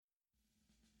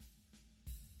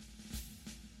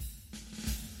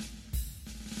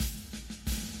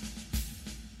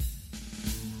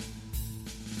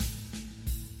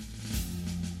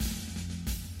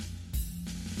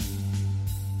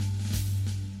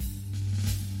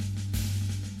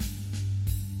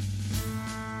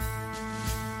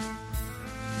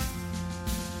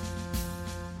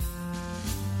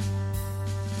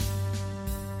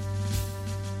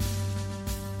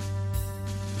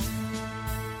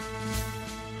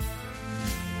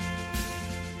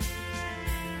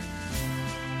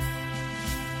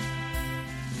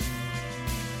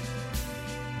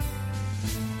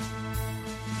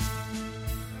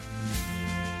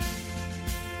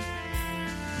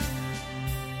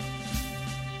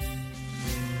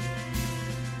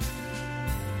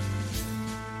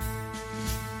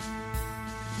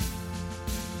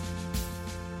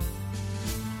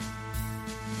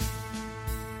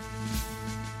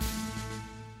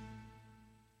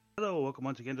Hello, welcome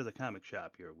once again to the Comic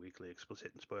Shop, your weekly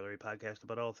explicit and spoilery podcast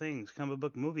about all things comic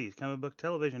book movies, comic book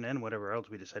television, and whatever else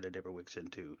we decide to dip our wicks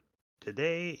into.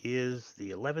 Today is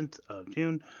the 11th of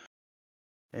June,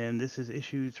 and this is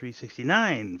issue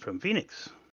 369 from Phoenix,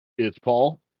 It's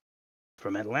Paul.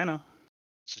 from Atlanta,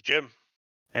 This is Jim.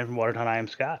 and from Watertown. I am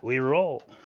Scott. We roll.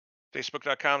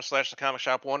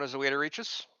 Facebook.com/thecomicshop1 is the way to reach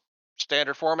us.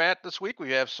 Standard format this week.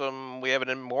 We have an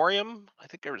in memoriam. I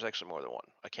think there was actually more than one.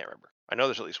 I can't remember. I know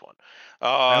there's at least one.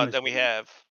 Then we have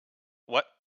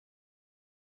what?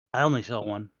 I only saw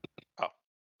one.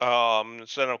 So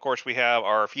then of course we have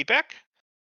our feedback.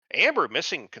 Amber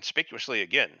missing conspicuously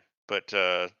again, but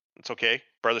it's okay.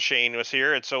 Brother Shane was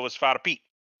here, and so was Father Pete.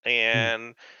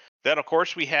 And then of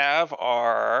course we have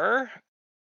our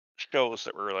shows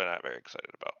that we're really not very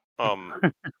excited about.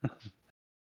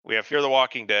 We have Fear the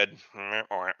Walking Dead, and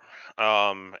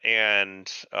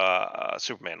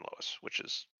Superman and Lois, which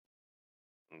is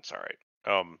it's all right.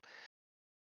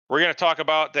 We're gonna talk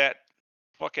about that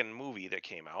fucking movie that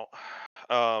came out,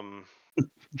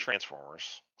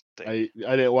 Transformers. I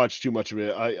didn't watch too much of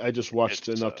it. I just watched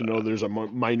enough to know there's a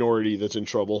minority that's in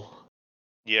trouble.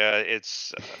 Yeah,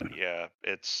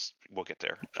 we'll get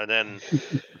there, and then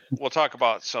we'll talk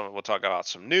about some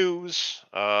news.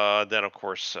 Then of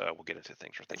course we'll get into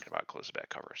things we're thinking about, close the back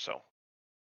cover. So,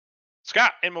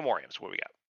 Scott, in memoriams, what we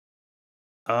got?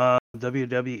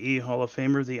 WWE Hall of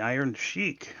Famer The Iron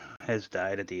Sheik has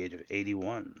died at the age of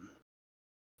 81.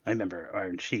 I remember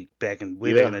Iron Sheik back in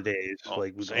way back in the days,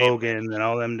 like with Hogan and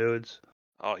all them dudes.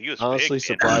 Oh, he was honestly big,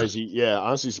 surprised.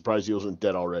 Honestly surprised he wasn't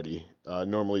dead already.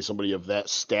 Normally, somebody of that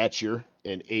stature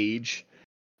and age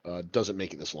doesn't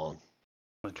make it this long.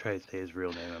 I'm gonna try to say his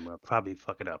real name. I'm gonna probably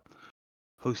fuck it up.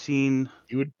 Hossein.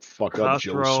 You would fuck up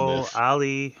Joe Smith.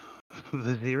 Ali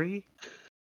Vaziri.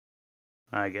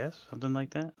 I guess something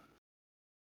like that.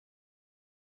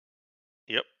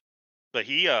 Yep, but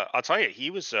I'll tell you, he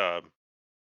was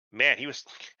man, he was.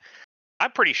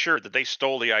 I'm pretty sure that they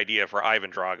stole the idea for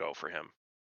Ivan Drago for him.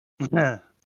 They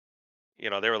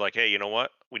were like, hey, you know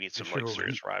what? We need some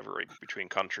serious rivalry between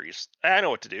countries. I know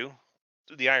what to do.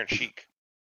 The Iron Sheik.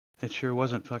 It sure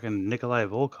wasn't fucking Nikolai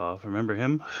Volkov. Remember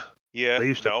him? Yeah. He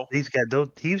used to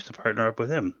partner up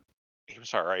with him. He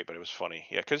was all right, but it was funny.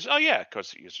 Yeah, because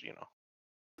he's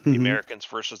the Americans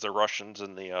versus the Russians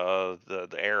and the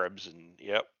Arabs, and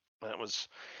yep, that was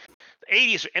the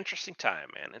 80s. Interesting time,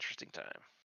 man. Interesting time.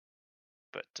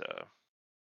 But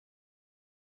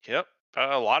yep.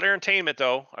 A lot of entertainment,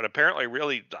 though, and apparently,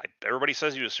 really, everybody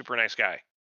says he was a super nice guy,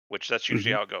 which that's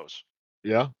usually how it goes.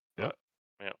 Yeah. But,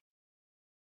 yeah.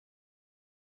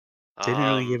 They didn't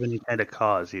really give any kind of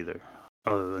cause either,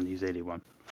 other than he's 81.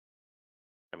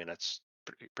 I mean, that's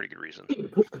pretty good reason.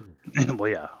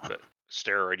 Well, yeah. But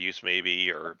steroid use,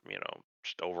 maybe, or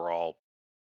just overall.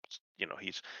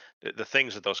 He's the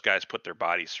things that those guys put their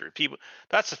bodies through. People,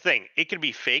 that's the thing. It can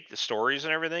be fake, the stories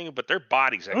and everything, but their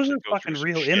bodies actually those are go fucking through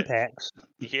real shit. impacts.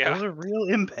 Yeah, those are real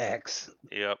impacts.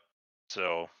 Yep.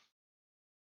 So,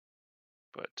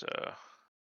 but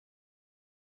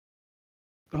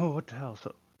what the hell?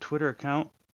 So Twitter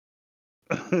account.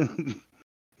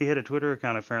 He had a Twitter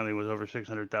account. Apparently, with over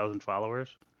 600,000 followers.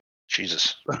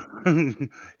 Jesus.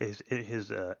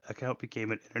 His account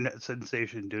became an internet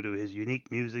sensation due to his unique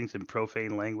musings and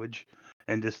profane language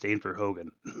and disdain for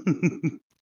Hogan.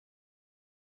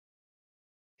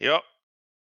 Yep.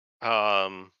 I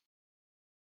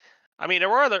mean, there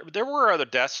were other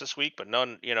deaths this week, but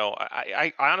none.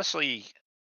 I honestly,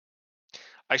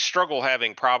 I struggle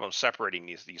having problems separating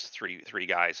these three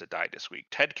guys that died this week.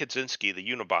 Ted Kaczynski, the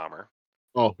Unabomber.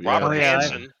 Oh, yeah.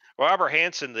 Robert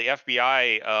Hansen, the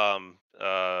FBI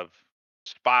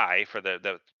spy for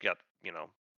the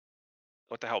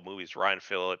what the hell movies Ryan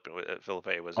Phillippe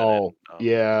was in. Oh,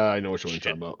 yeah, I know which one you're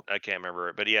talking about. I can't remember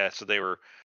it, but yeah, so they were,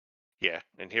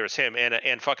 and here was him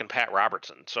and fucking Pat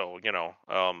Robertson. So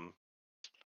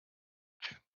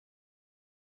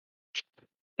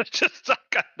just I've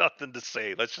got nothing to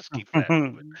say. Let's just keep that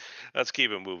moving. Let's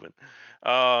keep it moving.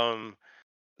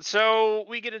 So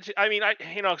we get into, I mean,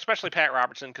 especially Pat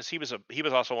Robertson, because he was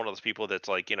also one of those people that's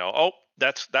like,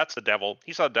 that's the devil.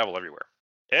 He saw the devil everywhere.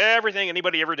 Everything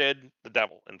anybody ever did, the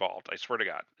devil involved. I swear to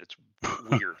God, it's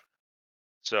weird.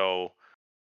 So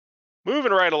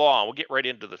moving right along, we'll get right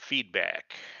into the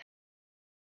feedback,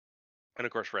 and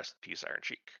of course, rest in peace, Iron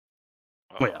Sheik.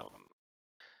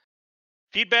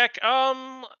 Feedback.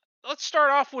 Let's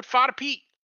start off with Father Pete.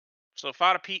 So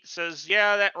Father Pete says,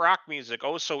 "Yeah, that rock music,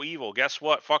 oh so evil. Guess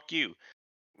what? Fuck you."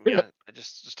 Yeah, I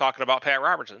just talking about Pat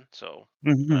Robertson. So,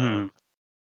 and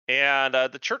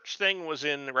the church thing was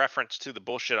in reference to the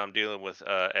bullshit I'm dealing with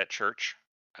at church.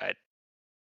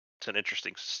 It's an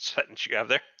interesting sentence you have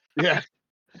there. Yeah.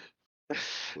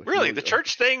 Really, the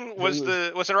church thing was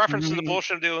in reference to the Mhm.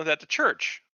 bullshit of doing at the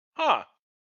church. Huh.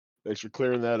 Thanks for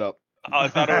clearing that up. I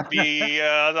thought it would be.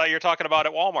 I thought you were talking about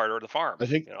at Walmart or the farm. I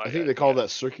think You know, I think they call that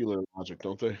circular logic,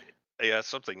 don't they? yeah,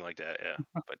 something like that. Yeah,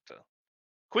 but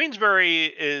Queensbury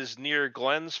is near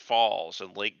Glens Falls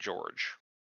in Lake George.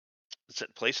 It's a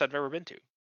place I've never been to.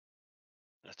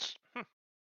 That's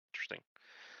interesting.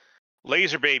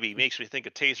 Laser Baby makes me think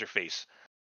of Taserface.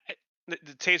 The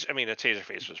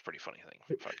Taserface was a pretty funny thing.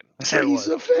 Fucking It was.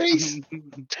 Face.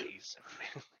 Taser.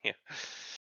 Yeah.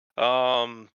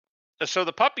 So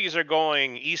the puppies are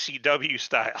going ECW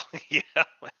style. Yeah,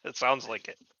 it sounds like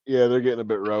it. Yeah, they're getting a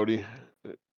bit rowdy.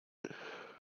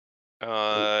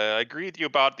 I agree with you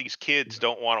about these kids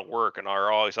don't want to work and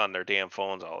are always on their damn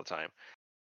phones all the time.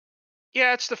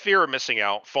 Yeah, it's the fear of missing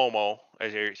out, FOMO.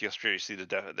 As you see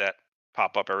that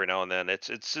pop up every now and then. It's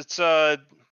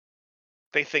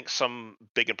they think some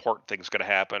big important thing's going to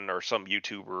happen, or some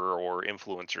YouTuber or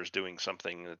influencer's doing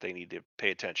something that they need to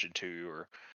pay attention to, or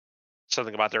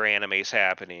something about their animes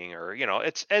happening, or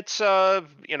it's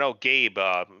Gabe,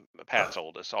 Pat's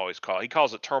oldest, always he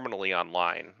calls it terminally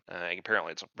online.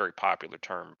 Apparently it's a very popular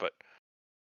term, but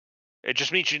it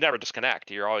just means you never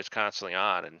disconnect. You're always constantly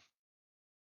on, and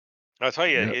I'll tell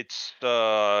you, Yep. it's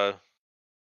the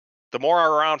more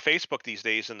I'm around Facebook these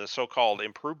days and the so-called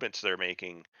improvements they're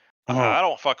making, I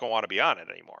don't fucking want to be on it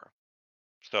anymore.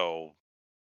 So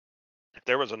if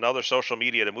there was another social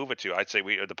media to move it to, I'd say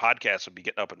the podcast would be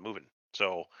getting up and moving.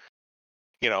 So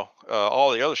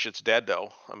all the other shit's dead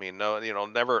though. I mean, no,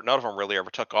 none of them really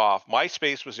ever took off.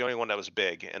 MySpace was the only one that was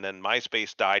big, and then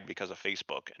MySpace died because of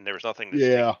Facebook, and there was nothing to take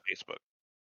Yeah. Facebook.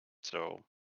 So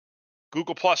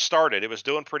Google Plus started; it was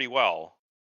doing pretty well.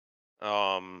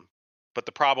 But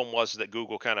the problem was that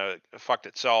Google kind of fucked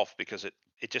itself because it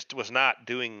just was not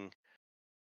doing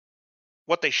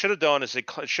what they should have done. Is they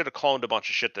should have cloned a bunch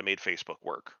of shit that made Facebook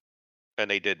work, and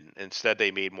they didn't. Instead,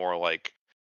 they made more like,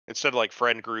 instead of like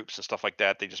friend groups and stuff like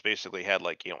that, they just basically had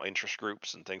like interest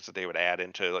groups and things that they would add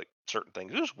into like certain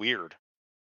things. It was weird.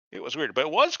 But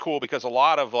it was cool because a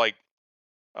lot of like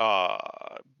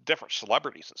different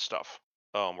celebrities and stuff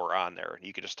were on there, and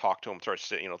you could just talk to them,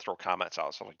 throw comments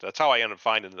out, stuff like that. That's how I ended up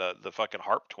finding the fucking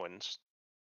Harp twins,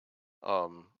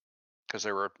 because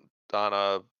they were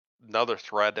on another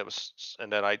thread that was,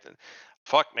 and then I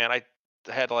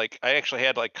actually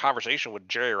had like conversation with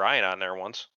Jerry Ryan on there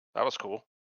once. That was cool.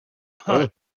 Huh.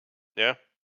 Yeah.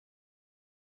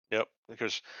 Yep.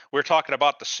 Because we were talking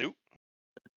about the suit,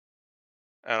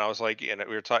 and I was like, we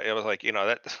were talking. It was like,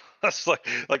 that's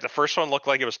like the first one looked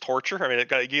like it was torture. I mean,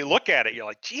 you look at it, you're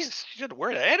like, Jesus, you should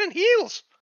wear that in heels.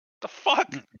 The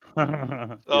fuck?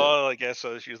 Oh, I guess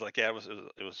so. She was like, yeah, it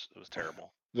was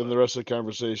terrible. Then the rest of the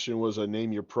conversation was a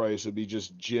name your price. It'd be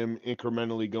just Jim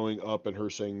incrementally going up and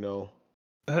her saying no.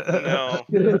 No,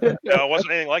 it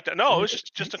wasn't anything like that. No, it was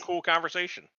just a cool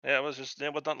conversation. Yeah, it was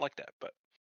nothing like that. But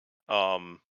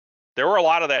there were a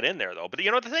lot of that in there though. But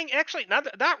the thing, actually,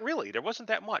 not really. There wasn't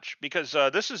that much, because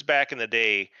this is back in the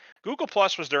day. Google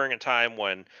Plus was during a time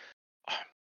when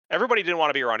everybody didn't want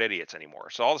to be around idiots anymore.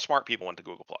 So all the smart people went to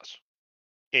Google Plus.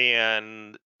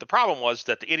 And the problem was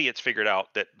that the idiots figured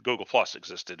out that Google Plus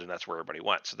existed, and that's where everybody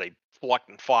went. So they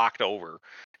flocked over,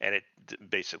 and it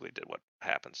basically did what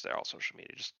happens there. All social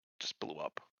media just blew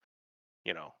up.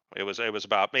 It was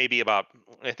about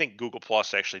I think Google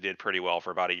Plus actually did pretty well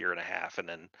for about a year and a half, and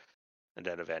then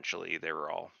eventually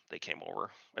they came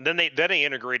over, and then they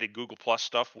integrated Google Plus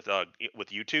stuff with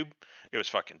YouTube. It was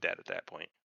fucking dead at that point.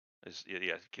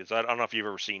 Yeah, because I don't know if you've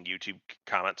ever seen YouTube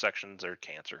comment sections; they're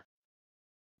cancer.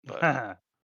 But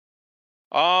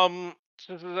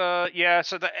yeah,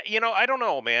 so that, I don't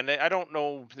know, man. I don't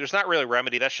know. There's not really a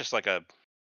remedy. That's just like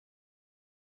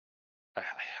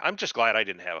I'm just glad I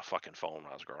didn't have a fucking phone when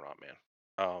I was growing up,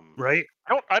 man. Right?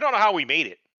 I don't know how we made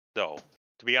it though.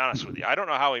 To be honest with you, I don't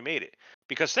know how we made it,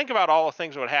 because think about all the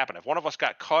things that would happen if one of us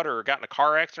got cut or got in a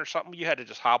car accident or something. You had to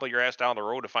just hobble your ass down the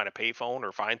road to find a payphone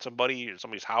or find somebody in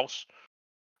somebody's house.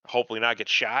 Hopefully not get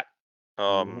shot.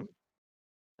 Mhm.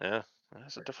 Yeah,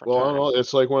 that's a different Well, I time. don't know.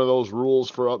 It's like one of those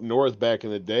rules for up north back in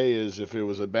the day is if it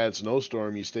was a bad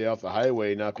snowstorm, you stay off the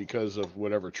highway, not because of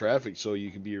whatever traffic, so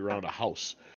you can be around a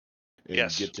house and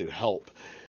Yes. get to help.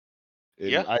 And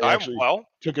Yeah, I actually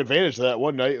took advantage of that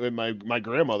one night with my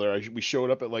grandmother. We showed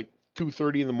up at like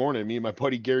 2:30 in the morning, me and my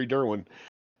buddy Gary Derwin,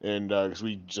 and because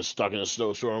we just stuck in a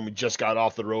snowstorm, we just got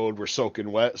off the road, we're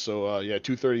soaking wet. So yeah,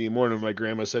 2:30 in the morning, my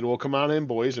grandma said, "Well, come on in,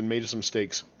 boys," and made us some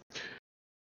steaks.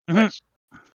 Nice.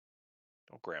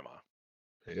 Oh, grandma.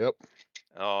 Yep.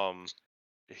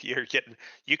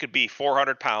 You could be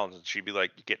 400 pounds, and she'd be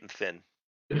like, "You're getting thin."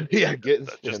 Yeah, getting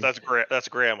Just thin. that's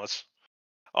grandma's.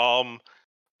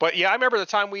 But yeah, I remember the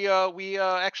time we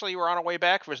actually were on our way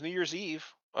back. It was New Year's Eve.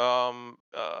 On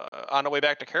the way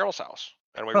back to Carol's house,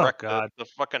 and we Oh wrecked the, God. the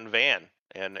fucking van,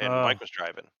 and Oh Mike was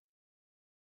driving,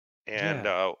 and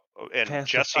yeah. uh, and Past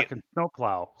the Jesse. fucking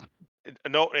snowplow.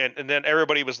 No, and then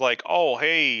everybody was like, "Oh,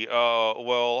 hey,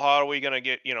 well, how are we gonna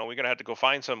get? We're gonna have to go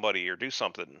find somebody or do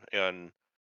something." And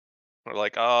we're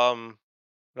like,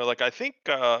 they're like, I think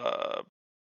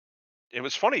it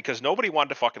was funny because nobody wanted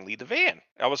to fucking leave the van.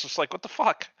 I was just like, "What the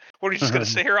fuck? What are you just gonna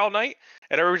stay here all night?"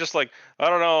 And everybody was just like, "I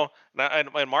don't know."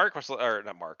 And Mark was, or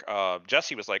not Mark,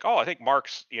 Jesse was like, "Oh, I think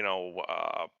Mark's,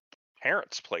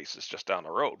 parents' place is just down the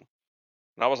road."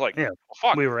 And I was like, Yeah. "Well,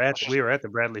 fuck, let's just." We were at the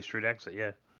Bradley Street exit.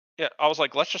 Yeah. Yeah, I was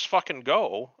like, "Let's just fucking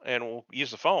go and we'll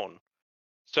use the phone."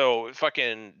 So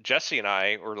fucking Jesse and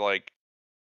I were like,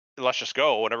 "Let's just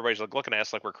go," and everybody's like looking at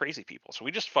us like we're crazy people. So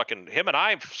we just fucking him and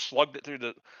I slugged it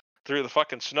through the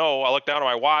fucking snow. I looked down at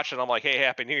my watch and I'm like, "Hey,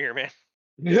 Happy New Year, man!"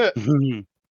 Yeah.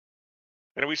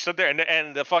 And we stood there,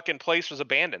 and the fucking place was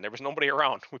abandoned. There was nobody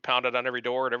around. We pounded on every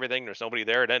door and everything. There's nobody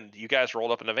there. And then you guys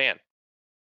rolled up in the van.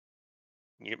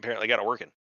 You apparently got it working.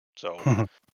 So,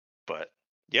 but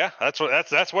yeah, that's what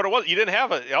it was. You didn't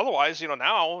have it otherwise.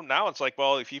 Now it's like,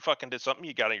 well, if you fucking did something,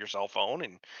 you got on your cell phone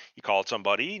and you called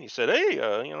somebody and you said, "Hey,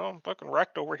 I'm fucking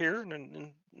wrecked over here,"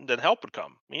 and then help would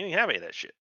come. You didn't have any of that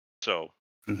shit. So,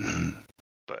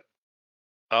 but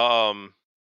um.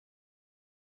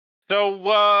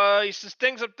 So he says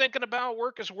things I'm thinking about.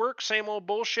 Work is work, same old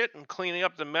bullshit, and cleaning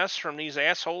up the mess from these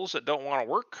assholes that don't want to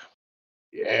work.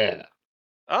 Yeah.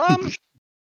 Um,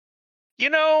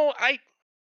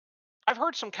 I've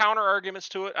heard some counter arguments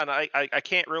to it, and I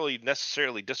can't really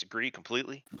necessarily disagree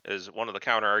completely. As one of the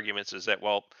counter arguments is that,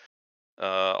 well,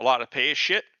 a lot of pay is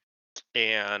shit,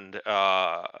 and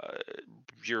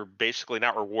you're basically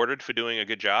not rewarded for doing a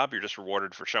good job. You're just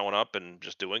rewarded for showing up and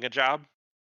just doing a job.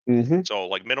 Mm-hmm. So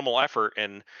like minimal effort,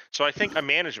 and so I think a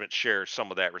management shares some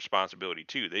of that responsibility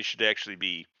too. They should actually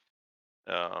be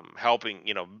helping,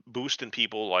 boosting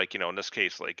people like, in this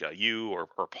case, like you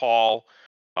or Paul,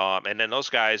 and then those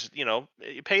guys, you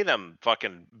pay them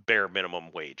fucking bare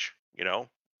minimum wage, and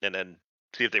then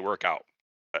see if they work out.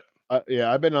 But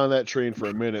Yeah, I've been on that train for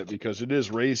a minute because it is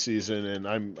raise season, and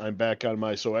I'm back on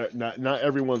my. So not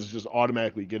everyone's just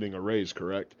automatically getting a raise,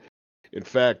 correct? In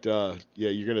fact, yeah,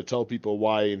 you're going to tell people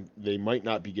why they might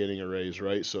not be getting a raise,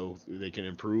 right? So they can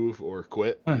improve or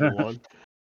quit, either one.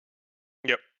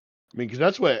 yep, I mean, because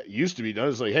that's what it used to be done.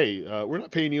 It's like, hey, we're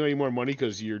not paying you any more money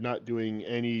because you're not doing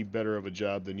any better of a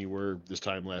job than you were this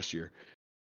time last year.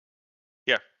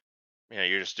 yeah, yeah.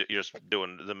 You're just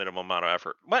doing the minimum amount of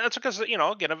effort. But that's because again,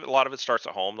 a lot of it starts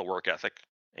at home, the work ethic,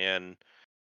 and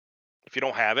if you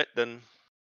don't have it, then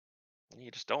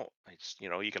you just don't.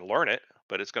 You can learn it,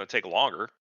 but it's going to take longer,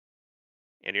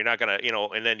 and you're not gonna,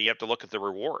 and then you have to look at the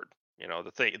reward.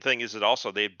 The thing is that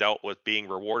also they've dealt with being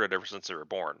rewarded ever since they were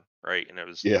born, right? And it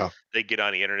was Yeah. they get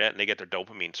on the internet and they get their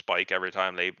dopamine spike every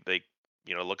time they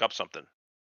look up something.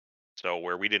 So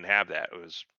where we didn't have that, it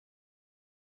was,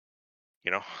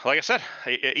 like I said,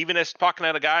 even as talking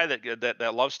at a guy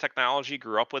that loves technology,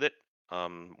 grew up with it,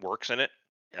 works in it.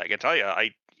 I can tell you,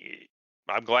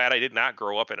 I'm glad I did not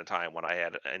grow up in a time when I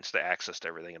had instant access to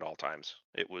everything at all times.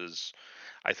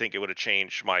 I think it would have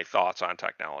changed my thoughts on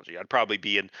technology. I'd probably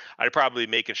be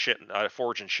making shit,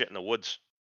 forging shit in the woods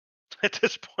at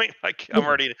this point. Like I'm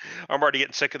already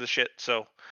getting sick of the shit. So,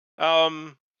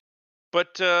 um,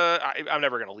 but I'm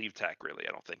never gonna leave tech, really.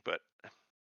 I don't think. But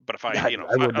if I, I would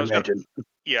I was gonna, imagine.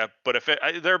 yeah. But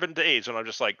there have been days when I'm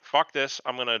just like, fuck this.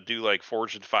 I'm gonna do like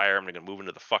forge and fire. I'm gonna move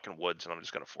into the fucking woods and I'm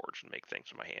just gonna forge and make things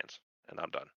with my hands. And I'm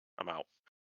done. I'm out.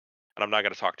 And I'm not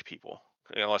gonna talk to people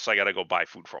unless I gotta go buy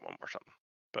food from them or something.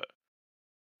 But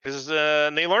because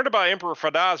they learned about Emperor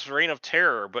Fadad's reign of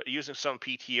terror, but using some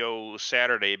PTO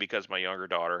Saturday because my younger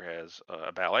daughter has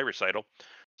a ballet recital,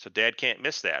 so Dad can't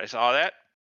miss that. I saw that.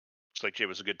 Looks like it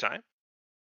was a good time.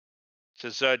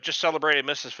 Says just celebrated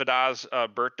Mrs. Fadad's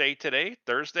birthday today,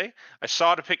 Thursday. I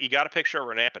saw the pic. You got a picture of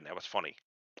her napping. That was funny.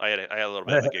 I had a little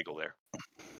bit of a giggle there,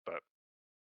 but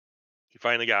he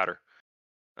finally got her.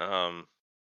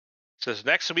 Says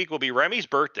next week will be Remy's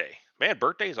birthday. Man,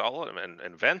 birthdays all of them and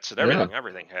events and Yeah.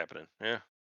 everything happening. Yeah.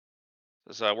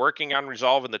 Says working on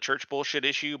resolving the church bullshit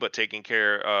issue, but taking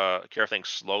care of things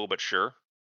slow but sure.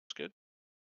 It's good.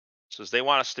 Says they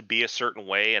want us to be a certain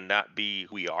way and not be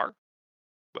who we are.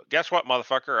 But guess what,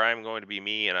 motherfucker? I'm going to be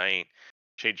me, and I ain't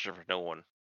changing for no one.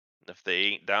 If they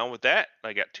ain't down with that,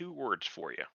 I got 2 words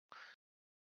for you.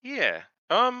 Yeah.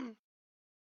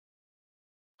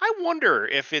 I wonder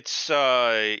if it's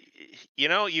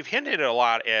you've hinted a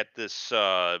lot at this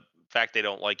fact they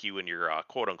don't like you in your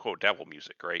quote unquote devil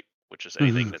music, right? Which is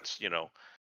anything Mhm. that's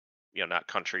not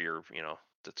country or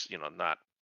that's not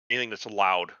anything that's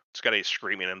loud. It's got a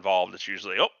screaming involved. It's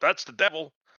usually that's the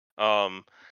devil. Um,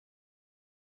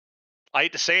 I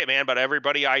hate to say it, man, but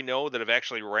everybody I know that have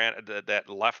actually that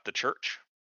left the church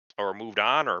or moved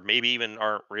on, or maybe even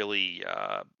aren't really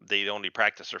they only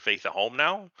practice their faith at home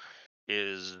now,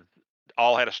 is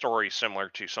all had a story similar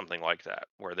to something like that,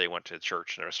 where they went to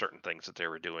church and there were certain things that they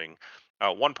were doing.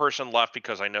 One person left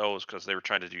because I know is because they were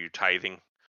trying to do tithing,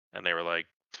 and they were like,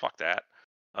 "Fuck that."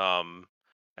 Um,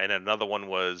 and another one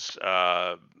was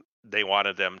they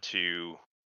wanted them to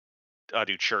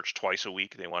do church twice a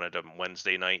week. They wanted them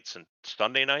Wednesday nights and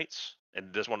Sunday nights.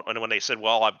 And this one, and when they said,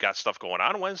 "Well, I've got stuff going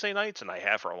on Wednesday nights, and I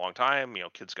have for a long time,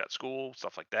 kids got school,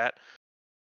 stuff like that,"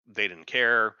 they didn't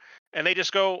care. And they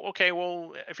just go, "Okay,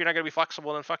 well, if you're not going to be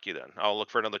flexible, then fuck you then. I'll look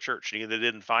for another church." And either they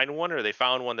didn't find one or they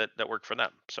found one that worked for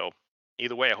them. So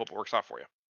either way, I hope it works out for you.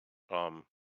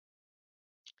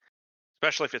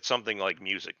 Especially if it's something like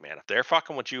music, man. If they're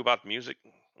fucking with you about music,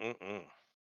 mm-mm,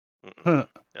 mm-mm.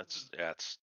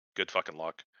 That's good fucking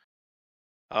luck.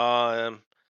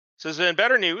 Says in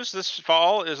better news, this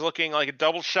fall is looking like a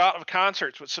double shot of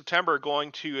concerts with September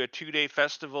going to a 2-day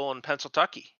festival in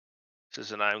Pennsylvania.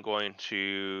 Says, and I'm going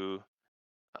to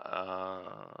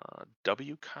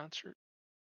W concert.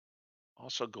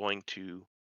 Also going to,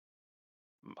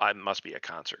 I must be a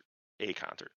concert in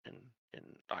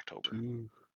October.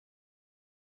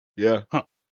 Yeah, Huh.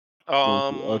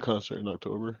 going to a Um, concert in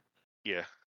October. yeah,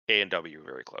 A and W are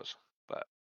very close, but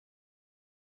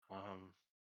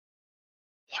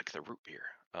like the root beer.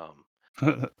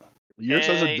 Yours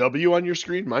has a And W on your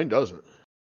screen. Mine doesn't.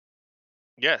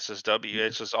 yes, it's W.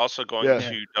 It's just also going Yeah, Yeah.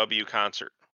 to W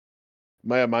concert.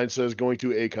 mine says going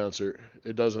to a concert.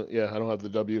 It doesn't. Yeah, I don't have the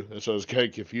W. That's why I was kind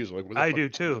of confused. Like, where the I fuck do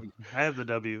is the too. W? I have the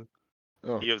W.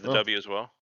 Oh, You have the oh, W as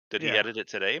well. Did he Yeah. edit it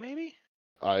today? Maybe.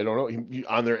 I don't know.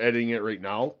 On there editing it right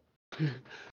now.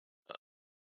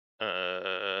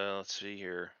 Let's see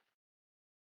here.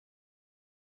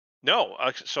 No,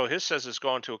 so his says it's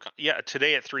going to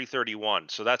today at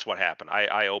 3:31. So that's what happened.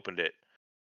 I opened it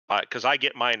because I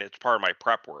get mine. It's part of my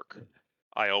prep work.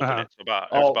 I opened Uh-huh. it. It was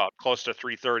Oh, about close to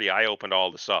 3:30. I opened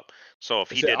all this up. So if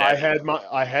he see, did edit,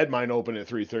 I had mine open at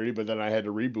 3:30, but then I had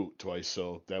to reboot twice,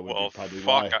 so that would be well, probably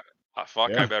fuck, why. I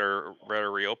Yeah. better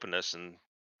reopen this and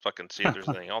fucking see if there's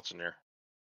anything else in there.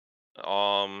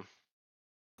 Um,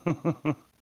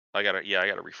 I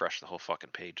gotta refresh the whole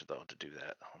fucking page though to do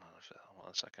that. Hold on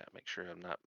a second. Make sure I'm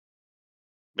not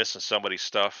missing somebody's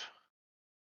stuff.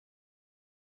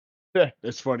 Yeah,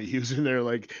 it's funny. He was in there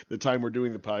like the time we're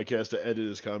doing the podcast to edit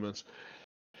his comments.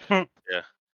 Yeah.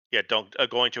 Yeah, don't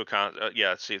going to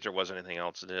a see if there was anything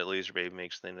else. The laser baby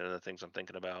makes the things I'm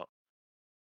thinking about.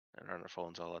 And on their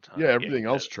phones all the Yeah, time. Yeah, everything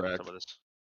else some tracked. of this.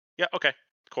 Yeah, okay.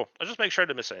 Cool. I'll just make sure I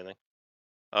didn't miss anything.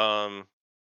 Um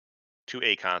to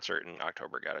a concert in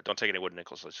October, got it. Don't take any Wood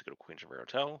Nicholas, let's go to Queens River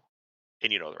Hotel.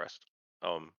 And you know the rest.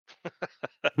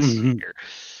 Let's see here.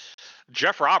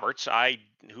 Jeff Roberts,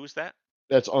 who's that?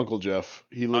 That's Uncle Jeff.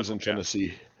 He lives Uncle in Jeff.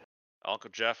 Tennessee. Uncle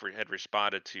Jeff had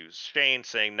responded to Shane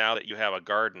saying, now that you have a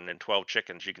garden and 12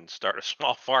 chickens, you can start a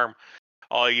small farm.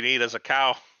 All you need is a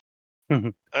cow.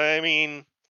 I mean,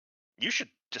 you should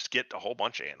just get a whole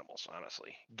bunch of animals,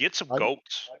 honestly. Get some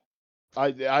goats.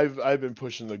 I've been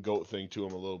pushing the goat thing to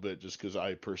him a little bit just because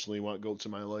I personally want goats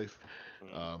in my life.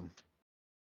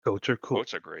 Goats are cool.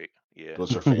 Goats are great. Yeah.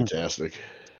 Goats are fantastic.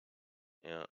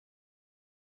 Yeah.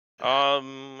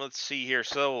 Let's see here.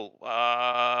 So,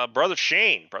 Brother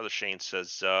Shane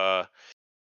says,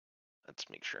 let's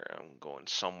make sure I'm going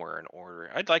somewhere in order.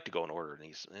 I'd like to go in order in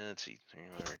these. Let's see. 3,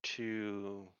 1,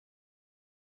 2.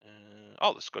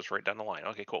 This goes right down the line.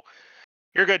 Okay, cool.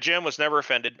 You're good, Jim. Was never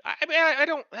offended. I mean, I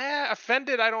don't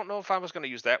offended. I don't know if I was going to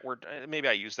use that word. Maybe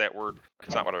I used that word.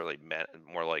 It's not what I really meant.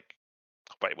 More like,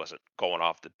 but it wasn't going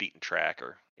off the beaten track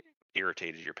or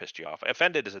irritated you or pissed you off.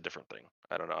 Offended is a different thing.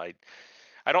 I don't know. I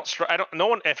don't. No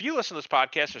one. If you listen to this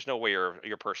podcast, there's no way you're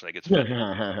a person that gets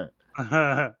offended.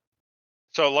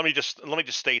 So let me just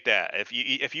state that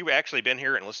if you've actually been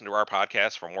here and listened to our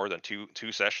podcast for more than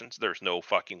two sessions, there's no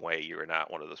fucking way you're not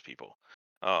one of those people.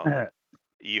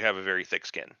 You have a very thick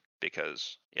skin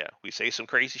because we say some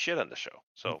crazy shit on the show.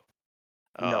 So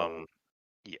No.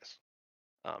 yes,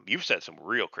 you've said some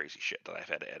real crazy shit that I've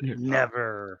had to edit.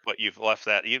 Never. But you've left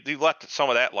that you've left some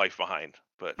of that life behind.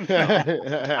 But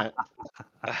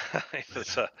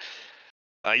it's,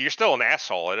 you're still an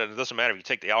asshole. It doesn't matter if you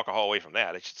take the alcohol away from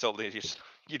that. It's still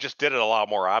you just did it a lot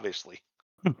more obviously.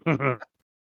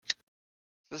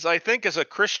 As I think as a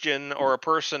Christian or a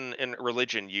person in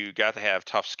religion, you got to have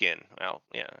tough skin. Well,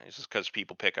 yeah, it's just because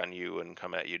people pick on you and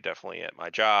come at you definitely at my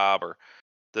job or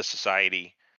the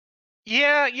society.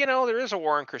 Yeah, there is a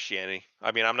war in Christianity.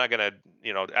 I mean, I'm not gonna,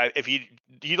 if you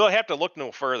don't have to look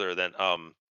no further than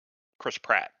Chris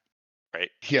Pratt, right?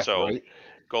 Yeah, So right.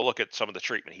 go look at some of the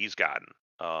treatment he's gotten.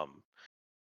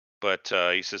 But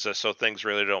he says, so things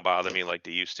really don't bother me like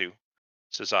they used to.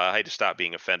 Says I had to stop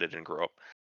being offended and grow up.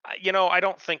 I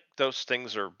don't think those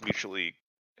things are mutually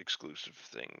exclusive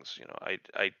things.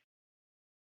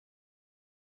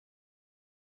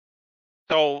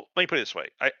 So let me put it this way.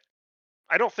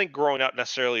 I don't think growing up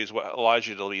necessarily is what allows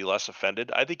you to be less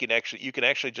offended. I think you can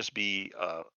actually just be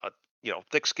a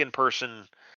thick-skinned person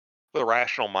with a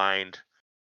rational mind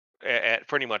at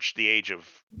pretty much the age of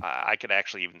I could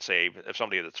actually even say if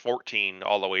somebody that's 14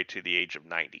 all the way to the age of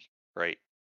 90, right?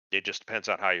 It just depends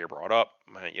on how you're brought up,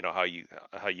 how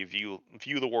you view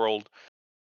the world.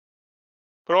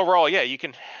 But overall, yeah, you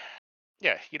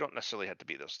don't necessarily have to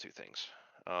be those two things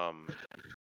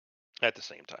at the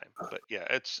same time. But yeah,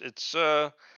 it's yeah,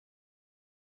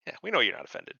 we know you're not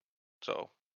offended. So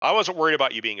I wasn't worried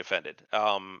about you being offended.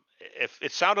 If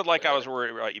it sounded like I was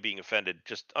worried about you being offended,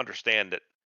 just understand that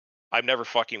I'm never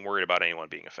fucking worried about anyone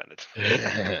being offended.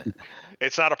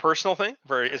 It's not a personal thing.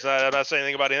 I'm not saying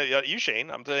anything about you,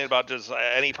 Shane. I'm saying about just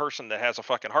any person that has a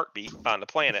fucking heartbeat on the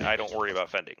planet. I don't worry about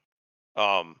offending.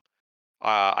 Um,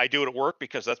 I do it at work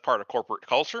because that's part of corporate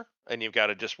culture, and you've got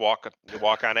to just walk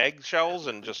on eggshells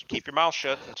and just keep your mouth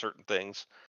shut in certain things.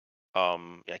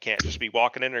 I can't just be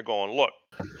walking in there going, "Look,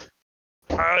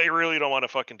 I really don't want to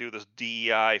fucking do this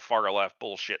DEI far left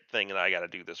bullshit thing that I got to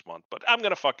do this month, but I'm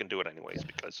gonna fucking do it anyways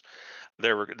because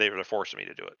they were forcing me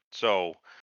to do it." So,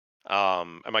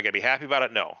 am I gonna be happy about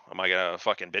it? No. Am I gonna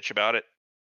fucking bitch about it?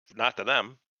 Not to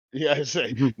them, Yeah, I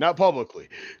say not publicly.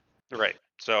 right?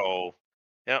 So,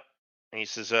 yeah. And he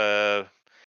says,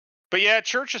 but yeah,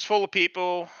 church is full of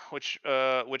people, which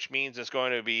means it's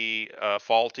going to be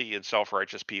faulty and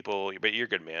self-righteous people. But you're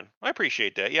good, man. I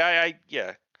appreciate that. Yeah,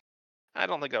 yeah. I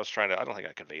don't think I was trying to. I don't think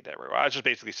I conveyed that very well. I was just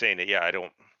basically saying that. Yeah, I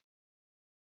don't.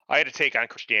 I had to take on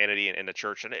Christianity and the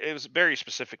church, and it was very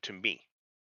specific to me.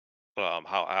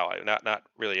 How I not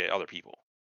really other people.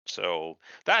 So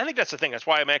I think that's the thing. That's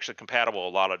why I'm actually compatible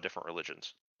with a lot of different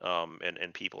religions,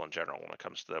 and people in general when it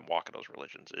comes to them walking those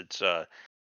religions. It's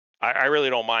I really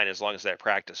don't mind as long as that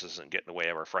practice isn't getting in the way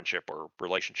of our friendship or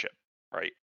relationship,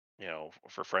 right?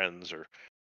 For friends or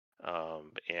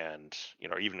and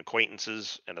even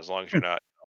acquaintances, and as long as you're not,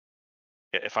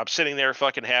 if I'm sitting there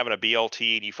fucking having a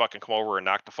BLT and you fucking come over and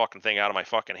knock the fucking thing out of my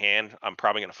fucking hand, I'm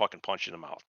probably gonna fucking punch you in the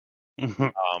mouth.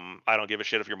 I don't give a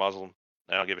shit if you're Muslim.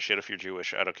 I don't give a shit if you're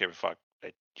Jewish. I don't give a fuck.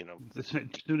 As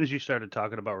soon as you started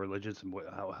talking about religions and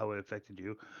how it affected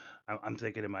you, I'm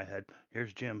thinking in my head,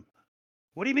 here's Jim.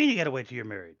 What do you mean you got to wait till you're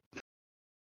married?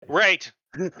 Right.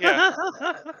 Yeah.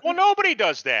 Well, nobody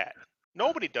does that.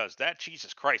 Nobody does that.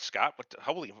 Jesus Christ, Scott. What the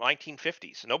holy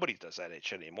 1950s? Nobody does that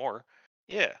shit anymore.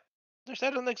 Yeah. That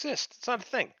doesn't exist. It's not a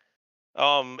thing.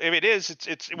 If it is,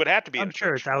 it would have to be at I'm a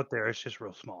sure it's church. out there. It's just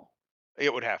real small.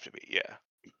 It would have to be. Yeah.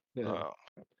 Yeah.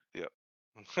 Yeah.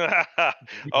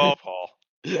 Oh, Paul.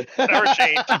 Never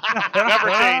change. Never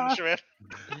change, man.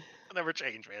 Never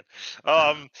change, man.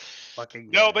 Fucking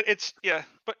No, guy.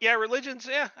 but religions.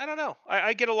 Yeah, I don't know.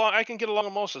 I get along. I can get along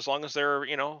with most as long as they're,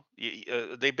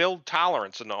 they build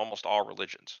tolerance into almost all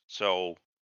religions. So,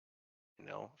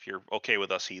 if you're okay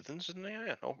with us heathens, then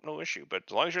yeah, no issue. But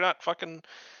as long as you're not fucking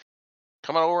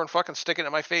coming over and fucking sticking it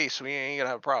in my face, we ain't gonna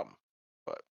have a problem.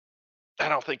 But I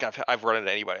don't think I've run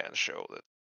into anybody on the show that,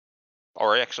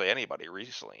 or actually anybody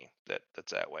recently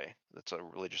that's that way. That's a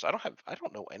religious. I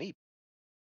don't know any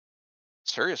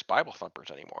serious Bible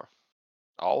thumpers anymore.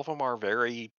 All of them are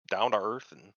very down to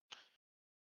earth and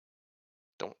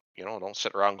don't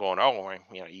sit around going, oh,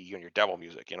 you and your devil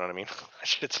music. You know what I mean?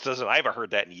 It doesn't. I haven't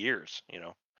heard that in years.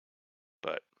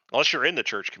 But unless you're in the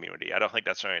church community, I don't think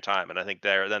that's the only time. And I think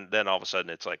then all of a sudden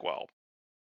it's like, well,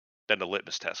 then the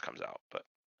litmus test comes out. But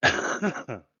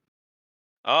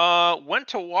went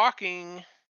to Walk-ins,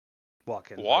 I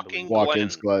believe. Walking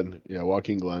Watkins Glen. Glen. Yeah,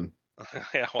 Walking Glen.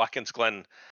 Yeah, Watkins Glen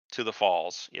to the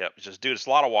falls. Yep, just dude, it's a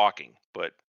lot of walking,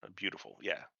 but beautiful.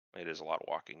 Yeah, it is a lot of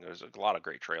walking. There's a lot of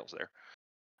great trails there.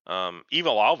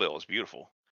 Even Lowville is beautiful.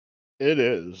 It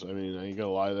is. I mean, I ain't gonna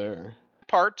lie there.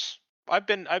 Parts. I've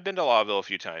been to Lowville a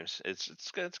few times.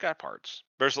 It's got parts.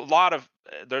 There's a lot of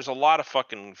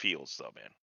fucking fields though, man.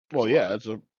 There's Well, a lot yeah, of it's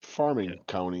a farming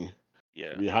county.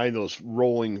 Yeah. behind those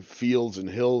rolling fields and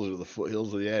hills or the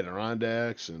foothills of the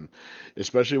Adirondacks, and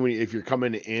especially if you're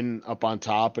coming in up on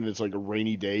top and it's like a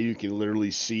rainy day, you can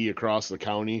literally see across the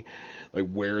county like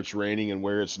where it's raining and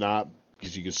where it's not,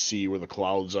 because you can see where the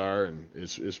clouds are, and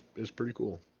it's pretty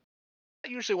cool.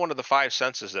 Usually one of the 5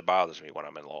 senses that bothers me when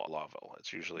I'm in Lawville.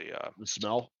 It's usually The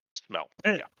smell. smell.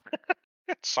 Eh. Yeah.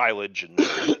 Silage and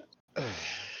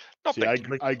no See, big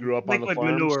deal. I grew up on the Liquid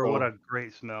farm, manure, what so a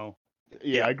great smell.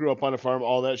 yeah, Yeah. I grew up on a farm,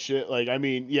 all that shit. Like, I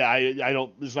mean, yeah, I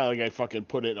don't. It's not like I fucking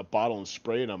put it in a bottle and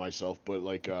spray it on myself, but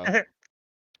like,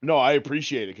 no, I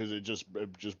appreciate it because it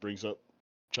just brings up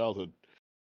childhood.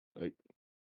 Like,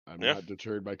 I'm Yeah. not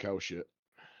deterred by cow shit.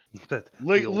 The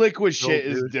Liquid old shit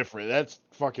is dude. different. That's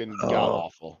fucking Oh. god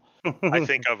awful. I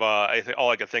think of all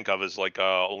I can think of is like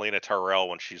Elena Tyrell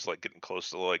when she's like getting close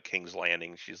to like King's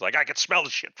Landing. She's like, I can smell the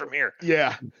shit from here.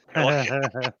 Yeah,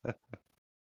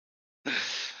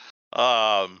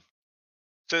 um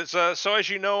so as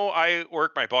you know, I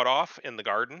work my butt off in the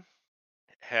garden.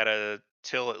 Had a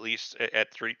till at least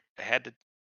at 3 had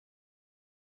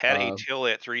a uh, till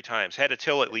at 3 times. Had a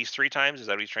till at least 3 times. Is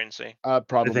that what he's trying to say? I think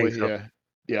probably, so.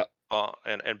 yeah.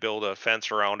 And build a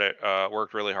fence around it.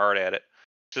 Worked really hard at it.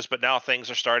 But now things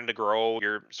are starting to grow.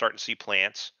 You're starting to see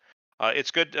plants.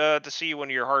 It's good to see when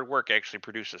your hard work actually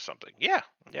produces something. Yeah,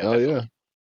 Oh definitely.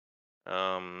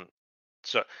 yeah.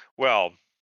 So well,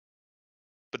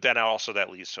 but then also that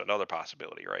leads to another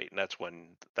possibility, right? And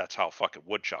that's how fucking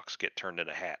woodchucks get turned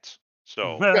into hats.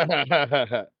 So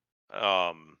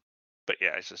but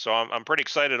yeah, so I'm pretty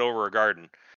excited over a garden.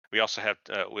 We also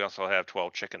have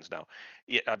 12 chickens now.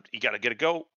 Yeah, you got to get a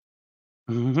goat.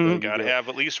 There you Got to go. have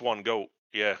at least one goat.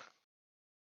 Yeah.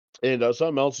 And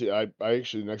something else, I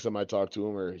actually next time I talk to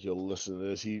him or he'll listen to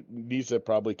this, he needs to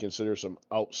probably consider some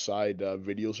outside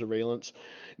video surveillance,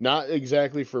 not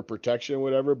exactly for protection or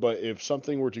whatever, but if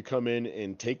something were to come in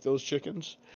and take those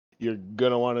chickens, you're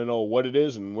gonna want to know what it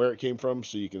is and where it came from,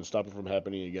 so you can stop it from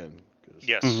happening again. 'Cause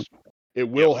Yes. it Yep.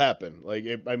 will happen. Like,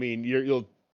 I mean,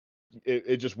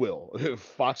 it just will.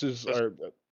 Foxes Just-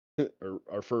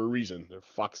 are for a reason. They're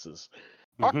foxes.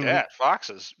 Fuck that.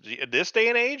 Foxes. In this day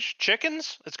and age,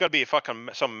 chickens, it's got to be a fucking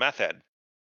some meth head.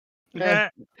 Eh,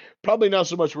 probably not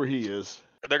so much where he is.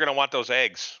 They're going to want those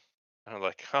eggs. And I'm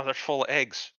like, oh, they're full of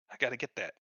eggs. I got to get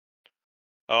that.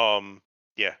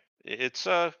 Yeah. It's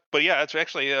but yeah, it's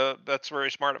actually that's very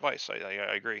smart advice. I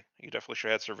agree. You definitely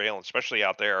should have surveillance, especially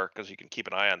out there, because you can keep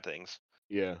an eye on things.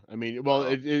 Yeah, I mean, well,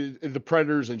 Uh, the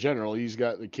predators in general. He's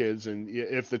got the kids, and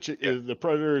if yeah. if the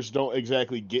predators don't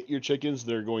exactly get your chickens,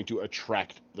 they're going to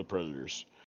attract the predators,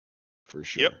 for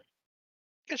sure. Yep.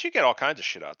 Because you get all kinds of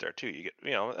shit out there too. You get,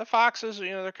 the foxes,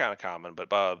 they're kind of common, but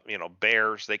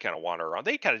bears, they kind of wander around.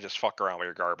 They kind of just fuck around with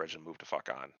your garbage and move the fuck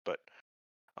on. But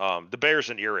the bears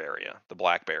in your area, the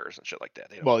black bears and shit like that,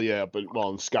 they don't. Well, yeah, but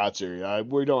in Scott's area,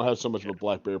 we don't have so much of Yeah. a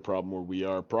black bear problem where we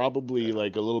are. Probably Yeah.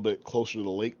 like a little bit closer to the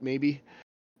lake, maybe.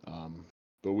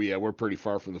 But we're pretty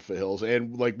far from the foothills,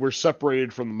 and like we're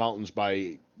separated from the mountains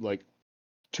by like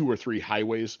 2 or 3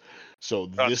 highways. So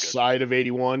That's this good. side of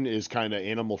 81 is kind of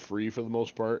animal free for the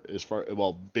most part.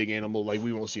 Big animal, like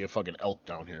we won't see a fucking elk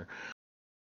down here.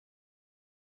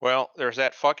 Well, there's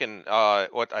that fucking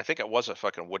what I think it was a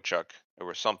fucking woodchuck. There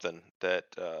was something that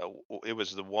it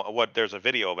was the one. What there's a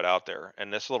video of it out there,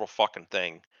 and this little fucking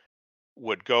thing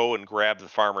would go and grab the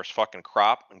farmer's fucking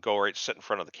crop and go right sit in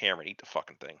front of the camera and eat the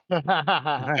fucking thing.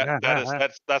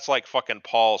 That's like fucking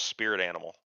Paul's spirit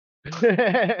animal.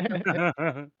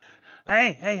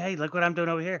 Hey, look what I'm doing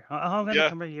over here. I'm going to Yeah.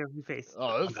 come right here in your face.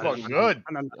 Oh, that's fucking good.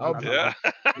 Yeah.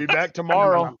 Be back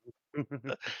tomorrow.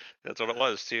 That's what it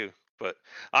was too. But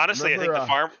honestly, I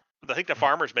think the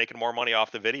farmer's making more money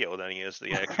off the video than he is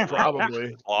the actual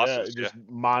Probably. losses. Yeah, just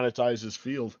monetize his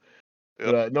field.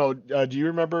 Yep. But, no, do you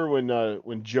remember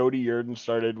when Jody Yerdon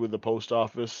started with the post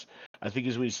office? I think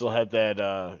is when he still had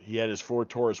that. He had his Ford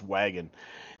Taurus wagon,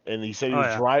 and he said he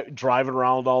was driving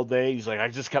around all day. He's like, I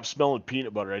just kept smelling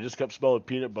peanut butter. And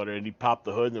he popped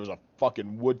the hood, and there was a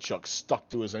fucking woodchuck stuck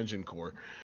to his engine core.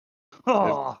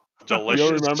 Oh, delicious. You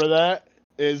don't remember that?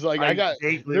 Is like I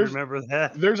vaguely remember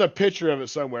that. There's a picture of it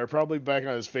somewhere, probably back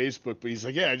on his Facebook. But he's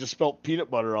like, yeah, I just smelled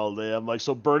peanut butter all day. I'm like,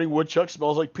 so burning woodchuck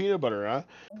smells like peanut butter, huh?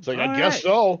 It's like, I guess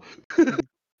so. Yeah.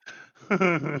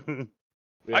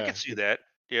 I can see that.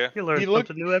 Yeah. You learn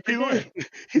something new every day.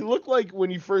 He looked like when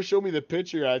you first showed me the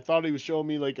picture, I thought he was showing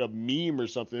me like a meme or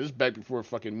something. This is back before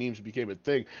fucking memes became a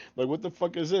thing. Like, what the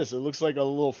fuck is this? It looks like a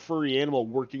little furry animal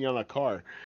working on a car.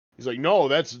 He's like, no,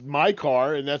 that's my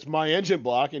car and that's my engine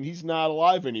block, and he's not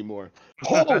alive anymore.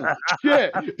 Holy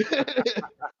shit!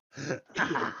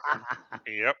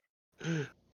 Yep.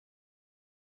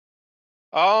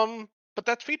 but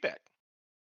that's feedback.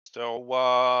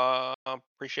 So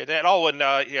appreciate that. Oh, and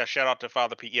yeah, shout out to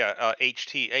Father Pete. Yeah,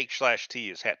 H/T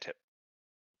is hat tip.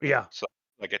 Yeah. So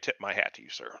like I tip my hat to you,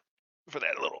 sir, for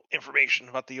that little information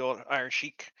about the old Iron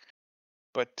Sheik.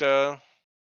 But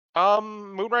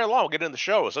moving right along, we'll get into the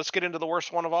shows. Let's get into the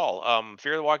worst one of all.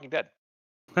 Fear the Walking Dead.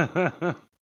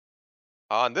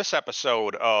 On this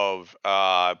episode of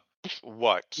Game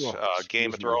excuse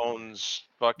of me. Thrones,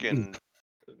 fucking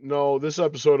No, this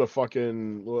episode of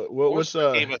fucking what's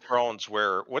Game of Thrones?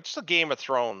 What's the Game of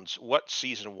Thrones? What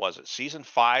season was it? Season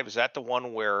 5? Is that the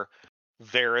one where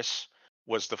Varys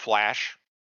was the Flash,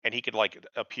 and he could like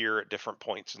appear at different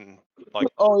points and like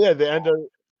oh yeah, the end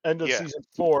of Yeah. season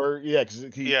 4. Yeah,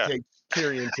 because he Yeah. takes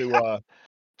Tyrion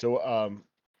to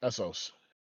Essos.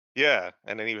 Yeah,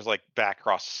 and then he was like back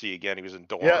across the sea again. He was in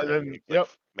Dorne. Yeah, and then like, yep.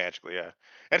 magically, yeah.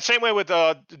 And same way with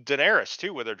Daenerys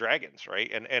too, with their dragons,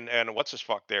 right? And what's his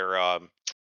fuck there?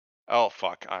 Oh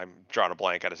fuck, I'm drawing a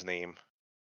blank on his name.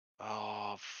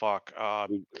 Oh fuck,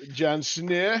 Jon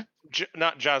Snow.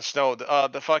 not Jon Snow.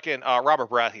 The fucking Robert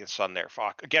Baratheon's son there.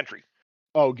 Fuck, Gendry.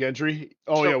 Oh, Gendry.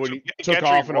 Oh yeah, when he took Gendry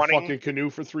off in a running- fucking canoe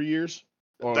for 3 years.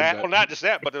 Or That, well, not just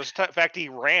that, but there's the fact he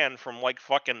ran from like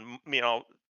fucking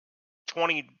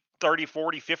 20, 30,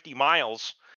 40, 50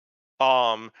 miles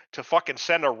to fucking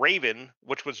send a raven,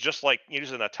 which was just like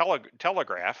using a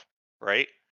telegraph, right,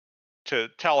 to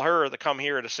tell her to come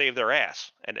here to save their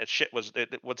ass. And that shit was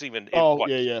what's even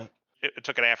yeah. it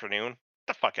took an afternoon. Get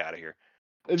the fuck out of here.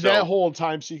 That So- whole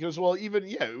time sequence,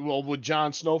 with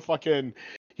Jon Snow fucking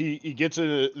he gets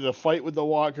in the fight with the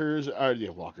walkers.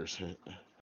 Walkers.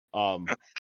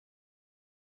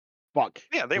 Fuck.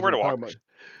 Yeah, they were the talking walkers.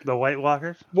 The White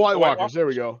Walkers? White The White Walkers, there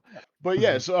we go. But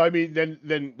yeah, Mhm. so I mean,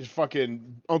 then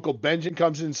fucking Uncle Benjen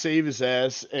comes in and save his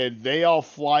ass, and they all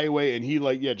fly away, and he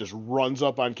just runs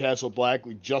up on Castle Black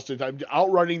just in time,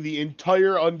 outrunning the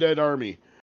entire undead army.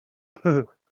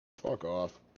 Fuck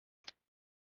off.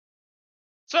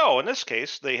 So in this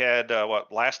case, they had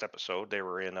last episode they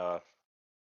were in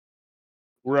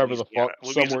Wherever the fuck,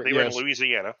 somewhere. They were in Yes,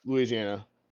 Louisiana, Louisiana.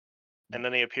 and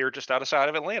then they appeared just outside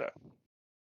of Atlanta.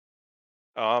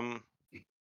 Got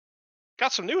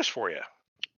some news for you.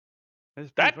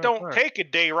 That don't take a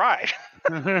day ride.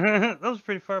 That was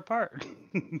pretty far apart.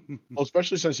 Well,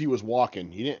 especially since he was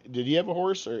walking. He didn't. Did he have a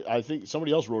horse? Or I think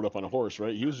somebody else rode up on a horse,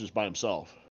 right? He was just by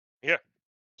himself. Yeah.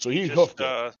 So he Just, hoofed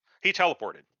it. he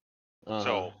teleported. Uh-huh.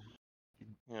 So,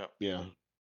 yeah. Yeah.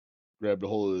 Grabbed a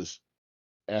hold of his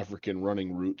African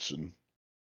running roots and.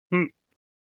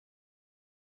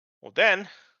 Well, then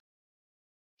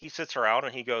he sits around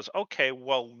and he goes, "Okay,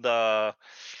 well,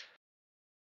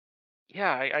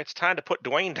 it's time to put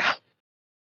Dwayne down."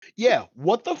 Yeah.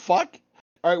 What the fuck?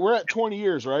 All right, we're at 20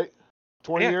 years, right?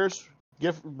 20 Yeah. years.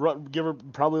 Give her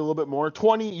probably a little bit more.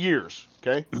 20 years.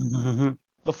 Okay.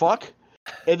 The fuck?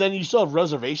 And then you still have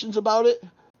reservations about it?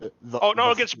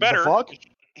 It gets better. The fuck?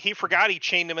 He forgot he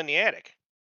chained him in the attic.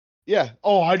 Yeah.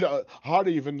 Oh, I don't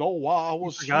even know why I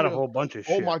was. Forgot a here. whole bunch of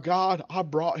Oh shit. my God! I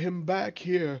brought him back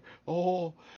here.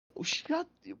 Oh, shut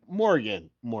Morgan.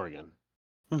 Come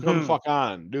the fuck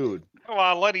on, dude. Come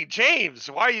on, Lenny James.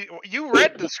 Why you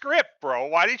read the script, bro?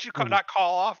 Why did you not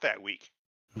call off that week?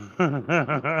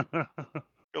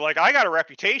 You're like, I got a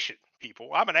reputation,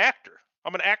 people. I'm an actor.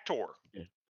 I'm an actor. Yeah.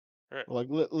 Like,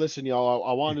 listen, y'all.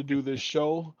 I wanted to do this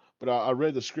show, but I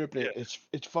read the script and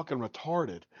it's fucking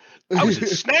retarded. I was in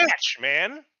Snatch,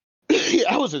 man.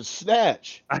 I was in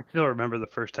Snatch. I still remember the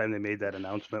first time they made that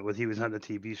announcement when he was on the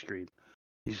TV screen.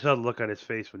 You saw the look on his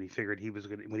face when he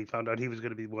found out he was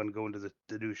gonna be the one going to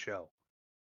the new show.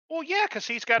 Well, yeah, because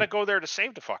he's got to go there to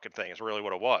save the fucking thing. Is really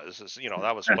what it was.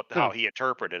 That was how he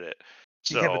interpreted it.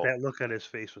 So, Yeah, but that look on his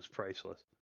face was priceless.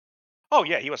 oh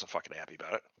yeah, he wasn't fucking happy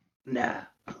about it. Nah.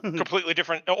 Completely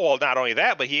different. Well, not only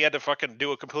that, but he had to fucking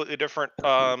do a completely different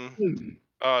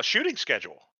shooting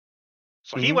schedule.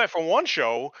 So he Mhm. went from one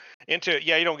show into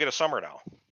you don't get a summer now.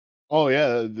 Oh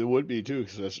yeah, there would be too,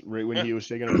 because that's right when Yeah. he was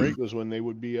taking a break was when they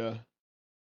would be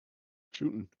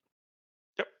shooting.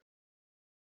 Yep.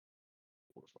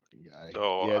 Poor fucking guy.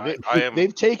 So Yeah,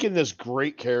 they've taken this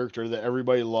great character that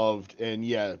everybody loved and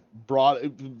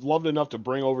loved enough to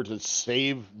bring over to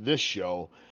save this show,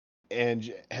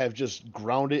 and have just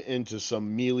ground it into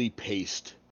some mealy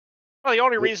paste. Well, the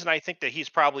only reason I think that he's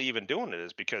probably even doing it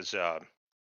is because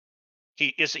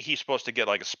he's supposed to get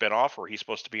like a spinoff, or he's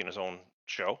supposed to be in his own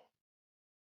show.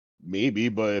 Maybe,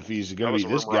 but if he's gonna was be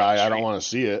a this rumor on the guy, I don't street. want to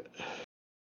see it.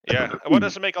 Yeah, well, it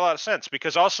doesn't make a lot of sense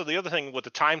because also the other thing with the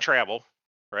time travel,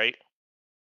 right?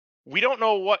 We don't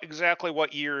know exactly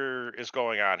what year is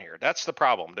going on here. That's the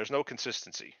problem. There's no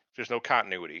consistency. There's no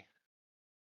continuity.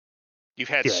 You've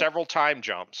had Yeah. several time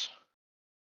jumps.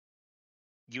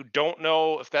 You don't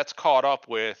know if that's caught up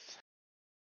with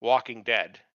Walking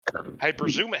Dead. I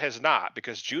presume it has not,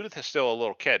 because Judith is still a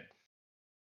little kid.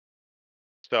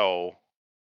 So,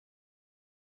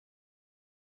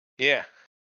 yeah,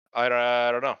 I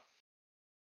don't know.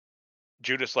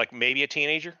 Judith's like maybe a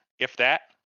teenager, if that,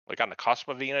 like on the cusp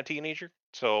of being a teenager.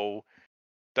 So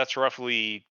that's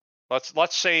roughly,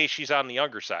 let's say she's on the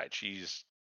younger side. She's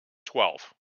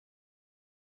 12.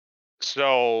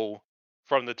 So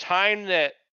from the time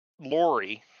that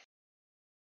Lori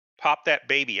popped that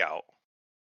baby out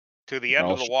to the end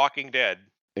of The Walking Dead,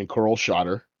 And Coral shot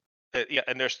her. yeah,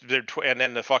 and and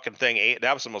then the fucking thing ate.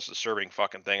 That was the most disturbing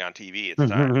fucking thing on TV at the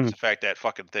time. Was the fact that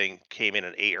fucking thing came in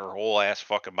and ate her whole ass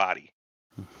fucking body.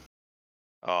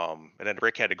 And then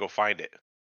Rick had to go find it.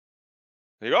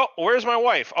 They go, oh, where's my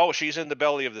wife? Oh, she's in the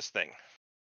belly of this thing.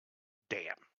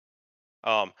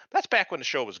 Damn. That's back when the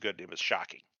show was good. It was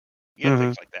shocking. You had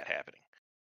things like that happening.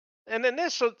 And then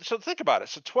this, so think about it.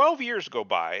 So 12 years go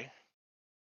by,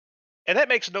 and that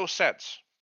makes no sense.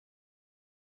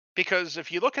 Because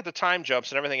if you look at the time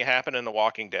jumps and everything that happened in The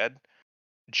Walking Dead,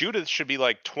 Judith should be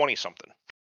like 20 something.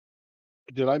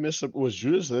 Did I miss it? Was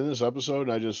Judas in this episode?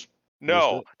 And I just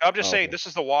No, I'm just saying this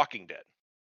is The Walking Dead.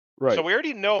 Right. So we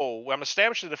already know, I'm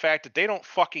establishing the fact that they don't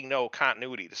fucking know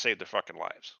continuity to save their fucking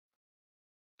lives.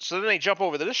 So then they jump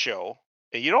over to this show,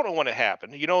 and you don't know when it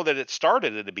happened. You know that it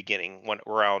started at the beginning, when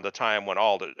around the time when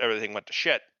everything went to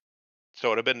shit. So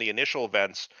it would have been the initial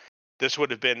events. This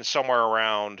would have been somewhere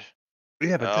around.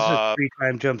 Yeah, but this is 3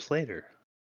 time jumps later.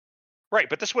 Right,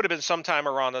 but this would have been sometime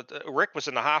around. Rick was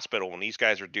in the hospital when these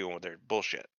guys were dealing with their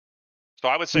bullshit. So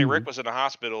I would say Rick was in the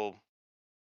hospital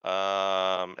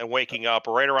and waking up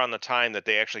right around the time that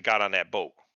they actually got on that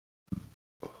boat.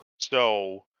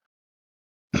 So,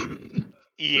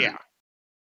 yeah.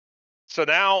 So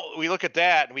now we look at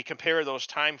that and we compare those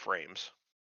time frames.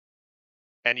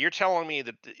 And you're telling me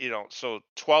that, so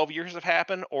 12 years have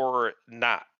happened or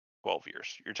not 12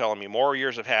 years? You're telling me more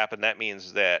years have happened. That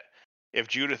means that if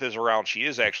Judith is around, she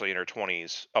is actually in her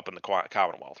 20s up in the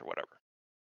Commonwealth or whatever.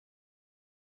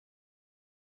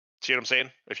 See what I'm saying?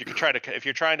 If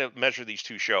you're trying to measure these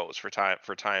two shows for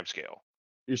time scale,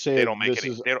 you're saying they don't make this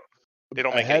any. is They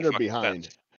don't make ahead any or fucking behind?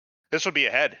 sense. This would be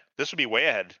ahead. This would be way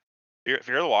ahead. If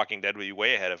you're The Walking Dead, would be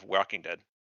way ahead of Walking Dead.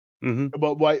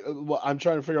 But why? I'm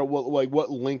trying to figure out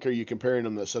what link are you comparing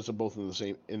them that sets them both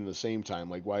in the same time?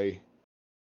 Like why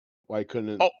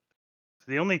couldn't? Oh,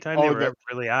 the only time they were ever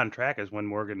really on track is when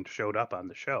Morgan showed up on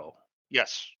the show.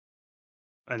 Yes.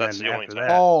 And that's then the only after time.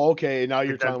 that. Oh, okay. Now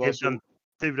you're talking about.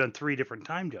 They've done 3 different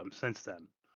time jumps since then.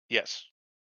 Yes.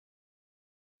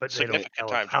 But they don't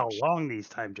tell us how long these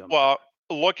time jumps Well,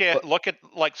 are. look at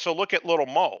Little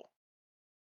Mo.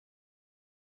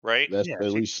 Right? That's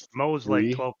at least Mo's 3.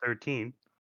 like 12, 13.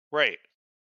 Right.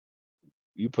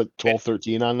 You put 12,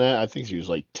 13 on that? I think she was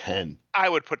like 10. I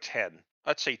would put 10.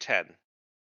 Let's say 10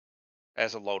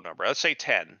 as a low number. Let's say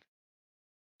 10.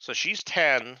 So she's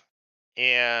 10,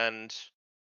 and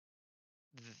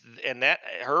that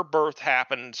her birth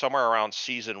happened somewhere around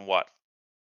season what?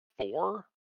 4?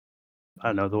 Mm-hmm.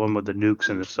 I know, the one with the nukes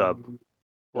in the sub.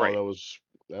 Well, Right.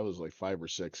 that was like 5 or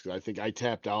 6. 'Cause I think I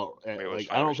tapped out at Maybe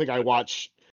I don't think I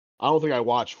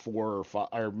watched 4 or 5,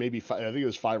 or maybe 5. I think it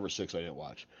was 5 or 6 I didn't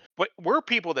watch. But we're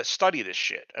people that study this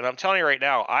shit, and I'm telling you right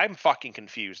now, I'm fucking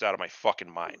confused out of my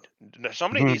fucking mind.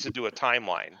 Somebody needs to do a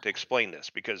timeline to explain this,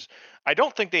 because I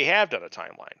don't think they have done a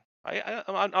timeline.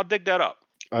 I'll dig that up.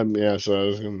 Yeah, so I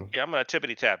was gonna. Yeah, I'm gonna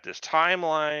tippity tap this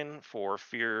timeline for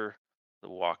Fear the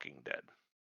Walking Dead.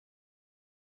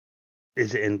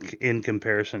 Is it in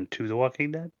comparison to The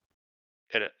Walking Dead?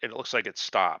 It looks like it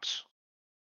stops.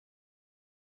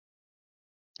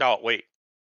 Oh wait,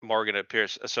 Morgan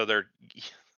appears. So they're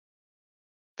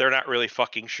not really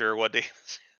fucking sure what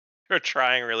they're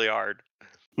trying really hard.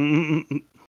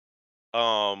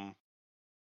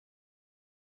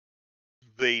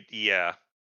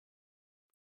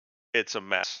 It's a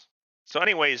mess. So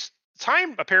anyways,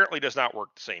 time apparently does not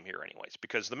work the same here anyways,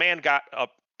 because the man got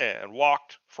up and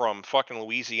walked from fucking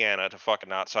Louisiana to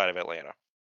fucking outside of Atlanta.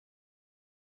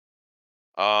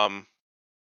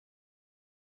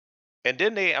 And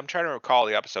didn't they, I'm trying to recall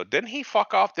the episode, didn't he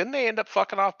fuck off? Didn't they end up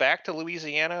fucking off back to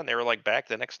Louisiana, and they were like back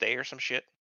the next day or some shit?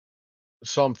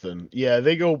 Something. Yeah,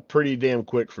 they go pretty damn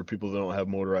quick for people that don't have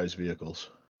motorized vehicles.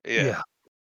 Yeah.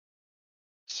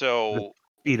 So the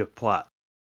speed of plot.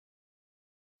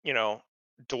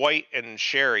 Dwight and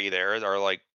Sherry there are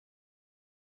like,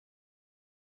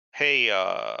 hey,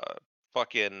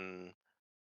 fucking,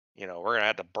 we're gonna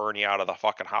have to burn you out of the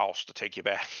fucking house to take you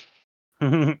back.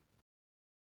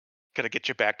 Gonna get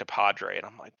you back to Padre. And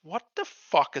I'm like, what the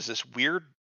fuck is this weird,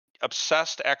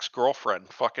 obsessed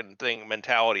ex-girlfriend fucking thing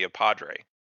mentality of Padre?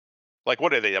 Like,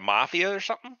 what are they, a mafia or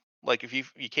something? Like, if you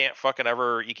can't fucking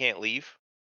ever, you can't leave?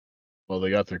 Well,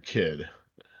 they got their kid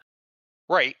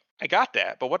Right. I got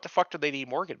that. But what the fuck do they need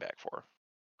Morgan back for?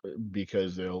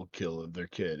 because they'll kill their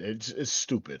kid. It's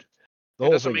stupid. The It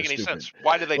whole doesn't thing make is any stupid. sense.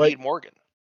 Why do they Like need Morgan?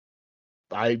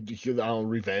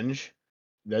 revenge.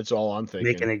 That's all I'm Make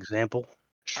thinking. an example.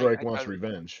 Shrike wants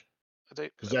revenge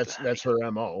because that's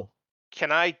her MO.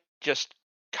 Can I just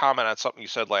comment on something you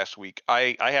said last week?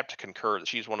 I have to concur that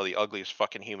she's one of the ugliest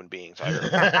fucking human beings I've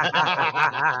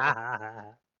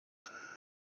ever.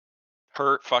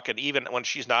 Her fucking, even when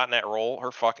she's not in that role,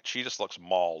 she just looks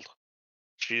mauled.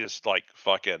 She just like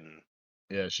fucking.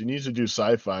 Yeah, she needs to do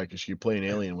sci-fi because she can play an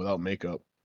alien without makeup.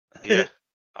 Yeah,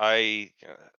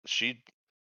 she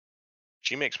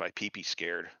makes my pee-pee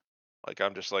scared. Like,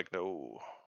 I'm just like, no,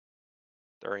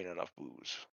 there ain't enough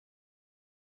booze.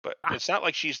 But it's not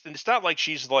like she's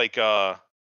like fucking,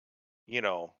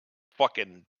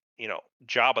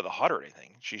 Jabba the Hutt or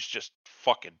anything. She's just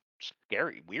fucking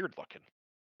scary, weird looking.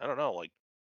 I don't know, like,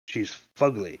 She's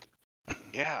fugly.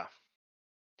 yeah.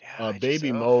 Yeah,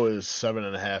 Baby Mo is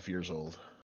 7.5 years old.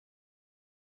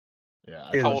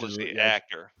 Yeah, how old is the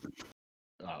actor?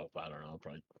 Oh, I don't know,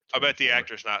 probably. 24. I bet the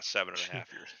actor's not 7.5 years.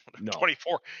 No,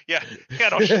 24. Yeah,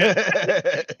 no shit.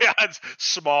 Yeah, it's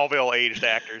Smallville aged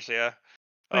actors. Yeah.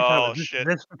 Oh shit.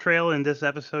 This portrayal in this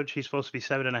episode, she's supposed to be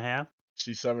 7.5.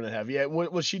 She's 7.5. Yeah,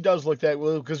 well, she does look that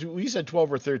well because we said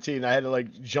 12 or 13. I had to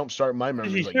like jumpstart my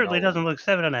memory. She certainly doesn't look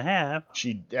 7.5.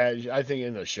 She, I think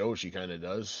in the show she kind of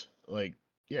does. Like,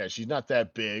 yeah, she's not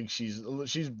that big. She's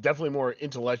definitely more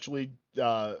intellectually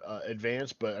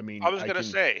advanced. But I mean, I was gonna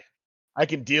say I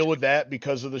can deal with that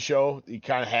because of the show. It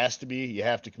kind of has to be. You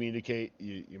have to communicate.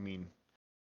 I mean,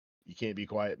 you can't be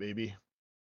quiet, baby.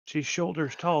 She's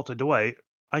shoulders tall to Dwight.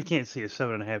 I can't see a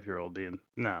 7.5-year-old being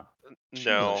no. She's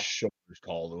no. shoulders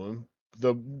tall to him.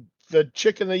 The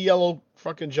chick in the yellow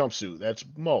fucking jumpsuit. That's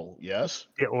Mo. Yes.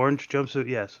 The orange jumpsuit,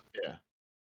 yes. Yeah.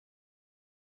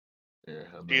 Yeah.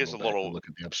 She is a little. Look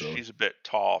at the episode. She's a bit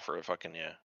tall for a fucking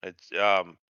It's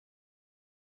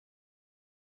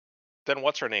Then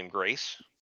what's her name? Grace.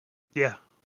 Yeah.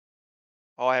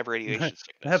 Oh, I have radiation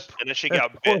sickness, and then she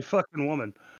got poor bit. fucking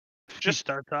woman. She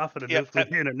starts off in a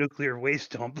nuclear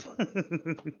waste dump.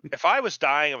 If I was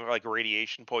dying of like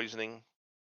radiation poisoning,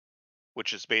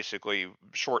 which is basically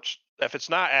if it's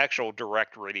not actual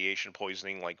direct radiation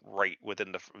poisoning, like right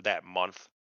within that month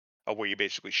of where you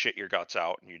basically shit your guts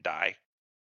out and you die,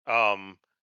 and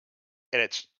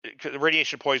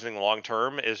radiation poisoning long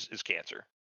term is cancer.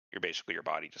 Your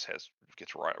body just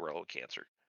gets real cancer.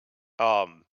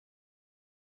 And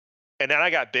then I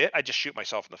got bit. I just shoot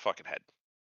myself in the fucking head.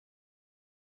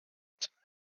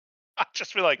 I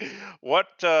just be like, what?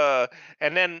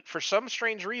 And then for some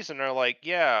strange reason, they're like,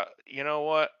 yeah, you know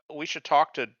what? We should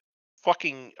talk to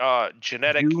fucking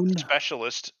genetic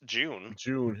specialist June.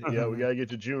 June. Yeah, we gotta get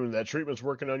to June. That treatment's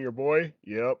working on your boy.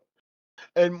 Yep.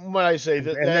 And when I say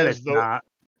that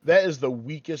is the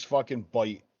weakest fucking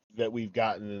bite that we've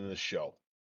gotten in this show.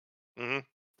 Mm-hmm.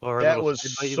 That was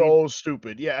so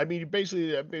stupid. Yeah, I mean,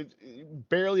 basically,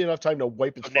 barely enough time to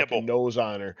wipe his fucking nose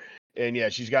on her. And yeah,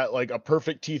 she's got like a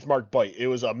perfect teeth mark bite. It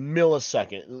was a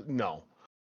millisecond. No.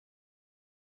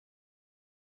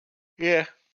 Yeah.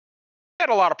 I had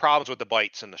a lot of problems with the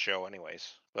bites in the show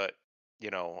anyways. But,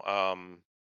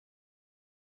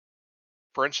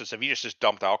 for instance, if you just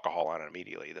dumped alcohol on it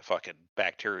immediately, the fucking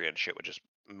bacteria and shit would just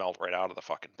melt right out of the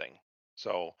fucking thing.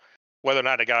 So whether or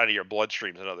not it got into your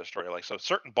bloodstream is another story. Like, so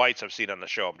certain bites I've seen on the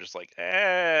show, I'm just like,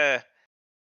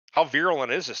 how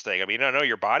virulent is this thing? I mean, I know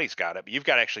your body's got it, but you've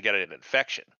got to actually get an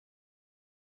infection.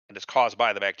 And it's caused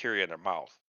by the bacteria in their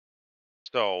mouth.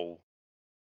 So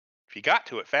if you got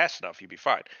to it fast enough, you'd be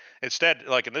fine. Instead,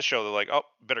 like in this show, they're like, oh,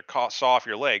 better saw off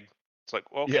your leg. It's like,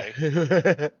 well, okay.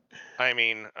 Yeah. I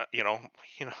mean,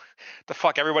 the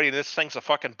fuck, everybody in this thing's a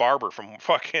fucking barber from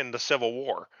fucking the Civil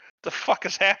War. The fuck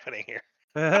is happening here?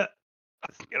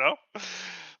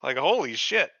 Like, holy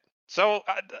shit. So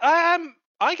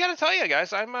I gotta tell you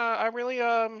guys, I'm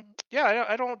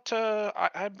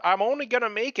only gonna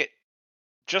make it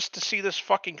just to see this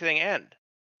fucking thing end.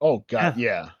 Oh god,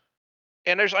 yeah.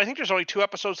 And I think there's only 2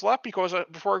 episodes left before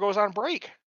it goes on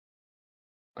break.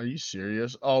 Are you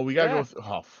serious? Oh, we gotta go.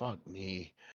 Oh fuck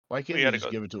me! Why can't you just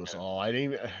give it to us all? I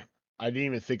didn't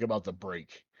even think about the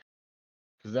break.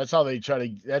 Because that's how they try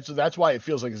to. That's why it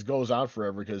feels like it goes on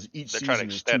forever. Because each season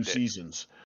is 2 seasons.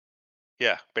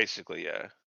 Yeah, basically, yeah.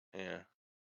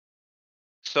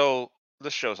 So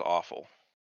this show's awful.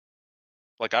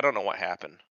 Like, I don't know what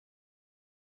happened.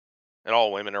 and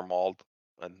all women are mauled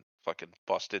and fucking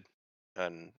busted,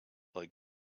 and like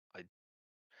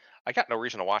I got no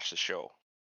reason to watch this show.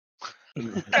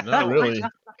 Not really.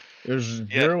 There's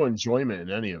Yeah, zero enjoyment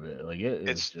in any of it. Like it is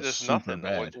it's just there's super nothing.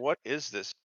 bad. What is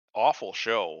this awful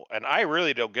show? And I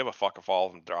really don't give a fuck if all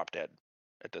of them drop dead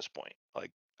at this point.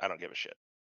 Like I don't give a shit.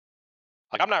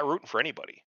 Like I'm not rooting for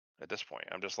anybody at this point.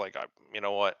 I'm just like, you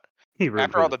know what? He rooting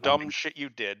After for all the the dumb zombies. shit you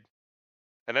did,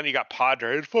 and then you got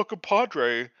Padre. It's fucking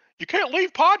Padre. You can't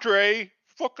leave Padre.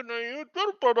 Fucking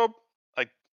like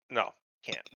no,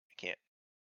 can't,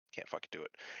 can't fucking do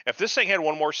it. If this thing had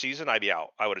one more season, I'd be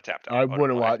out. I would have tapped out. I I would've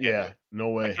wouldn't been like, watch. I can't do Yeah, it. no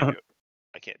I way. can't do it.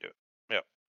 I can't do it. Yep.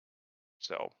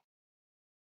 So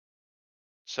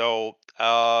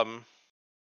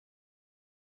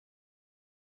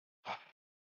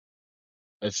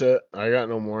That's it. I got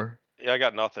no more. yeah, I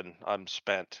got nothing. I'm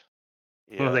spent.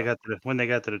 Well, Yeah. when they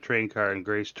got to the train car and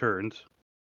Grace turns.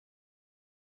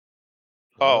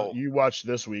 Oh, You watched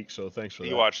this week, so thanks for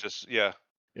you that. watch this? Yeah.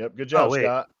 Yep, good Oh job, wait,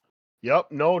 Scott.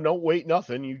 Yep, no, wait,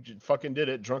 nothing. You fucking did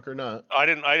it, drunk or not. I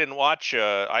didn't watch.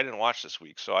 I didn't watch this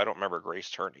week, so I don't remember Grace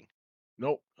turning.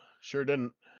 Nope, sure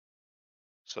didn't.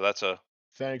 So that's a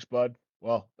Thanks, bud.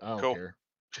 Well, I don't cool. care.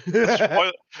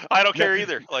 I don't care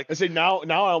either. Like I say now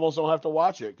I almost don't have to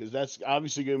watch it because that's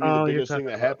obviously going to be the Oh, you're biggest thing talking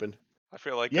that about- happened. I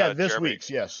feel like Yeah, this Jeremy. week's,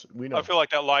 yes, we know. I feel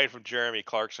like that line from Jeremy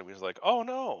Clarkson was like, "Oh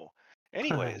no."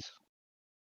 Anyways,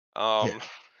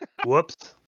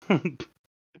 whoops. moving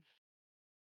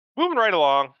right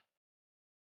along.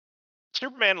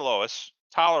 Superman and Lois,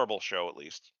 tolerable show at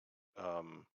least.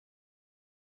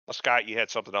 Scott, you had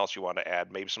something else you wanted to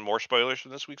add? Maybe some more spoilers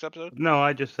from this week's episode? No,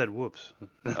 I just said whoops.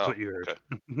 That's Oh, what you heard.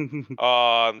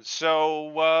 okay.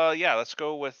 So yeah, let's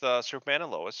go with Superman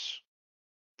and Lois.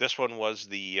 This one was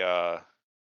the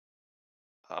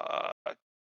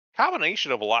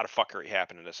combination of a lot of fuckery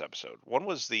happened in this episode. One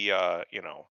was the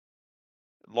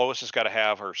Lois has got to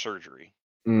have her surgery.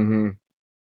 Mm-hmm.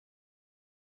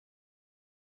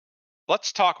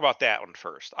 Let's talk about that one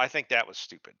first. I think that was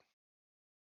stupid.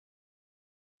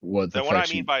 What I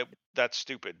mean by that's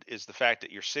stupid is the fact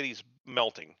that your city's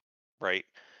melting, right?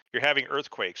 You're having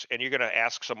earthquakes, and you're gonna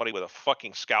ask somebody with a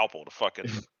fucking scalpel to fucking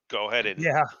go ahead and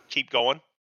Yeah. keep going.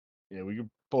 Yeah, we can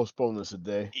postpone this a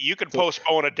day You can Till-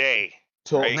 postpone a day.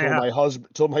 till right? Yeah. my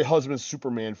husband's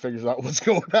Superman figures out what's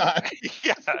going on.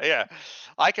 yeah.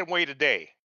 I can wait a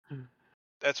day.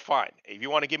 That's fine. If you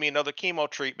want to give me another chemo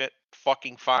treatment,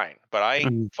 fucking fine. But I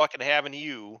ain't fucking having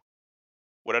you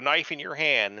with a knife in your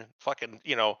hand, fucking,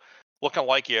 looking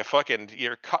like you're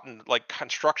cutting like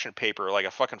construction paper like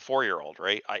a fucking 4-year-old,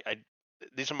 right?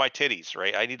 These are my titties,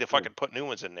 right? I need to fucking put new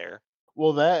ones in there.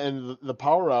 Well, that and the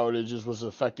power outages was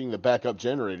affecting the backup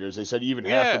generators. They said even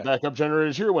half Yeah. the backup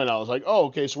generators here went out. I was like, oh,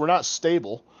 okay, so we're not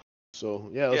stable. So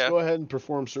yeah, let's Yeah. go ahead and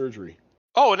perform surgery.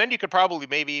 Oh, and then you could probably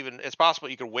it's possible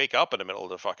you could wake up in the middle of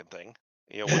the fucking thing,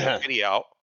 with your titty out,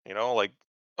 like,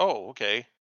 oh, okay,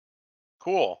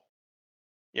 cool.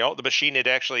 The machine that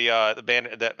actually, the band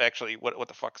that actually, what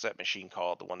the fuck is that machine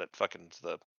called? The one that fucking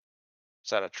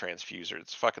it's not a transfuser.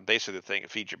 It's fucking basically the thing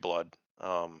that feeds your blood.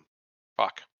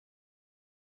 Fuck.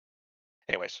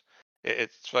 Anyways,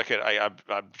 it's fucking. I'm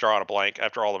drawing a blank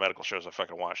after all the medical shows I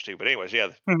fucking watched too. But anyways, yeah.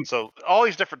 So all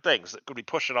these different things that could be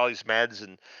pushing all these meds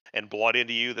and blood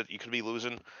into you that you could be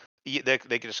losing, they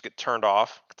could just get turned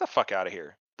off. Get the fuck out of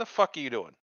here. What the fuck are you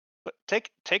doing? But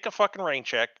take a fucking rain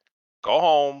check. Go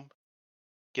home.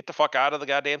 Get the fuck out of the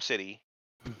goddamn city.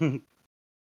 And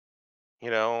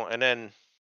then,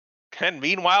 and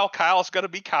meanwhile, Kyle's gonna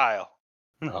be Kyle.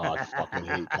 Oh, I fucking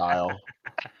hate Kyle.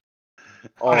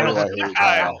 Oh, do I hate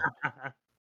Kyle.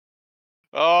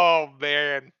 Oh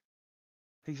man.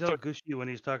 He's all gushy when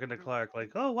he's talking to Clark,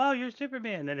 like, "Oh wow, you're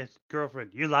Superman." Then his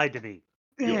girlfriend, "You lied to me."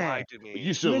 You lied to me.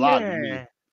 You should lie to me.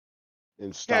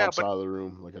 And stomps out of the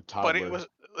room like a toddler.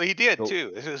 But he did Go-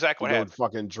 too. This is exactly what Go happened.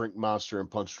 fucking drink Monster and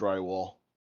punch drywall.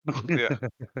 Yeah.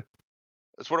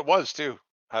 That's what it was too.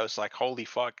 I was like, holy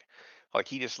fuck. Like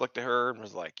he just looked at her and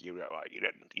was like, you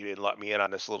didn't let me in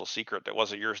on this little secret that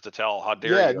wasn't yours to tell. How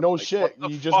dare you? Yeah, no Like, shit. what the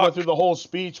You just went fuck? through the whole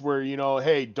speech where,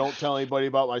 hey, don't tell anybody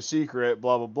about my secret,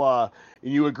 blah, blah, blah.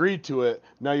 And you agreed to it.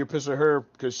 Now you're pissing her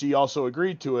because she also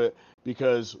agreed to it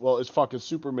because, well, it's fucking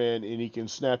Superman and he can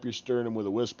snap your sternum with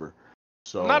a whisper.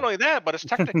 So Not only that, but it's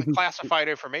technically classified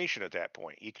information at that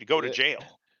point. You could go to jail.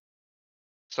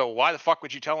 So why the fuck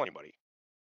would you tell anybody?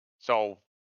 So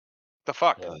the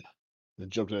fuck? The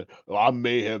joke that I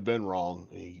may have been wrong.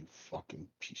 Hey, you fucking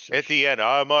piece of At the end,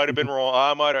 I might have been wrong.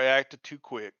 I might have acted too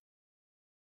quick.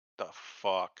 The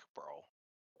fuck, bro.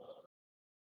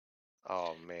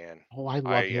 Oh man. Oh, I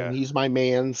love him. He's my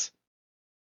man's.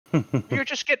 You're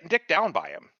just getting dicked down by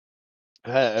him.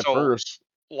 At So first.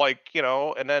 like,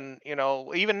 and then,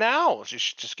 even now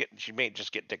she may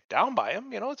just get dicked down by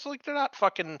him. It's like they're not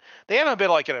fucking, they haven't been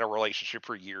like in a relationship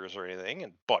for years or anything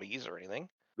and buddies or anything.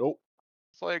 Nope.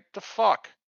 It's like, the fuck?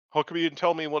 How come you didn't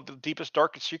tell me what the deepest,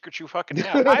 darkest secrets you fucking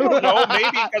have? I don't know.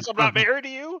 Maybe because I'm not married to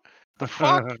you. The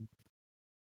fuck?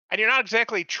 And you're not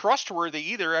exactly trustworthy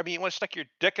either. I mean, you want to stick your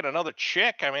dick in another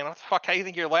chick? I mean, what the fuck? How do you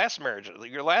think your last marriage,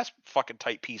 your last fucking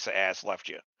tight piece of ass left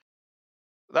you?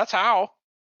 That's how.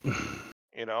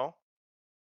 You know.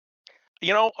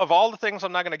 Of all the things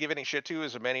I'm not going to give any shit to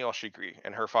is Emmanuelle Chikri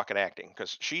and her fucking acting,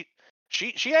 because she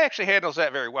actually handles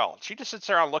that very well. She just sits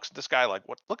there and looks at this guy like,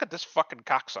 what? Look at this fucking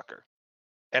cocksucker.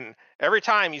 And every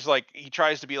time he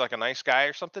tries to be like a nice guy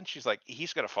or something, she's like,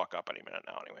 he's gonna fuck up any minute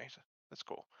now anyway. So that's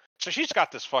cool. So she's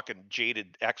got this fucking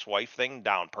jaded ex-wife thing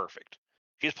down perfect.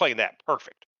 She's playing that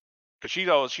perfect because she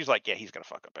knows, she's like, yeah, he's gonna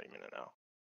fuck up any minute now.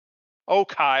 Oh,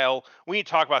 Kyle, we need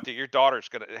to talk about that. Your daughter's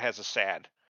has a sad.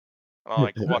 And I'm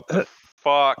like, what the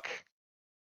fuck?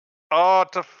 Oh,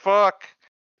 what the fuck?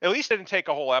 At least it didn't take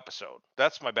a whole episode.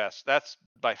 That's my best. That's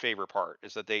my favorite part,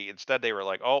 is that they were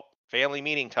like, oh, family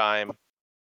meeting time.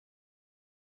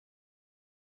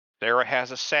 Sarah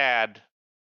has a sad.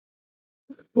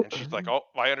 And she's like, oh,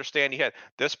 I understand you had,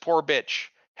 this poor bitch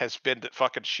has been to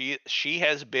fucking, she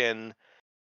has been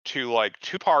to like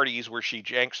 2 parties where she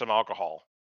drank some alcohol.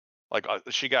 Like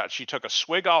she took a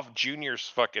swig off Junior's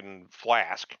fucking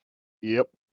flask Yep.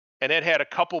 and then had a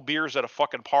couple beers at a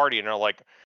fucking party, and they're like,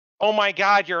 oh my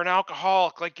God, you're an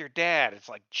alcoholic like your dad. It's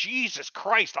like, Jesus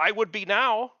Christ, I would be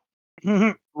now.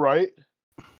 Right.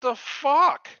 The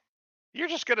fuck? You're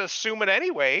just gonna assume it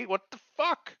anyway. What the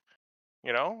fuck?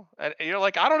 And you're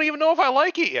like, I don't even know if I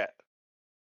like it yet.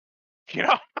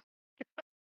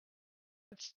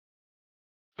 It's,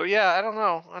 so yeah, I don't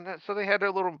know. And so they had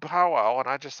their little powwow, and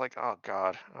I just like, oh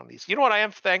God, on these. You know what I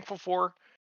am thankful for?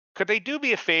 Could they do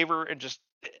me a favor and just,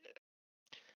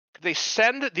 could they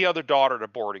send the other daughter to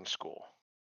boarding school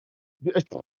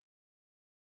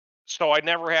so I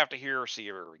never have to hear or see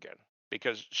her again?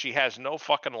 Because she has no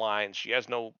fucking lines. She has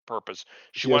no purpose.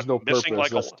 She has no purpose.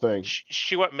 Like That's the thing.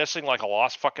 she went missing like a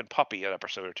lost fucking puppy an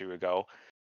episode or two ago.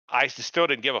 I still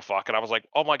didn't give a fuck, and I was like,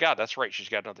 oh my God, that's right. She's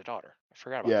got another daughter. I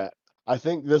forgot about Yeah. that. I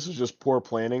think this is just poor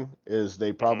planning. Is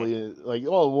they probably like,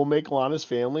 oh, we'll make Lana's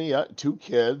family, 2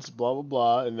 kids, blah blah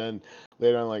blah, and then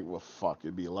later on, like, well, fuck,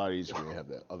 it'd be a lot easier to have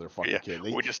that other fucking Yeah, kid.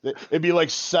 we just It'd be like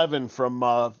Seven from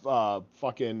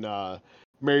fucking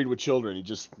Married with Children. He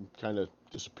just kind of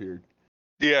disappeared.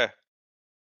 yeah.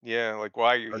 Like,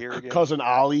 why are you Or here again? Cousin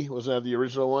Ollie, wasn't that the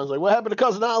original ones? Like, what happened to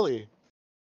Cousin Ollie?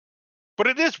 But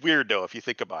it is weird though if you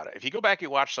think about it. If you go back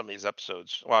and watch some of these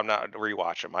episodes, well, I'm not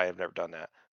rewatch them. I have never done that,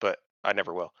 but I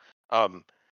never will. But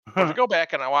if you go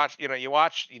back and you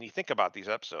watch and you think about these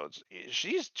episodes,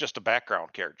 she's just a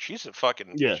background character. She's a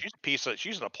fucking, Yeah.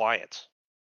 she's an appliance.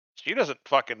 She doesn't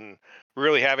fucking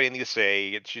really have anything to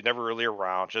say. She's never really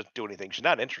around. She doesn't do anything. She's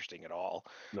not interesting at all.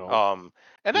 No.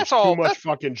 And There's that's too all. much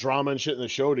fucking drama and shit in the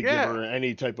show to give Yeah. her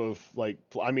any type of like.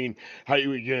 I mean, how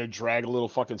you gonna drag a little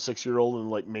fucking 6-year-old in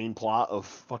like main plot of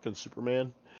fucking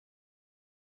Superman?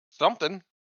 Something.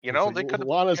 It's They like, could have.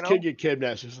 Lana's kid get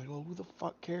kidnapped. She's like, well, who the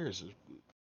fuck cares?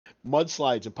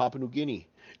 Mudslides in Papua New Guinea.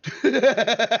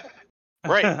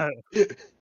 Right.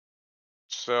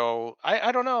 So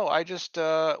I don't know. I just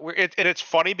and it's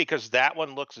funny because that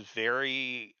one looks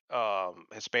very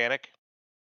Hispanic,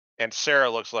 and Sarah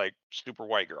looks like super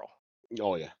white girl,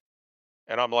 Oh yeah.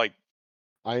 and I'm like,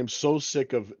 I am so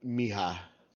sick of Mija.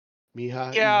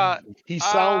 Mija. yeah, He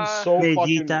sounds so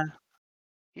fucking Vegeta.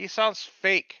 he sounds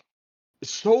fake.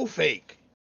 so fake.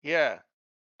 Yeah.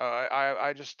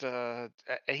 I just I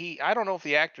don't know if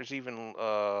the actor's even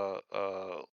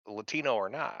Latino or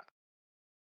not.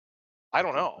 I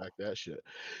don't know. Like that shit.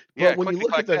 Yeah, But when you clickety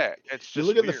look at clack the that. It's you just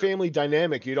look at the weird. family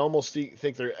dynamic, you'd almost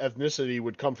think their ethnicity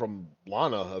would come from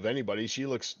Lana of anybody.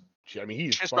 I mean,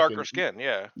 he's Just fucking darker skin.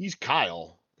 Yeah. he's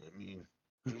Kyle. I mean,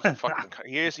 He's a fucking.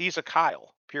 He's a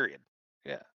Kyle. Period.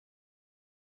 Yeah.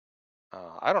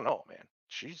 I don't know, man.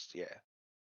 She's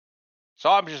So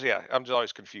I'm just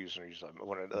always confused when he's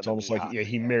when it's almost like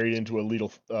he married into a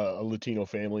Latino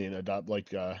family and adopted.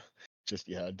 It's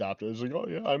like, oh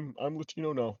yeah, I'm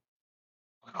Latino now.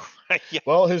 yeah.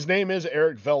 Well, his name is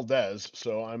Eric Valdez,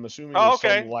 so I'm assuming Oh, he's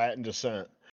okay. some Latin descent.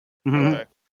 Okay.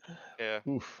 Yeah.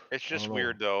 Oof, It's I just don't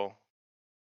weird though.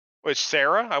 Wait,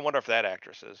 Sarah? I wonder if that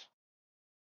actress is.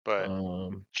 But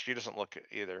know. she doesn't look it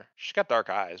either. She's got dark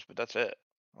eyes, but that's it.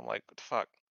 I'm like, what the fuck?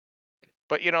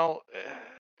 But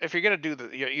if you're gonna do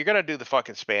you're gonna do the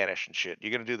fucking Spanish and shit,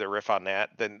 you're gonna do the riff on that,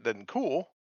 then cool.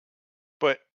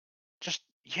 But just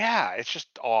Yeah, it's just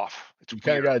off. It's You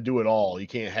kind of weird. got to do it all. You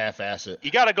can't half-ass it.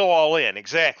 You got to go all in,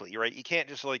 exactly, right? You can't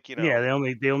just like Yeah,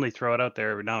 they only throw it out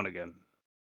there every now and again.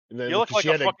 And then you look because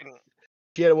like a fucking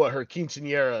she had what, her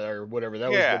quinceañera or whatever. That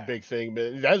was the yeah, big thing.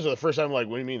 But that was the first time I'm like,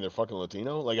 what do you mean they're fucking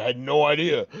Latino? Like I had no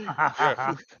idea.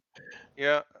 yeah,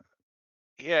 yeah.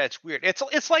 Yeah, it's weird. It's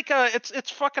like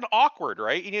it's fucking awkward,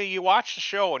 right? You know, you watch the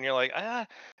show and you're like,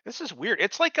 this is weird.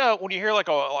 It's like when you hear like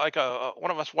a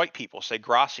one of us white people say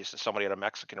gracias to somebody at a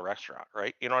Mexican restaurant,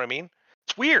 right? You know what I mean?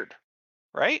 It's weird,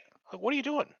 right? Like, what are you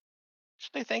doing?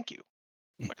 Just say thank you.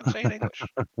 Fucking say it in English.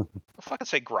 Don't fucking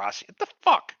say gracias. What the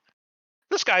fuck?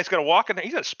 This guy's gonna walk in there.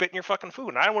 He's gonna spit in your fucking food,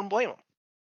 and I wouldn't blame him.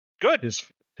 Good.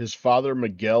 His father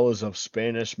Miguel is of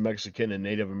Spanish, Mexican, and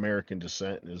Native American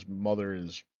descent, and his mother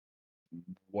is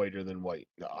whiter than white.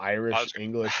 Irish,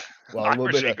 English, well, a little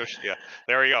Irish bit of English. Yeah,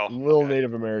 there you go. little Okay.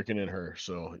 Native American in her.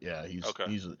 So yeah, Okay.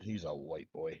 he's a white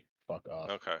boy. Fuck off.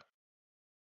 Okay.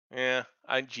 Yeah,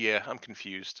 I'm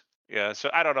confused. Yeah, so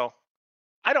I don't know.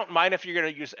 I don't mind if you're gonna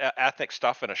use ethnic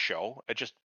stuff in a show. It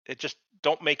just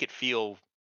don't make it feel.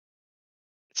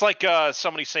 It's like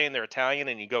somebody saying they're Italian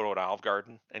and you go to an Olive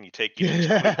Garden and you take somebody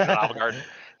to an Olive Garden.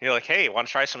 And you're like, hey, want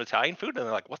to try some Italian food? And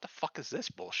they're like, what the fuck is this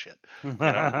bullshit? You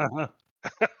know?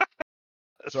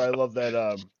 So I love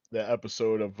that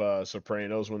episode of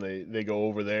Sopranos when they go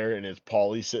over there and it's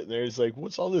Paulie sitting there. He's like,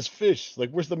 "What's all this fish? Like,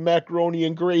 where's the macaroni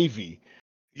and gravy?"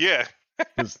 Yeah.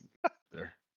 Because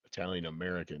they're Italian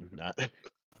American, not.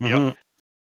 Yep.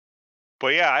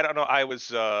 But yeah, I don't know. I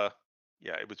was yeah,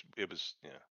 it was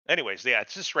yeah. Anyways, yeah,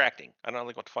 it's distracting. I don't know,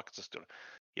 like what the fuck is this doing?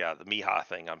 Yeah, the Miha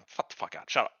thing. I'm fuck the fuck out.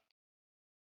 Shut up.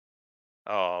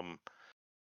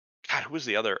 God, who was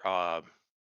the other?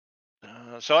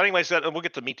 So, anyways, we'll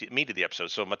get to meat of the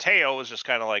episode. So Mateo is just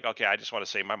kind of like, okay, I just want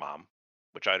to save my mom,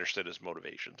 which I understood his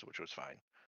motivations, which was fine.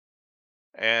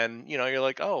 And you're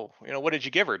like, oh, what did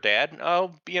you give her, Dad?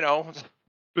 Oh,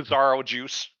 Bizarro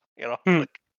juice. Like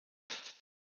it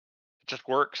just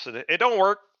works, and it don't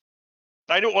work.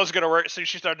 I knew it wasn't gonna work. So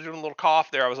she started doing a little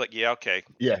cough there. I was like, yeah, okay,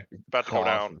 Yeah, about to go cough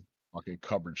down. and fucking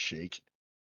cupboard shake.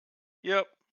 Yep.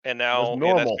 And That's now, yeah, that's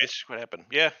normal. basically what happened.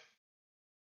 Yeah.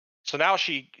 So now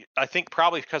I think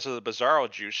probably because of the Bizarro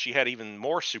juice, she had even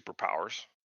more superpowers.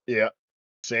 Yeah,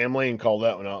 Sam Lane called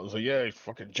that one out. I was like, yeah, he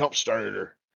fucking jump started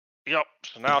her. Yep.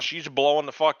 So now she's blowing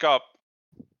the fuck up.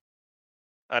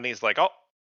 And he's like, oh.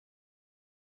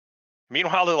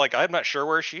 Meanwhile, they're like, I'm not sure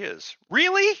where she is.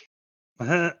 Really?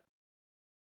 You're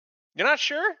not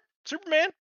sure? Superman?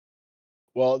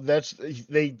 Well,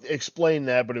 they explained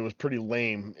that, but it was pretty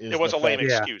lame. Is It was the a lame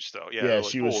fact, excuse, though. Yeah. yeah, They're like,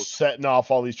 she was oh, setting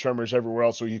off all these tremors everywhere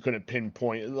else, so he couldn't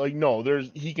pinpoint. Like, no,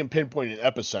 he can pinpoint an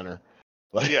epicenter.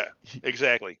 Like, yeah,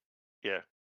 exactly. Yeah.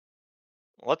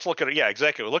 Let's look at it. Yeah,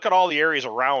 exactly. Look at all the areas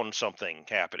around something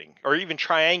happening, or even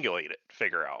triangulate it.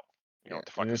 Figure out, what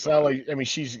the fuck and is it's going not on. like, I mean,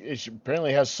 she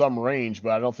apparently has some range,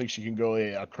 but I don't think she can go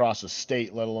across a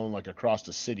state, let alone like across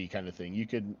the city kind of thing.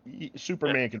 Yeah.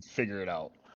 Superman could figure it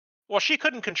out. Well, she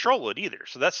couldn't control it either,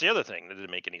 so that's the other thing that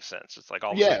didn't make any sense. It's like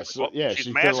all of a sudden, Yeah, like, so well, yeah, she's she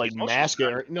couldn't masking like most of mask the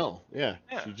it. time. No, yeah,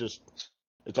 Yeah, she just,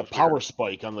 it's that a was weird. power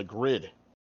spike on the grid.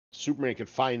 Superman could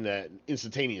find that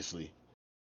instantaneously.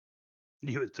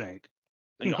 You would think.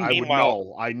 I would Meanwhile,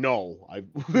 know. I know.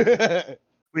 We've seen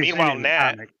meanwhile, it in the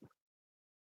Nat,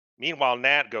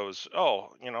 comic. Goes,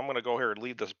 oh, I'm gonna go here and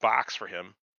leave this box for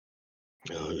him.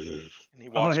 And he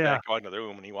walks yeah. back out into the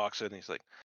room, and he walks in. And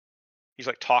he's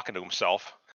like talking to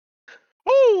himself.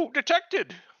 Oh,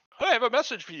 detected! I have a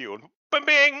message for you. And bing,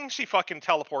 bing, she fucking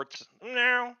teleports.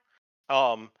 No.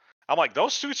 I'm like,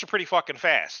 those suits are pretty fucking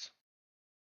fast.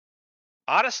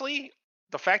 Honestly,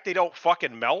 the fact they don't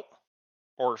fucking melt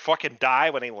or fucking die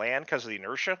when they land because of the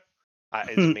inertia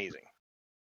is amazing.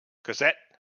 Because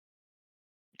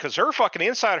her fucking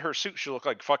inside of her suit should look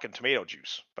like fucking tomato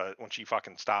juice, but when she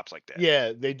fucking stops like that.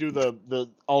 Yeah, they do the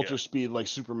ultra speed like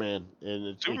Superman, and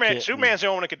it can't Superman's the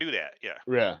only one that could do that. Yeah.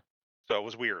 Yeah. So it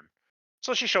was weird.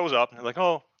 So she shows up and like,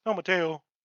 oh, Mateo,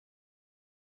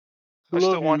 I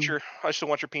still want your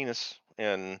penis.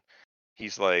 And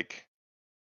he's like,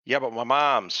 yeah, but my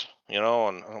mom's, and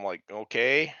I'm like,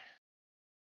 okay.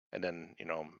 And then,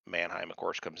 Mannheim, of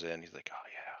course, comes in. He's like, oh,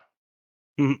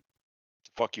 yeah. Mhm. What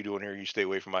the fuck you doing here? You stay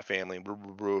away from my family. Blah,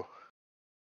 blah, blah.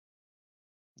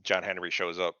 John Henry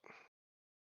shows up.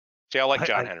 See, I like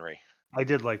John Henry. I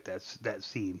did like that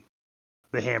scene.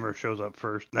 The Hammer shows up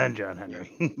first, then John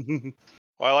Henry.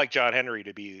 Well, I like John Henry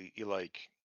to be like.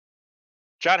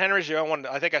 John Henry's the only one.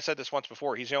 I think I said this once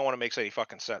before. He's the only one that makes any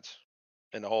fucking sense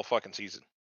in the whole fucking season.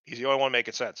 He's the only one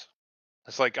making sense.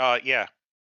 It's like, yeah.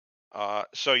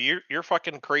 So your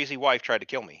fucking crazy wife tried to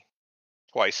kill me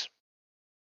twice.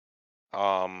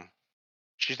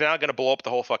 She's now going to blow up the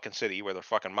whole fucking city with her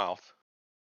fucking mouth.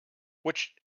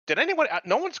 Which did anyone?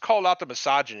 No one's called out the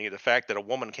misogyny of the fact that a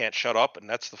woman can't shut up, and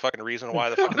that's the fucking reason why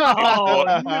the fucking city's blew Oh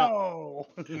up. no!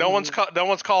 No one's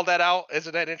called that out.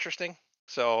 Isn't that interesting?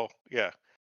 So yeah.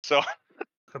 So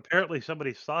Apparently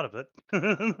somebody's thought of it.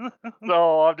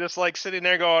 so I'm just like sitting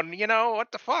there going,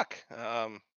 what the fuck?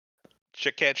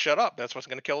 Shit can't shut up. That's what's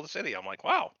going to kill the city. I'm like,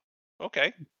 wow,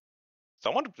 okay.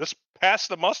 Someone just passed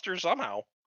the muster somehow.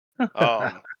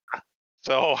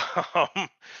 So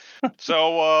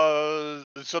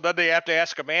so then they have to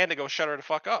ask a man to go shut her the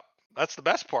fuck up. That's the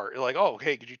best part. You're like, oh,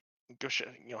 hey, could you go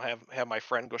have my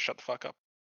friend go shut the fuck up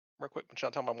real quick and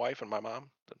tell my wife and my mom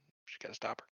that she got to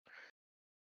stop her.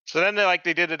 So then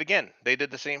they did it again. They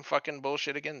did the same fucking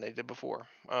bullshit again they did before.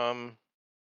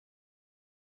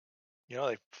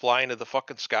 They fly into the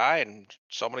fucking sky and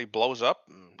somebody blows up.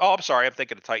 Oh, I'm sorry, I'm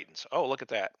thinking of Titans. Oh, look at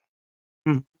that.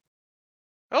 Hmm.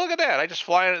 Oh, look at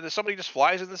that. Somebody just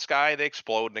flies in the sky, they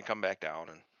explode and they come back down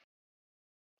and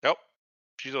nope.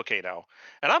 She's okay now.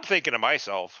 And I'm thinking to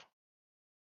myself,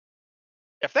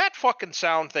 if that fucking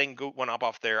sound thing went up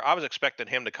off there, I was expecting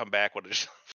him to come back with just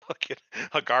fucking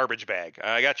a garbage bag.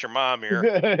 I got your mom here.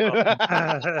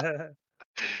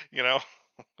 You know,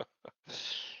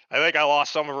 I think I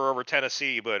lost some of her over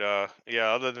Tennessee, but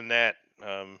yeah. Other than that,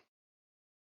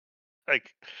 but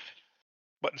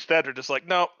instead they're just like,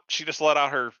 no. She just let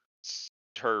out her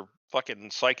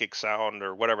fucking psychic sound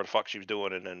or whatever the fuck she was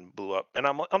doing, and then blew up. And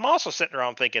I'm also sitting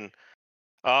around thinking,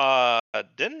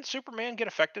 didn't Superman get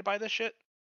affected by this shit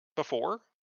before?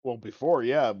 Well, before,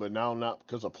 yeah, but now not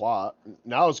because of plot.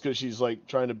 Now it's because she's like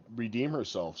trying to redeem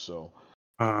herself. So.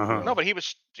 No, but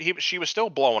she was still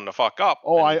blowing the fuck up.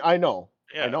 Oh, and, I know.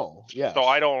 yeah. I know. Yeah. So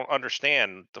I don't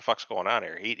understand the fuck's going on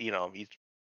here. He's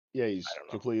He's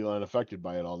completely unaffected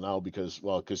by it all now because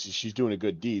she's doing a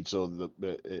good deed, so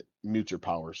it mutes her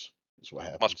powers. Is what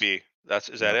happens. Must be.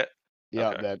 Is that it? Yeah,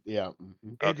 okay. that. Yeah.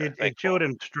 Mm-hmm. It showed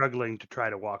him struggling to try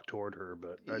to walk toward her,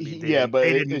 but I mean,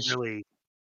 they didn't really.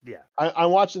 Yeah.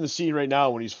 I'm watching the scene right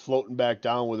now when he's floating back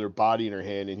down with her body in her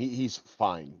hand, and he's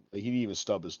fine. Like, he didn't even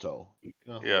stub his toe.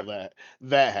 Yeah. Well,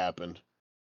 that happened.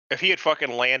 If he had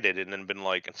fucking landed and then been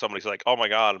like, and somebody's like, "Oh my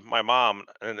god, my mom,"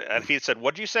 and if he had said,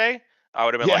 "What'd you say?" I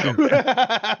would have been like,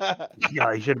 okay.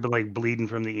 Yeah, he should have been like bleeding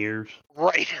from the ears.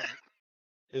 Right.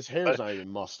 His hair's not even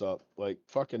mussed up. Like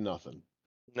fucking nothing.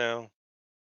 No,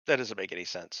 that doesn't make any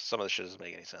sense. Some of the shit doesn't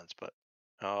make any sense, but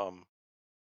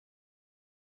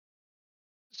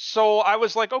so I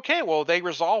was like, okay, well, they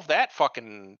resolved that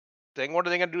fucking thing. What are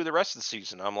they gonna do the rest of the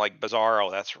season? I'm like,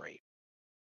 Bizarro, that's right.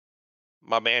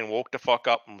 My man woke the fuck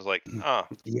up and was like, Yeah,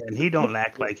 and he don't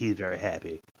act like he's very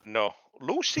happy. No,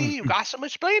 Lucy, you got some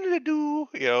explaining to do.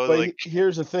 But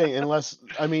here's the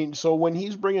thing, so when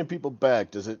he's bringing people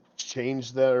back, does it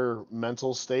change their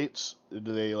mental states? Do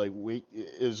they wait?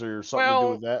 Is there something to do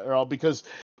with that or all? Because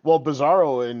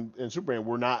Bizarro and Superman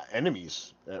were not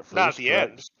enemies at first. Not at the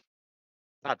end.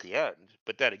 Not the end.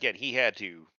 But then again, he had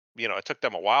to. It took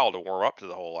them a while to warm up to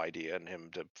the whole idea and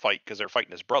him to fight because they're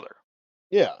fighting his brother.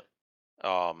 Yeah.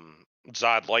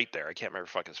 Zod Light there. I can't remember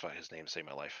his name to save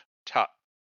my life. Tal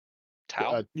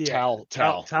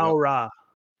Ra.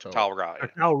 Tal Ro.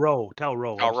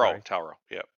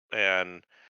 Yep. And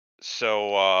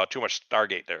so too much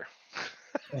Stargate there.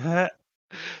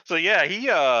 So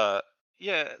yeah,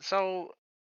 so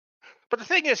but the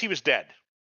thing is he was dead.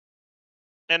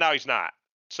 And now he's not.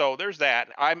 So there's that.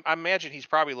 I imagine he's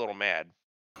probably a little mad.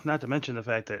 Not to mention the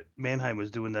fact that Mannheim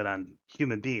was doing that on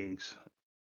human beings.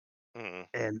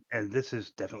 Mm-hmm. And this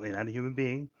is definitely not a human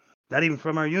being. Not even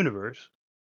from our universe.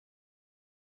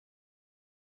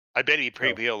 I bet he'd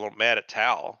probably be a little mad at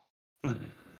Tal.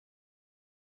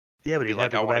 Yeah, but he'd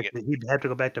have to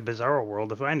go back to Bizarro World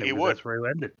to find him. He would. That's where he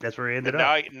ended. That's where he ended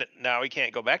up. Now he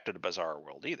can't go back to the Bizarro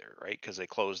World either, right? Because they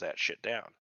closed that shit down.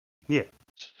 Yeah.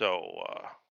 So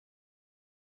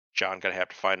John gonna have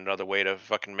to find another way to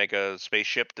fucking make a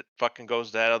spaceship that fucking goes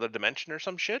to that other dimension or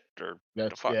some shit, or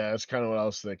that's kind of what I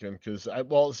was thinking. Because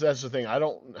that's the thing. I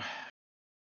don't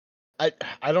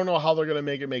know how they're gonna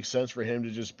make it make sense for him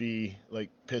to just be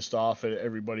pissed off at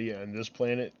everybody on this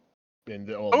planet. And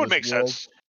it would make sense.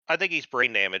 I think he's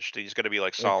brain damaged. He's gonna be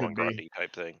like Solomon Grundy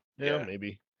type thing. Yeah,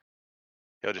 maybe.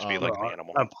 He'll just be like an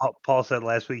animal. Paul said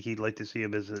last week he'd like to see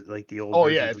him as the old. Oh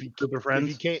yeah, Super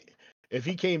Friends. If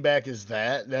he came back as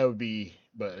that would be.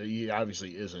 But he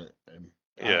obviously isn't.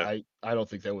 Yeah. I don't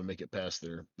think that would make it past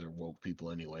their woke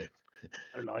people anyway.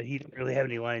 I don't know. He didn't really have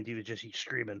any lines. He was just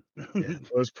screaming. Yeah,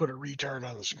 let's put a retard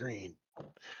on the screen.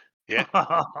 Yeah.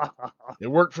 It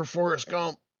worked for Forrest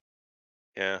Gump.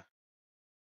 Yeah.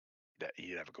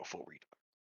 You'd have to go full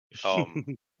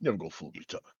retard. Never go full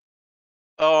retard.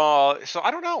 So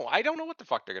I don't know. I don't know what the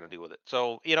fuck they're gonna do with it.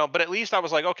 So but at least I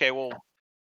was like, okay, well,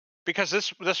 because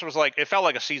this was like it felt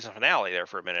like a season finale there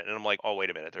for a minute, and I'm like, oh wait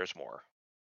a minute, there's more.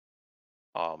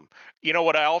 You know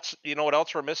what else? You know what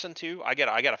else we're missing too? I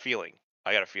got a feeling.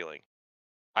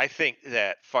 I think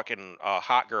that fucking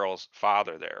hot girl's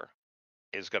father there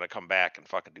is gonna come back and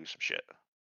fucking do some shit.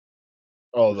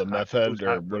 Oh, the meth head Who's or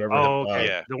hot? whatever. Oh, okay.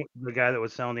 Yeah. The guy that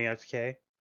was selling the XK.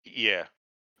 Yeah,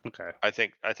 Okay. I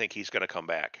think he's gonna come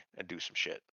back and do some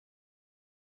shit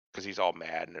because he's all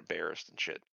mad and embarrassed and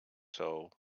shit. So,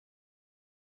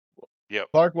 yep.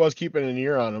 Clark was keeping an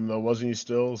ear on him though, wasn't he?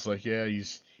 Still, it's like, yeah,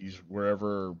 he's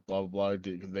wherever. Blah blah blah.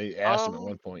 They asked him at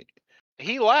one point.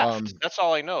 He left. That's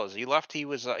all I know is he left. He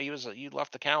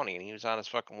left the county and he was on his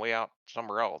fucking way out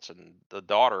somewhere else. And the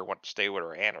daughter went to stay with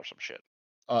her aunt or some shit.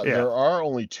 Yeah. There are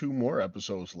only 2 more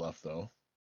episodes left though.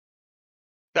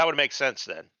 That would make sense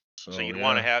then. So, So you'd yeah.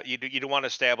 want to have you'd want to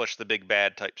establish the big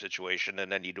bad type situation,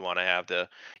 and then you'd want to have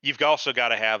you've also got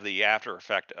to have the after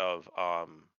effect of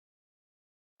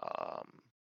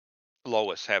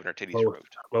Lois having her titties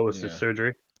removed. Lois's Yeah.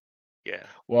 surgery. Yeah.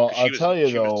 Well, 'Cause I'll tell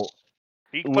you though,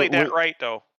 he played that right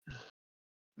though.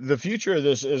 the future of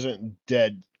this isn't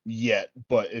dead yet,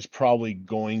 but it's probably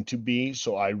going to be.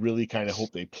 So I really kind of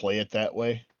hope they play it that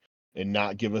way and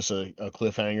not give us a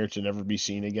cliffhanger to never be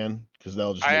seen again, because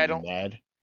that'll just make me mad.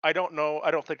 I don't know.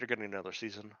 I don't think they're getting another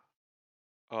season.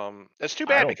 It's too I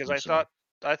bad don't because think so.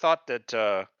 I thought that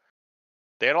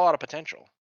they had a lot of potential,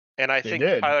 and I They think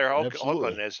did, Tyler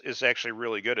absolutely. Hoechlin is actually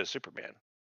really good as Superman.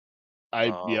 I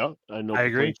know I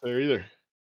agree. complaints there either.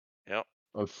 Yep.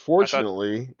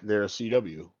 Unfortunately, they're a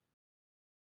CW.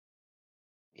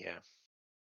 Yeah.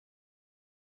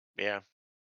 Yeah.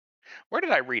 Where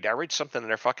did I read? I read something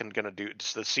they're fucking gonna do.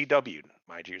 It's the CW,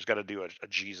 mind you, is gonna do a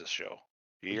Jesus show.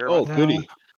 You hear Oh, about that? goody.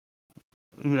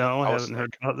 No, I I was haven't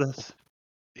heard about this.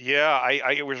 Yeah,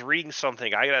 I was reading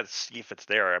something. I gotta see if it's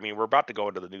there. I mean, we're about to go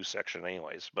into the news section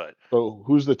anyways, but So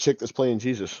who's the chick that's playing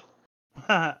Jesus?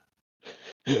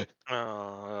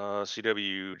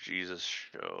 CW Jesus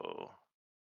show.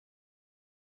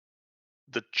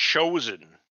 The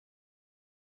Chosen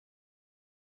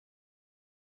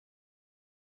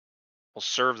will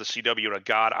serve the CW in a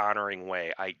God honoring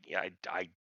way. I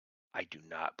do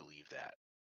not believe that.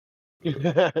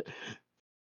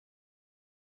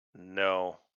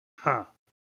 No. Huh.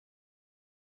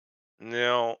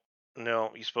 No.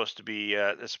 He's supposed to be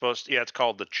it's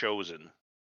called The Chosen.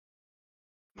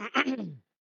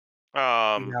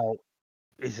 Now,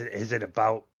 is it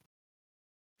about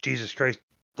Jesus Christ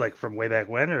like from way back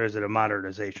when, or is it a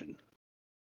modernization?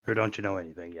 Or don't you know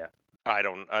anything yet? I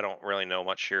don't really know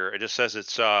much here. It just says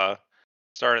it's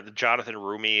started with Jonathan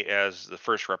Rumi as the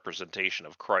first representation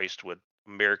of Christ with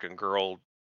American Girl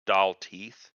doll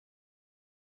teeth.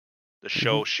 The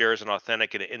show shares an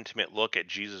authentic and intimate look at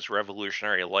Jesus'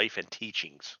 revolutionary life and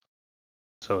teachings.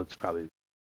 So it's probably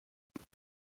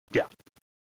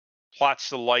Plots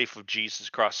the life of Jesus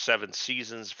across 7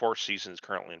 seasons. 4th season is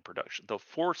currently in production. The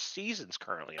 4th season's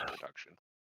currently in production.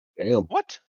 Damn.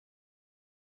 What?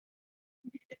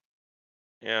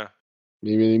 Yeah.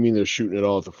 Maybe they mean they're shooting it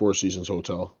all at the Four Seasons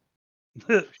Hotel.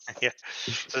 Yeah.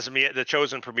 Says The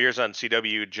Chosen premieres on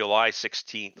CW July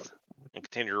 16th and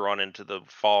continue to run into the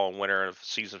fall and winter. Of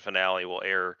season finale will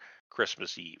air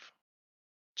Christmas Eve.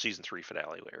 Season 3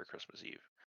 finale will air Christmas Eve.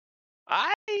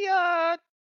 I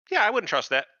wouldn't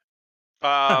trust that.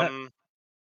 We've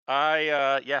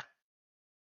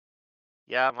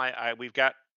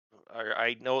got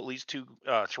I know at least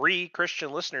 3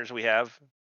 Christian listeners we have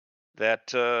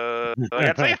that I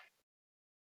gotta tell you.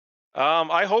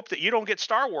 I hope that you don't get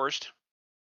Star Wars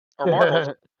or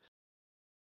Marvel,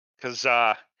 because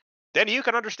then you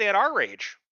can understand our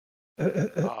rage.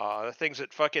 The things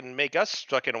that fucking make us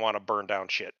fucking want to burn down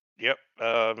shit. Yep.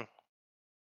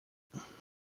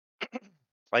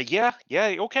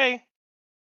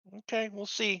 Okay, we'll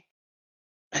see.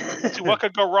 Let's see what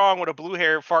could go wrong with a blue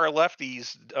hair far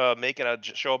lefties making a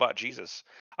show about Jesus.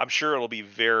 I'm sure it'll be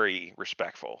very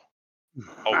respectful.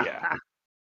 Oh yeah.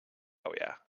 Oh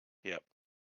yeah. Yep.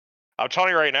 I'm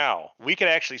telling you right now, we could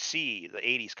actually see the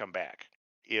 80s come back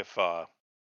if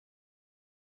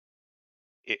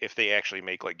they actually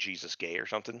make like Jesus gay or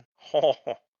something. Well,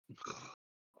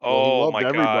 he loved my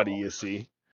everybody, God. you see.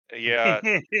 Yeah.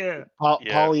 Yeah.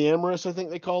 Polyamorous, I think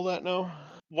they call that now.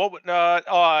 What would no,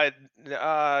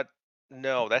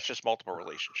 that's just multiple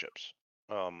relationships.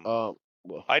 Well,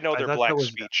 I know I they're thought black that was-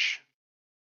 speech.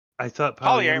 I thought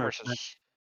polyamorous Polyamorous is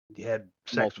you had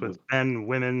sex with multiple. men,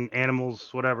 women, animals,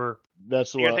 whatever.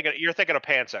 That's you're what thinking of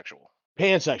pansexual.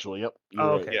 pansexual. Yep. You're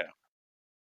Oh, right. okay.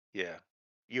 Yeah.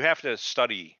 You have to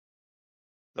study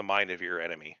the mind of your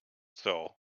enemy.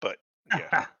 So, but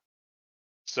yeah.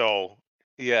 So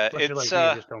yeah, Unless you're it's like me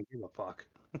and just don't give a fuck.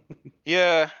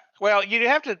 yeah. Well, you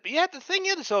have to. Yeah, the thing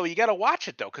is, though, you got to watch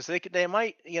it though, because they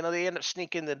might, they end up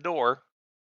sneaking the door,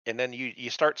 and then you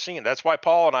start seeing. That's why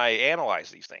Paul and I analyze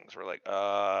these things. We're like,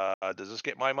 does this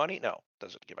get my money? No,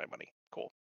 doesn't get my money.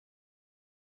 Cool.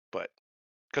 But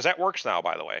because that works now,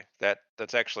 by the way,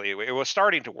 that's actually it was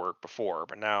starting to work before,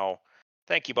 but now,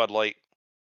 thank you, Bud Light.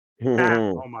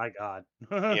 Oh my god.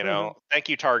 Thank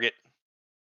you, Target,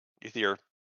 with your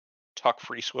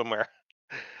tuck-free swimwear.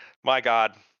 My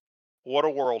God, what a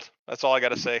world! That's all I got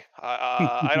to say.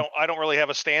 I don't really have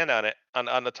a stand on it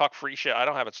on the tuck-free shit. I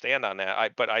don't have a stand on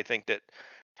that. But I think that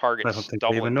I don't Target's think they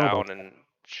even doubling know about down and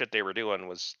shit they were doing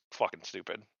was fucking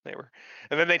stupid. And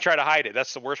then they try to hide it.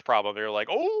 That's the worst problem. They're like,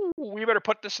 oh, we better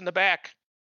put this in the back.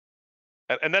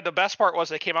 And then the best part was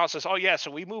they came out and says, oh yeah,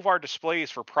 so we move our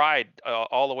displays for Pride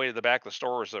all the way to the back of the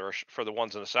stores that are for the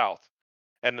ones in the South.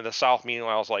 And in the South,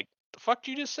 meanwhile, I was like, the fuck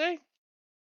did you just say?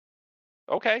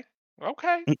 Okay. All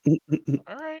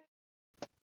right.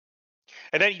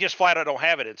 And then you just flat out don't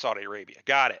have it in Saudi Arabia.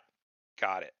 Got it.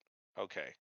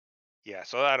 Okay. Yeah.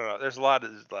 So I don't know. There's a lot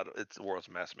of it's the world's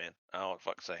a mess, man. I don't know what the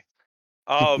fuck to say.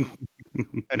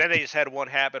 And then they just had one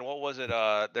happen. What was it?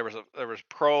 There was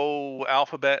pro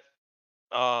Alphabet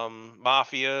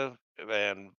Mafia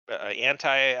and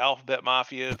anti-Alphabet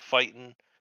Mafia fighting,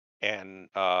 and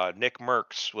Nick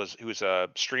Merckx who's a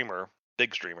streamer,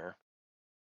 big streamer,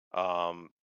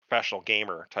 professional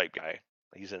gamer type guy.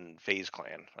 He's in FaZe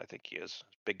Clan, I think he is.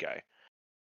 Big guy.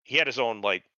 He had his own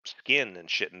like skin and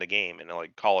shit in the game in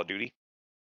like Call of Duty.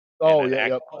 Oh and then yeah,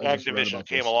 yep. I just read Activision about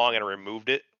came this. along and removed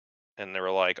it, and they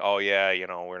were like, "Oh yeah,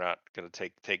 we're not gonna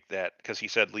take that," because he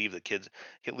said leave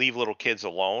little kids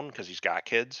alone because he's got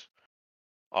kids.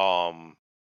 And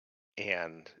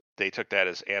they took that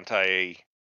as anti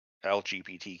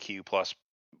LGBTQ plus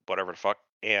whatever the fuck,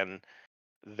 and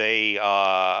they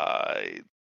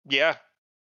yeah.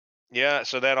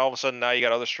 So then all of a sudden now you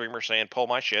got other streamers saying pull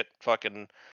my shit, fucking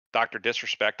Dr.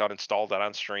 Disrespect uninstalled that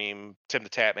on stream. Tim the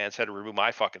Tatman said to remove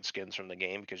my fucking skins from the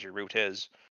game because you root his.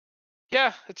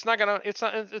 Yeah, it's the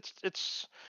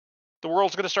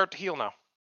world's gonna start to heal now.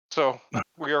 So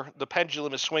the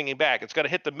pendulum is swinging back. It's gonna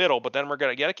hit the middle, but then you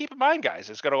gotta keep in mind, guys,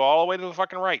 it's gonna go all the way to the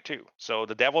fucking right too. So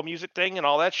the devil music thing and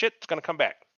all that shit, it's gonna come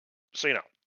back. So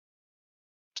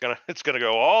it's gonna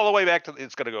go all the way back to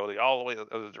it's gonna go all the way the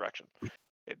other direction.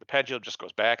 The pendulum just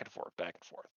goes back and forth.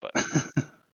 But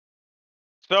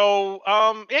so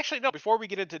actually no. Before we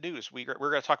get into news, we're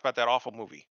gonna talk about that awful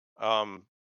movie.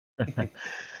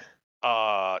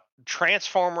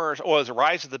 Transformers. Oh, is it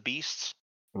Rise of the Beasts?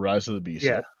 Rise of the Beast.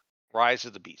 Yeah. Rise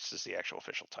of the Beasts is the actual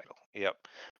official title. Yep.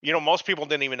 Most people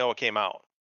didn't even know it came out.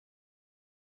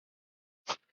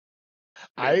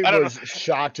 I was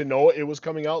shocked to know it was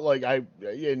coming out. Like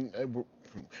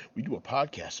we do a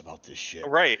podcast about this shit.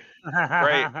 Right.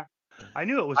 I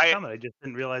knew it was coming. I just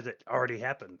didn't realize it already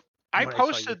happened. I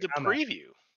posted the preview.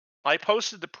 I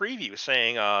posted the preview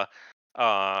saying, I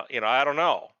don't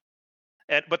know.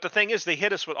 But the thing is, they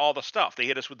hit us with all the stuff. They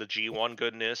hit us with the G1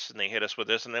 goodness, and they hit us with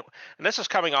this, and this is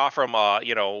coming off from what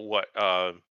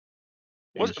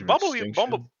was Bumblebee?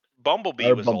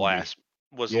 Bumblebee was the last.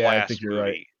 I think you're movie.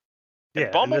 Right. And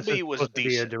yeah, Bumblebee and was supposed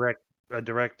decent. To be a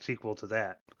direct sequel to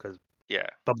that because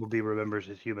Bumblebee remembers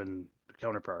his human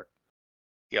counterpart.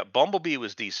 Yeah, Bumblebee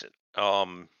was decent.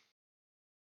 Oh,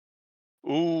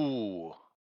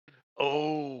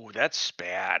 that's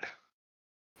bad.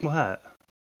 What?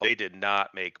 They did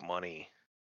not make money.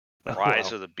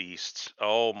 Rise of the Beasts.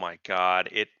 Oh my God!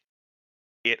 It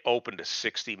opened to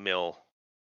 60 mil.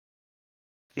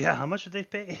 Yeah, how much did they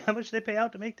pay? How much did they pay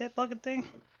out to make that fucking thing?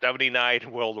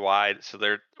 79 worldwide. So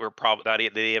we're probably not.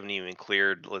 They haven't even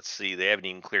cleared. Let's see. They haven't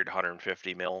even cleared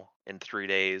 150 mil in 3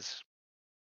 days.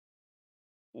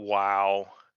 Wow.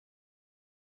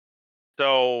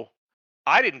 So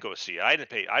I didn't go see it. I didn't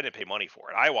pay money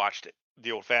for it. I watched it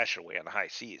the old-fashioned way on the high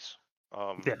seas.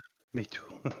 Yeah, me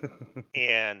too.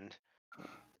 And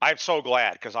I'm so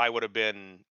glad because I would have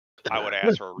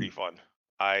asked for a refund.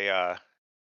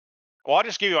 I'll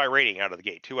just give you my rating out of the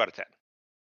gate. 2 out of 10.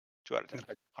 2 out of 10.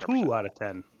 100%. 2 out of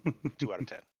 10. 2 out of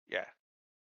 10. Yeah.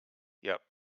 Yep.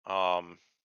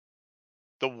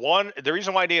 The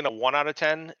reason why I did a 1 out of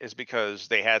 10 is because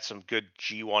they had some good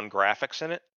G1 graphics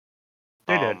in it.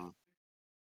 They did.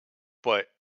 But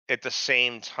at the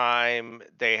same time,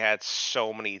 they had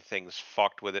so many things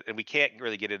fucked with it, and we can't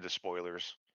really get into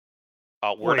spoilers.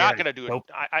 We're not going to do it.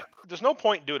 There's no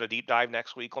point in doing a deep dive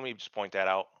next week. Let me just point that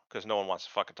out because no one wants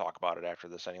to fucking talk about it after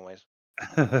this anyways.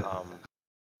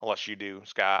 unless you do,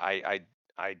 Scott. I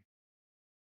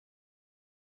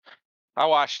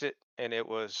watched it, and it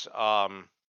was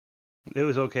It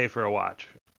was okay for a watch.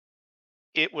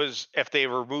 if they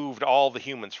removed all the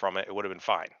humans from it, it would have been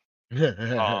fine. Not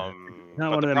But one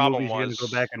the of them problem movies you're gonna go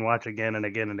was, back and watch again and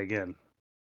again and again.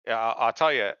 I'll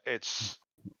tell you,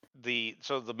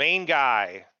 the main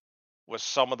guy was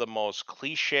some of the most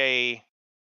cliche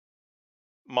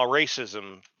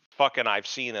racism fucking I've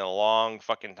seen in a long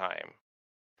fucking time.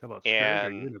 How about Skreg or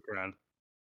And Unicron?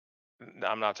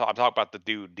 I'm talking about the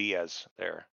dude Diaz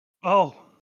there, Oh,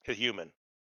 the human.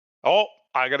 Oh,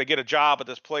 I got to get a job at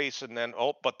this place, and then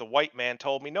but the white man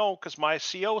told me no because my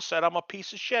CO said I'm a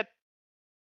piece of shit.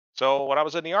 So when I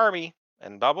was in the army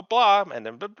and blah blah blah, and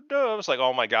then blah, blah, blah, I was like,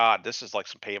 oh my god, this is like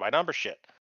some pay by number shit.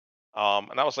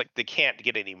 And I was like, they can't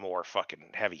get any more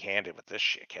fucking heavy handed with this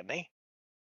shit, can they?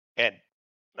 And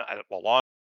along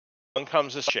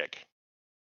comes this chick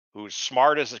who's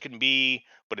smart as it can be,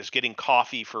 but is getting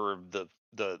coffee for the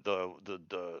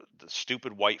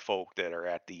stupid white folk that are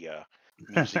at the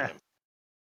museum.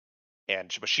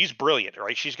 But she's brilliant,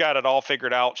 right? She's got it all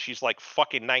figured out. She's like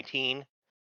fucking 19.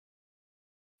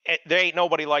 There ain't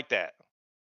nobody like that.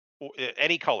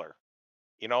 Any color,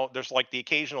 There's like the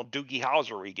occasional Doogie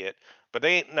Howser we get, but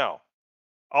they ain't no.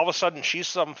 All of a sudden, she's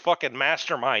some fucking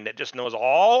mastermind that just knows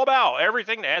all about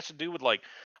everything that has to do with like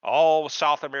all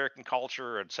South American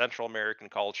culture and Central American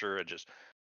culture, and just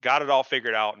got it all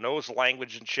figured out. Knows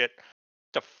language and shit.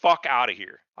 The fuck out of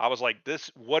here! I was like,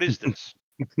 what is this?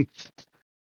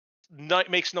 It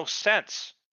makes no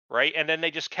sense, right? And then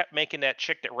they just kept making that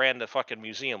chick that ran the fucking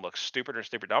museum look stupider and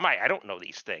stupider. I don't know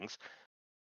these things.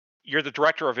 You're the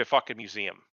director of a fucking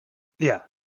museum. yeah.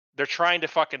 They're trying to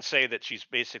fucking say that she's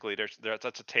basically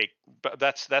that's a take, but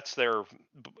that's their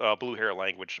blue hair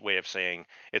language way of saying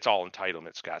it's all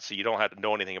entitlement, Scott. So you don't have to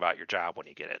know anything about your job when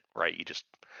you get it, right? You just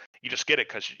get it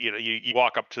because you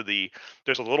walk up to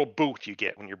there's a little booth you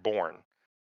get when you're born,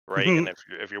 right? And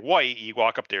if you're white, you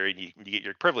walk up there and you get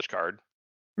your privilege card,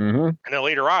 Mm-hmm. and then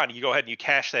later on you go ahead and you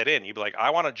cash that in. You'd be like, I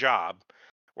want a job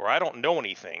where I don't know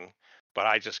anything, but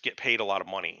I just get paid a lot of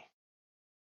money.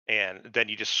 And then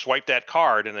you just swipe that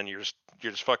card, and then you're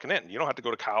just fucking in. You don't have to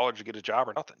go to college to get a job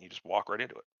or nothing. You just walk right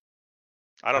into it.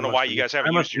 I don't know why you guys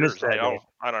haven't used yours. I don't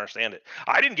understand it.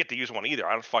 I didn't get to use one either. I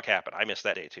don't know what the fuck happened. I missed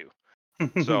that day too.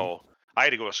 So I had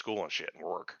to go to school and shit and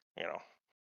work. Yeah.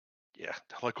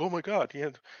 They're like, oh my god,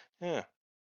 yeah.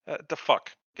 The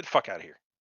fuck, get the fuck out of here.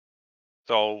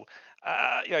 So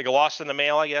yeah, I got lost in the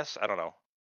mail. I guess I don't know.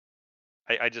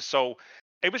 I just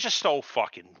it was just so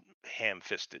fucking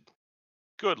ham-fisted.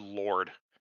 Good lord.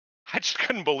 I just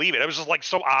couldn't believe it. It was just like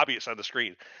so obvious on the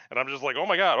screen. And I'm just like, oh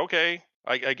my god, okay.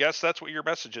 I guess that's what your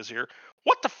message is here.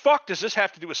 What the fuck does this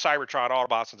have to do with Cybertron,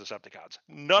 Autobots, and Decepticons?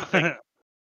 Nothing.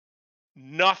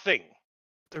 Nothing.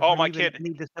 There Oh, weren't my even kid.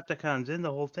 any Decepticons in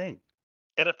the whole thing.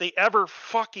 And if they ever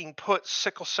fucking put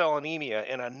sickle cell anemia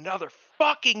in another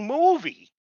fucking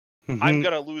movie, I'm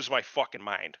gonna lose my fucking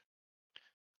mind.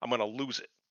 I'm gonna lose it.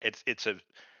 It's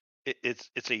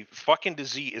a fucking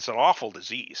disease. It's an awful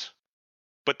disease.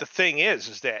 But the thing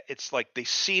is that it's like they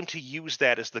seem to use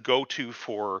that as the go-to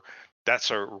for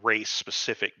that's a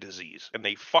race-specific disease, and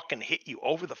they fucking hit you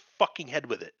over the fucking head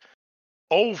with it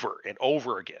over and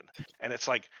over again. And it's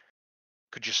like,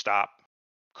 could you stop?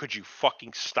 Could you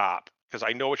fucking stop? Because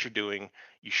I know what you're doing.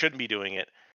 You shouldn't be doing it.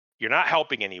 You're not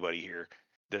helping anybody here.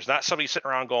 There's not somebody sitting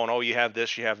around going, "Oh, you have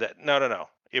this, you have that." No.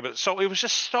 It was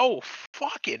just so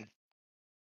fucking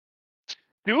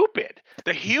stupid.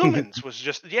 The humans was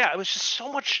just it was just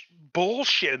so much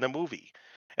bullshit in the movie.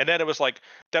 And then it was like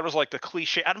that was like the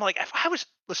cliche. I'm like, if I was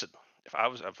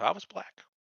black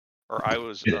or I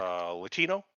was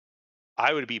Latino,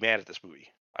 I would be mad at this movie.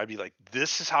 I'd be like,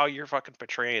 this is how you're fucking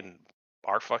portraying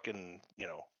our fucking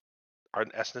our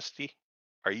ethnicity.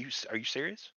 Are you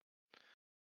serious?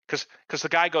 Because the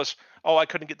guy goes, oh, I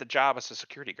couldn't get the job as a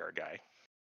security guard guy,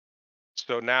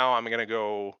 so now I'm gonna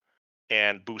go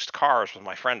and boost cars with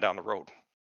my friend down the road.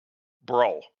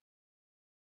 Bro.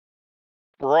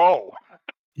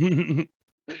 And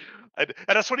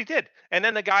that's what he did. And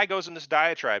then the guy goes in this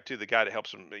diatribe too. The guy that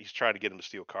helps him, he's trying to get him to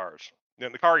steal cars.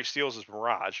 Then the car he steals is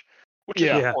Mirage, which is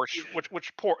a Porsche,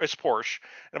 which is Porsche.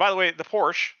 And by the way, the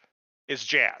Porsche is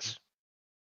Jazz.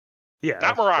 Yeah,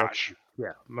 not Mirage.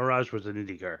 Yeah, Mirage was an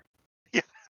Indy car. Yeah.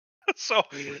 So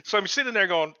I'm sitting there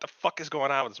going, "The fuck is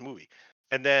going on with this movie?"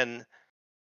 And then,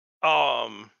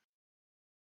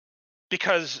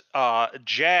 because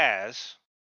Jazz,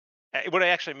 it would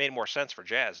have actually made more sense for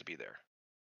Jazz to be there,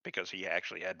 because he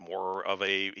actually had more of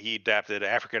he adapted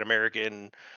African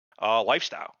American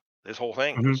lifestyle. His whole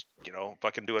thing was,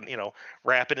 fucking doing,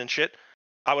 rapping and shit.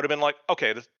 I would have been like,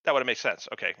 okay, that would have made sense.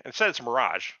 Okay, instead it's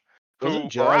Mirage. Wasn't Who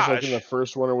Jaws like in the Mirage?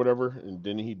 first one or whatever, and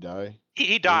didn't he die? He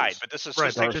Was it died, but this Right, just but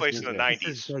takes Stars? place in the Yeah. this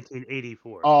is 90s.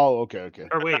 1984. Oh, okay.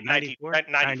 Or wait, 19,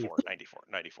 94? 94,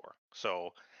 94.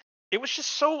 So it was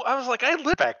just so. I was like, I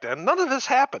lived back then. None of this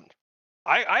happened.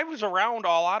 I was around a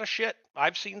lot of shit.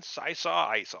 I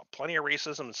saw plenty of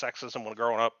racism and sexism when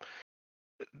growing up.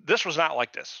 This was not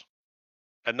like this.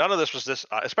 And none of this was this,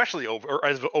 especially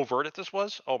as overt as this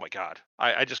was. Oh my God.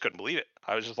 I just couldn't believe it.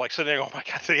 I was just like sitting there, oh my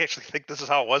God, do they actually think this is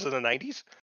how it was in the 90s?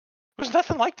 There was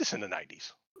nothing like this in the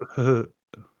 90s.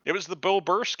 It was the Bill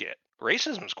Burr skit.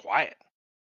 Racism's quiet.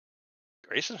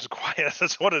 Racism's quiet.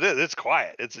 That's what it is. It's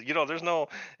quiet. It's, there's no,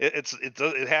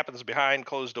 it happens behind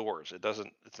closed doors.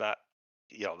 It's not,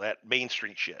 that Main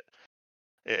Street shit.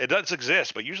 It does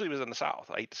exist, but usually it was in the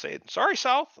South. I hate to say it. Sorry,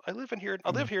 South. I live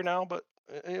here now, but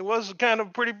it was kind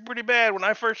of pretty bad when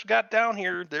I first got down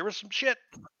here. There was some shit.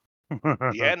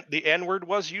 The N word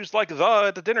was used like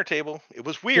at the dinner table. It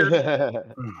was weird.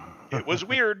 It was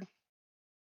weird.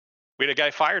 We had a guy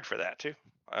fired for that too.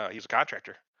 He's a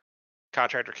contractor.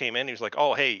 Contractor came in. He was like,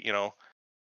 "Oh, hey,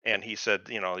 and he said,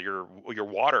 your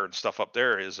water and stuff up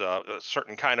there is a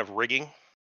certain kind of rigging."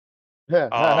 And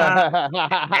I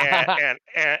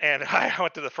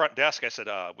went to the front desk. I said,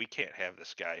 "We can't have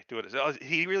this guy do it." Oh,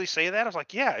 he really say that? I was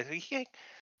like, "Yeah, he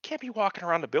can't be walking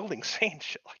around the building saying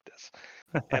shit like this."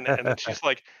 And then she's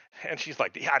like,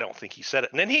 "Yeah, I don't think he said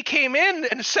it." And then he came in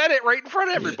and said it right in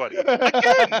front of everybody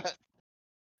again.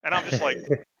 And I'm just like,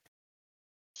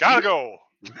 "Gotta go,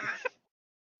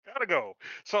 gotta go."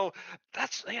 So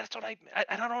that's what I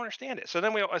don't understand it. So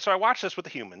I watched this with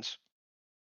the humans,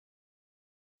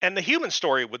 and the human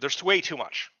story there's way too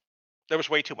much. There was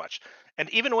way too much. And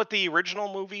even with the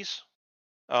original movies,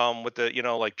 with the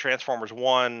like Transformers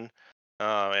 1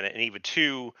 and even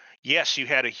 2, yes, you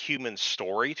had a human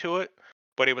story to it,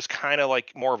 but it was kind of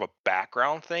like more of a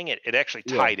background thing. It actually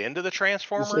Yeah. tied into the You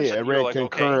Transformers, say it and you're ran like, okay,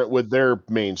 concurrent with their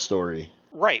main story.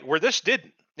 right, where this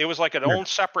didn't. It was like an Yeah. own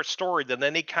separate story. Then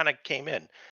they kind of came in,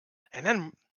 and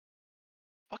then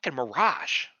fucking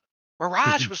Mirage.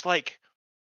 Mirage was like,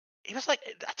 he was like,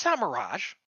 that's not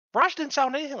Mirage. Mirage didn't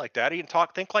sound anything like that. He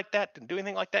didn't think like that. Didn't do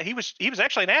anything like that. He was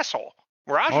actually an asshole.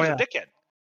 Mirage Oh, was yeah. a dickhead.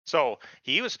 So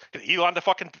he wanted to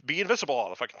fucking be invisible all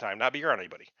the fucking time, not be around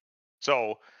anybody.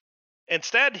 So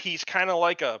instead, he's kind of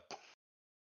like a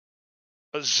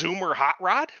Zoomer hot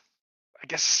rod. I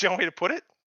guess is the only way to put it.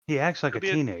 He acts like Could a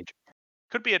be teenager.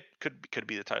 could be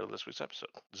the title of this week's episode.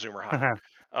 Zoomer hot.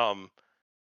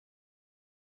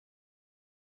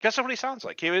 Guess what he sounds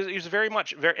like. He was very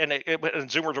much and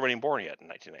Zoomers weren't even born yet in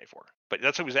 1994. But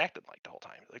that's what he was acting like the whole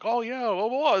time. Like, oh yeah,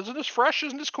 well, isn't this fresh?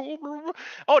 Isn't this cool?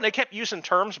 Oh, and they kept using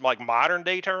terms like modern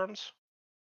day terms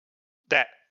that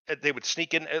they would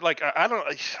sneak in. Like I don't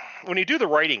know. When you do the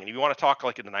writing and you want to talk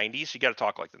like in the 90s, you got to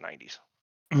talk like the 90s.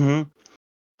 Mm-hmm.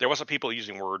 There wasn't people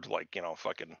using words like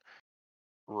fucking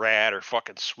rad or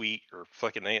fucking sweet or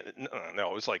fucking no.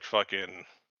 It was like fucking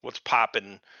what's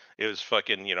popping. It was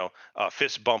fucking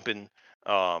fist bumping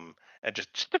and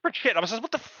just different shit. I was like,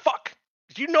 what the fuck?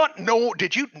 Did you not know?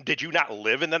 Did you not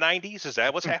live in the 90s? Is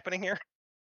that what's happening here?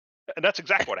 And that's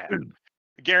exactly what happened.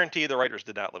 I guarantee the writers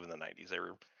did not live in the 90s. They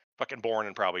were fucking born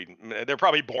in they're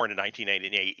probably born in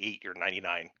 1988 or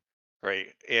 99, right?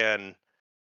 And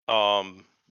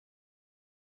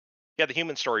yeah, the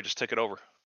human story just took it over.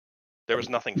 There was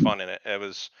nothing fun in it. It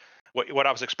was what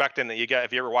I was expecting. That you get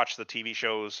if you ever watch the TV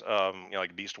shows,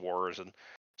 like Beast Wars and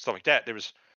stuff like that.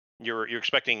 You're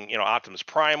expecting Optimus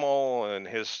Primal and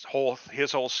his whole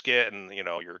skit, and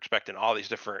you're expecting all these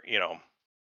different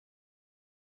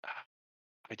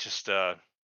I just I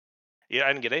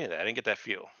didn't get any of that. I didn't get that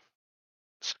feel.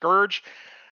 Scourge,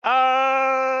 he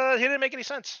didn't make any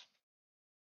sense.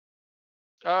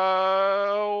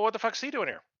 What the fuck's he doing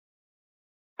here?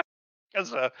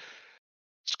 Because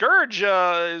Scourge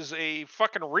is a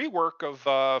fucking rework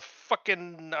of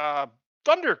fucking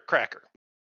Thundercracker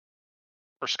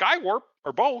or Skywarp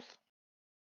or both.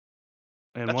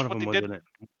 And That's one of what them they was did. in it.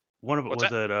 One of it What's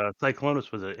was that? at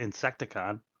Cyclonus was an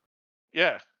Insecticon.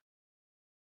 Yeah.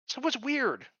 So it was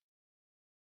weird.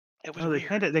 It was Oh,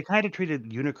 weird. they kind of treated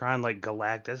Unicron like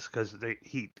Galactus because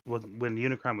when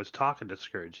Unicron was talking to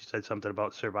Scourge, he said something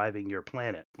about surviving your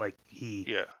planet, like he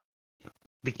Yeah.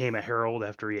 became a herald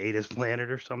after he ate his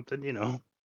planet or something.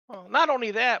 Well, not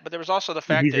only that, but there was also the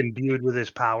fact He's that imbued with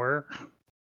his power.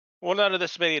 none of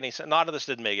this made any sense. None of this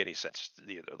didn't make any sense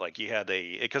either. Like you had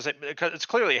because it's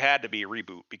clearly had to be a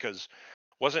reboot because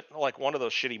wasn't like one of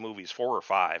those shitty movies 4 or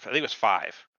 5. I think it was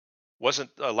 5.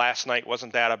 Wasn't Last Night?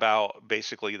 Wasn't that about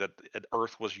basically that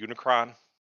Earth was Unicron?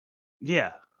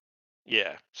 Yeah.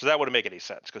 Yeah, so that wouldn't make any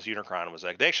sense because Unicron was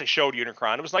like they actually showed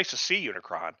Unicron. It was nice to see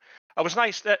Unicron. It was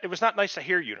nice that it was not nice to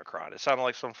hear Unicron. It sounded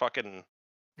like some fucking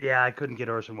Yeah, I couldn't get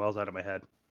Orson Welles out of my head.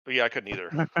 yeah. I couldn't either.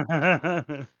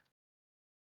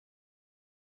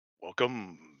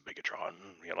 Welcome, Megatron.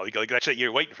 You know, like that's it.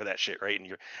 You're waiting for that shit, right? And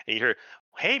you hear,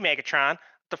 "Hey, Megatron,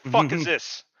 the fuck is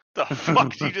this? The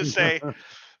fuck did you just say?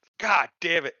 God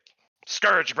damn it,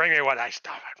 Scourge, bring me what I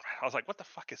stop." I was like, "What the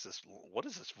fuck is this? What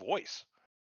is this voice?"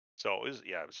 So it was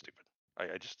yeah, it was stupid.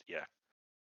 I just yeah.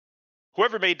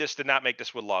 Whoever made this did not make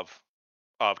this with love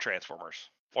of Transformers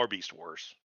or Beast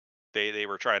Wars. They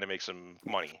were trying to make some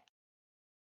money,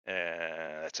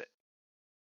 and that's it.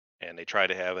 And they tried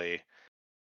to have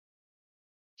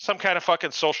some kind of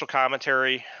fucking social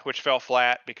commentary, which fell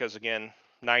flat because again,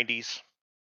 90s.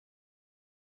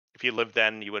 If you lived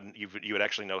then, you would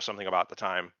actually know something about the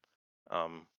time.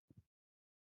 It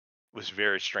was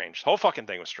very strange. The whole fucking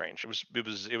thing was strange. It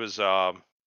was.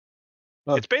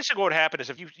 Huh. It's basically what happened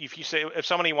is if you say if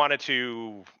somebody wanted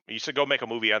to you said go make a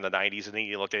movie on the 90s and then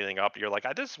you looked anything up, you're like,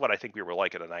 this is what I think we were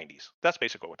like in the 90s. That's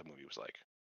basically what the movie was like.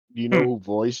 Do you know who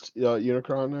voiced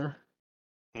Unicron there?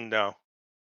 No.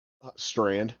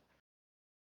 Strand.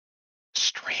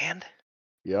 Strand?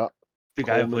 Yeah. The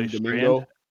guy who Coleman plays Domingo. Strand.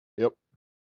 Yep.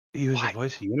 He was Why? the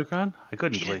voice of Unicron. I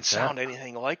couldn't He didn't place that. sound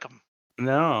anything like him.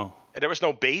 No. And there was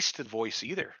no bass to the voice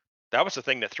either. That was the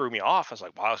thing that threw me off. I was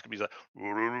like, wow, this could be like, you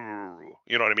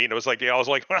know what I mean? It was like, yeah, I was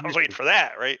waiting for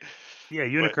that, right? Yeah,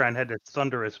 But Unicron had this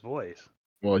thunderous voice.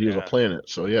 Well, he was a yeah, planet,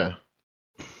 so yeah.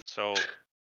 so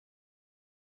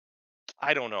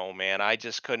I don't know, man. I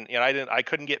just couldn't, I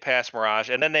couldn't get past Mirage.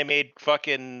 And then they made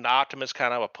fucking Optimus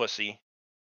kind of a pussy.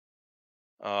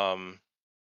 Because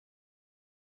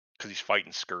he's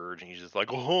fighting Scourge and he's just like,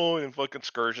 oh, and fucking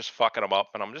Scourge just fucking him up.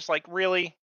 And I'm just like,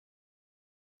 really?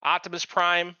 Optimus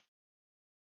Prime?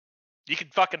 You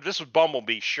could fucking, this was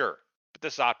Bumblebee, sure. But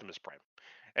this is Optimus Prime.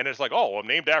 And it's like, oh, I'm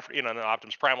named after, and then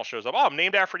Optimus Primal shows up. Oh, I'm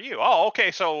named after you. Oh, okay.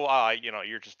 So,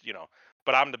 you're just,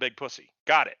 but I'm the big pussy.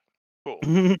 Got it. Cool.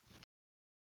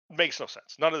 Makes no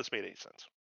sense. None of this made any sense.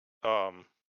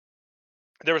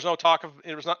 There was no talk of,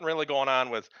 it was nothing really going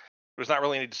on with, there was not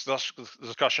really any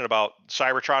discussion about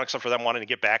Cybertron except for them wanting to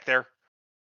get back there.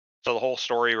 So the whole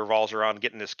story revolves around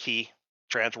getting this key,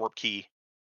 transwarp key,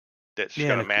 that's Yeah,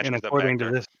 going to match and with them back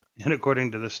there.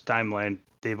 according to this timeline,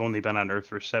 they've only been on Earth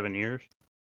for 7 years.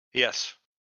 Yes.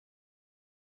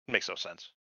 Makes no sense.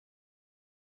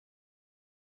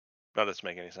 None of this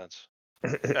make any sense.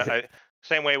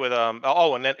 Same way with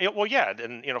and then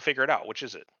figure it out. Which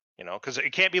is it? Because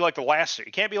it can't be like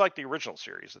it can't be like the original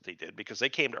series that they did because they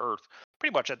came to Earth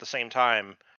pretty much at the same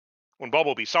time when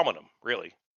Bumblebee summoned them.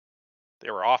 Really, they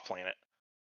were off planet.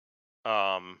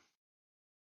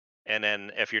 And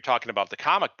then if you're talking about the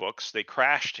comic books, they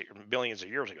crashed here millions of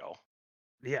years ago.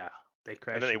 Yeah, they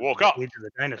crashed. And then they in woke the up. Age of the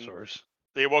dinosaurs.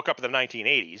 They woke up in the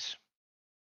 1980s.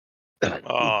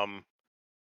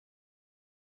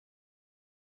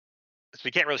 So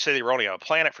you can't really say they were only on a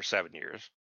planet for 7 years,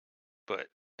 but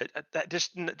that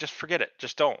just forget it.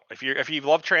 Just don't. If you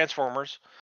love Transformers,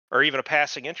 or even a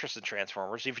passing interest in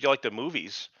Transformers, if you like the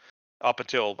movies, up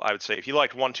until I would say if you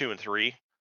liked 1, 2, and 3,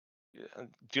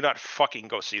 do not fucking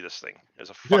go see this thing. It's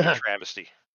a fucking travesty.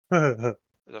 It's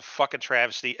a fucking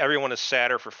travesty. Everyone is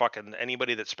sadder for fucking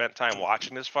anybody that spent time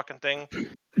watching this fucking thing.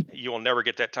 You will never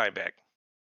get that time back.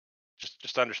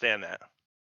 Just understand that.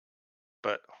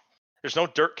 But there's no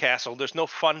Dirt Castle. There's no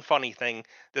funny thing.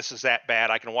 This is that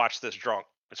bad. I can watch this drunk.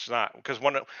 It's not because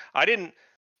when I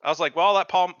was like, well, that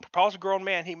Paul's a grown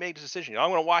man. He made his decision. I'm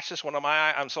going to watch this one on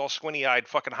I'm so squinty eyed,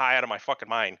 fucking high out of my fucking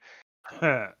mind.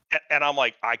 And I'm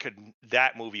like,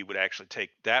 that movie would actually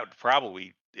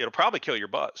it'll probably kill your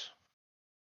buzz.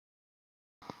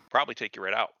 Probably take you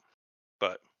right out.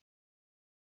 But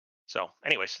so,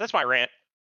 anyways, that's my rant.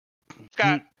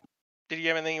 Scott, did you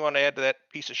have anything you want to add to that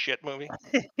piece of shit movie?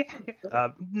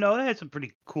 No, it had some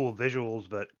pretty cool visuals,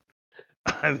 but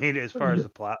I mean, as far as the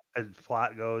plot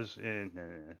goes,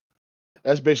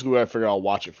 That's basically what I figure I'll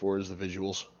watch it for is the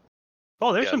visuals.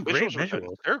 Oh, there's some the great were good.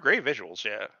 visuals. They're great visuals,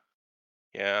 yeah.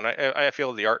 Yeah, and I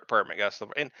feel the art department got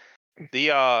stuff. And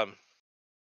the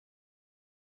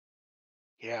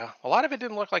yeah, a lot of it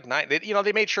didn't look like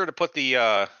they made sure to put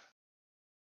the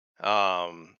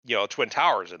Twin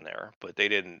Towers in there, but they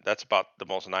didn't. That's about the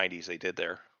most 90s they did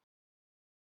there.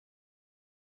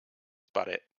 That's about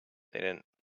it. They didn't.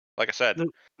 Like I said,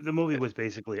 the movie was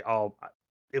basically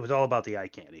it was all about the eye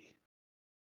candy.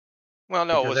 Well,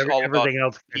 no, because it was all everything about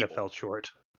else kind of people. fell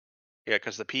short. Yeah,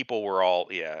 because the people were all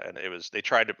and it was they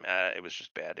tried to. It was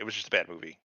just bad. It was just a bad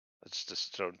movie. It's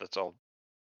just so that's all.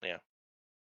 Yeah.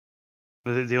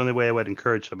 The only way I would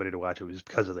encourage somebody to watch it was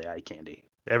because of the eye candy.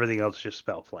 Everything else just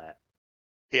fell flat.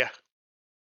 Yeah.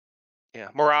 Yeah.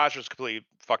 Mirage was a completely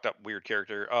fucked up, weird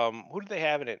character. Who did they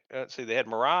have in it? Let's see. They had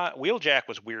Mirage. Wheeljack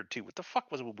was weird too. What the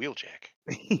fuck was with Wheeljack?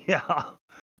 Yeah,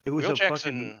 it was a Wheeljack's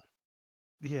fucking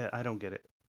yeah. I don't get it.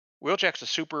 Wheeljack's a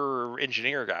super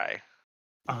engineer guy.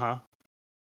 Uh-huh.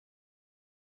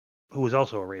 Who was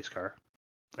also a race car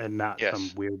and not some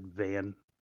Yes. weird van.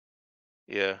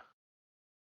 Yeah.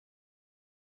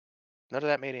 None of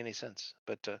that made any sense.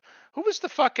 But who was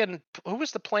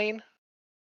the plane?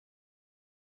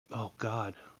 Oh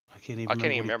God, I can't even I can't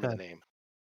remember even what he remember the said.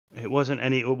 name. It wasn't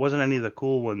any of the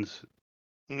cool ones.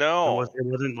 No. It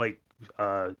wasn't like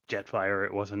Jetfire.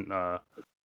 It wasn't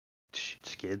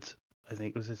Skids, I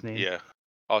think was his name. Yeah.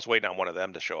 I was waiting on one of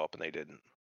them to show up and they didn't.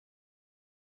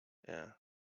 Yeah.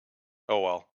 Oh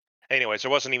well. Anyways,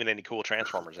 there wasn't even any cool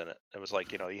Transformers in it. It was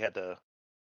like, you had the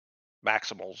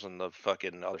Maximals and the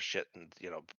fucking other shit, and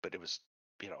but it was,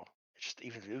 just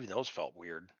even those felt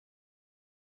weird.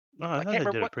 No, I I thought can't they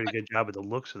remember did a what pretty good job with the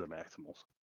looks of the Maximals.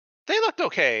 they looked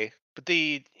okay, but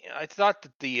I thought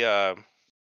that the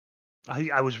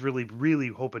I was really, really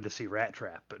hoping to see Rat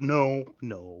Trap, but no.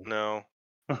 no,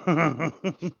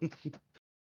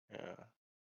 yeah,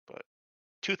 but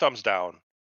 2 thumbs down.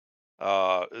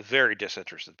 Very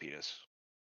disinterested penis.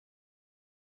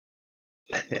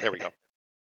 There we go.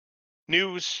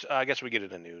 News. I guess we get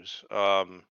into news.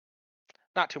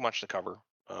 Not too much to cover.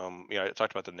 I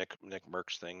talked about the Nick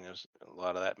Merckx thing. There's a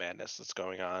lot of that madness that's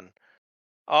going on.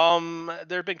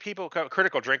 There have been people.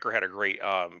 Critical Drinker had a great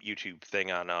YouTube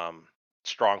thing on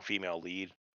strong female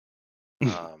lead.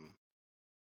 Um,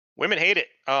 women hate it.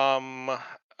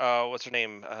 What's her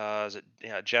name? Is it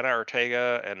Jenna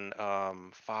Ortega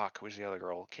and fuck, who's the other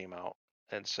girl came out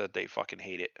and said they fucking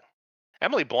hate it.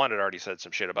 Emily Blunt had already said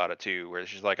some shit about it too, where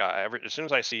she's like, as soon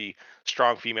as I see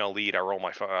strong female lead, I roll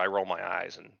my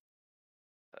eyes,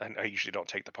 and I usually don't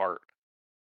take the part,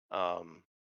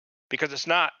 because it's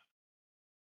not.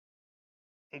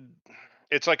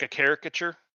 It's like a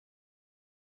caricature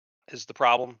is the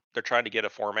problem. They're trying to get a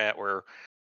format where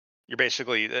you're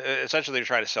basically, essentially, they're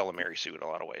trying to sell a Mary Sue in a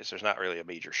lot of ways. There's not really a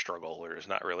major struggle, or there's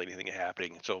not really anything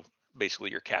happening. So basically,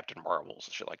 your Captain Marvels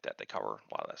and shit like that, they cover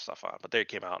a lot of that stuff on. But they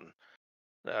came out and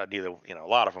a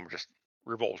lot of them are just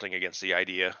revolting against the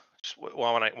idea.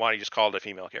 Why don't you just call it a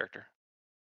female character?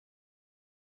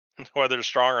 Whether it's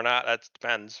strong or not, that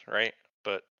depends, right?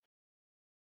 But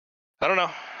I don't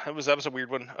know. That was a weird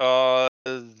one.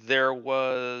 There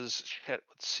was shit,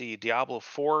 let's see. Diablo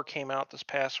 4 came out this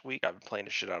past week. I've been playing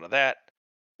the shit out of that.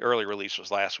 Early release was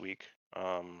last week.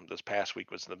 This past week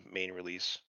was the main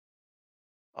release.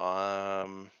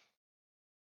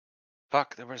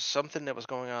 Fuck, there was something that was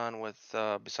going on with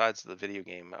besides the video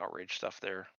game outrage stuff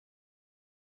there.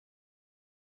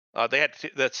 They had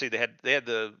let's see, they had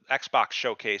the Xbox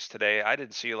showcase today. I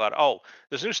didn't see a lot. Oh,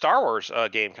 there's a new Star Wars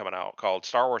game coming out called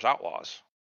Star Wars Outlaws.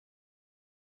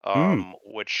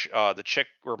 Which the chick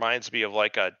reminds me of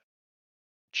like a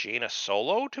Jaina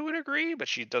Solo to a degree, but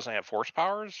she doesn't have force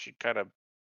powers. She kind of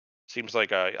seems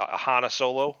like a Hana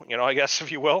Solo, I guess,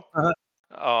 if you will.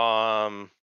 Um,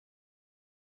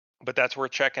 but that's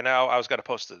worth checking out. I was gonna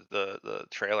post the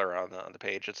trailer on the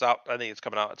page. It's out. I think it's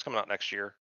coming out. It's coming out next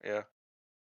year. Yeah.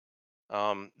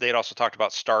 They had also talked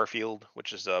about Starfield,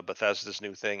 which is Bethesda's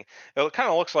new thing. It kind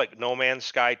of looks like No Man's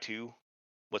Sky 2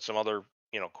 with some other,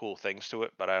 cool things to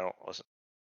it, but wasn't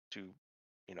too,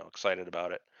 excited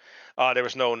about it. There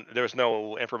was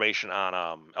no information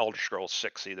on Elder Scrolls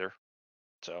 6 either.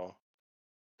 So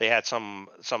they had some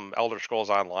Elder Scrolls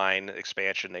Online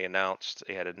expansion they announced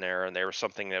they had in there, and there was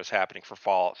something that was happening for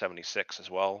Fallout 76 as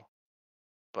well.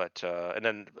 But and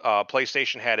then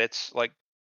PlayStation had its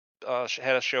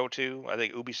had a show too. I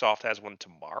think Ubisoft has one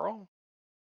tomorrow.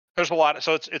 There's a lot,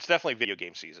 so it's definitely video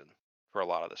game season for a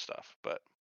lot of this stuff. But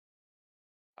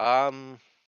um,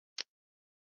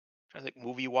 I think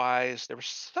movie wise, there was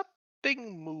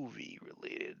something movie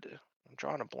related. I'm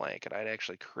drawing a blank, and I'd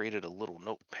actually created a little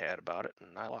notepad about it,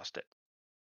 and I lost it.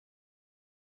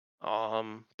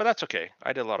 But that's okay.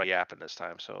 I did a lot of yapping this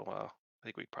time, so I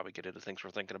think we probably get into things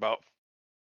we're thinking about.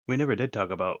 We never did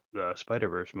talk about the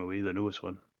Spider-Verse movie, the newest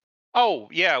one. Oh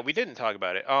yeah, we didn't talk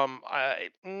about it. I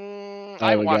I haven't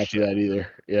got watched to it. that either.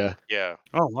 Yeah. Yeah,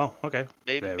 Oh, wow. Okay.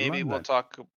 maybe Never maybe mind we'll then.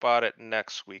 talk about it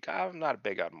next week. I'm not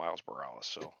big on Miles Morales,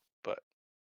 so but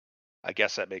I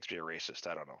guess that makes me a racist.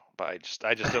 I don't know, but I just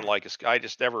didn't like his. I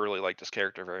just never really liked his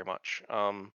character very much.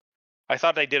 I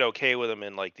thought they did okay with him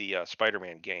in like the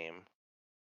Spider-Man game,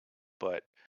 but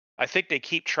I think they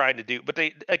keep trying to do. But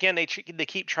they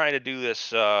keep trying to do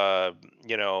this. Uh,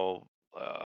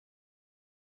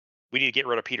 we need to get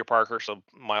rid of Peter Parker so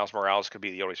Miles Morales could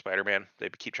be the only Spider-Man. They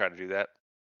keep trying to do that.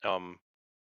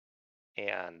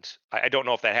 And I don't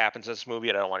know if that happens in this movie,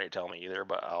 and I don't want you to tell me either,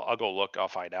 but I'll go look. I'll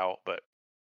find out. But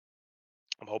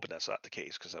I'm hoping that's not the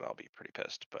case because then I'll be pretty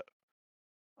pissed. But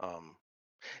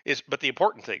but the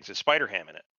important thing is Spider-Ham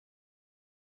in it.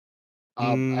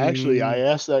 Actually, I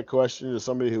asked that question to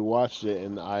somebody who watched it,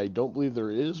 and I don't believe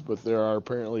there is, but there are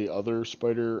apparently other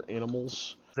spider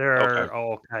animals. There Okay. are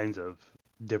all kinds of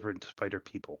different spider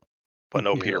people. But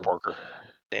no Yeah. Peter Parker.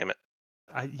 Damn it.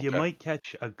 You Okay. might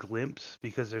catch a glimpse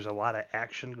because there's a lot of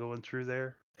action going through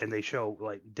there, and they show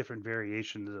like different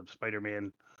variations of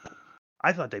Spider-Man.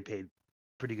 I thought they paid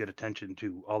pretty good attention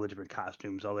to all the different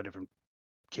costumes, all the different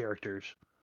characters.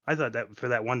 I thought that for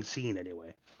that one scene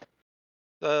anyway.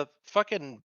 The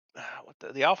fucking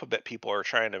the alphabet people are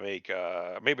trying to make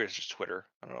maybe it's just Twitter.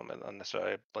 I don't know on this.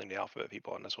 I blame the alphabet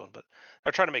people on this one, but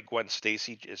they're trying to make Gwen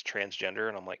Stacy is transgender,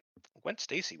 and I'm like, Gwen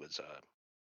Stacy was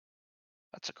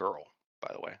that's a girl,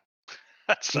 by the way.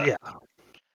 That's Yeah.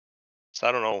 So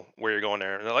I don't know where you're going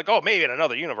there. And they're like, oh, maybe in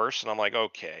another universe, and I'm like,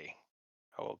 okay,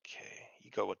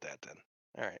 you go with that then.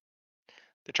 All right.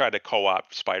 They tried to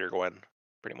co-opt Spider Gwen,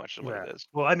 pretty much is what Yeah. it is.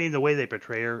 Well, I mean, the way they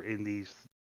portray her in these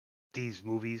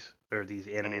movies or these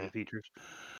animated features,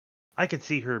 I could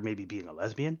see her maybe being a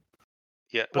lesbian.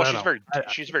 Yeah. But Well, I she's don't know.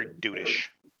 she's very dudeish.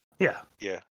 Yeah.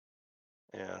 Yeah.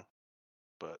 Yeah.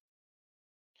 But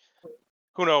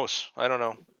who knows? I don't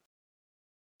know.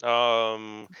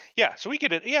 Yeah. So we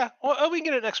get it. Yeah. Well, we can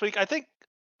get it next week. I think,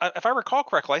 if I recall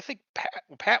correctly, I think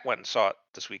Pat went and saw it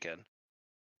this weekend.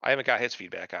 I haven't got his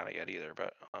feedback on it yet either,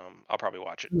 but I'll probably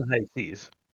watch it. High seas.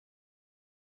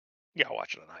 Yeah, I'll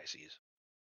watch it on high seas.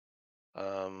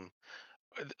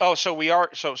 Oh,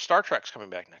 so Star Trek's coming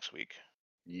back next week.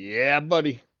 Yeah,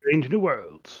 buddy. Strange New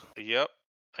Worlds. Yep.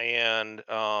 And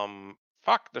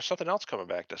fuck, there's something else coming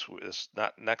back this week. It's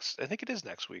not next. I think it is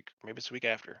next week. Maybe it's the week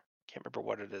after. Can't remember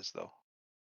what it is though.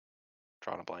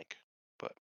 Drawing a blank.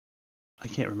 But I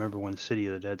can't remember when City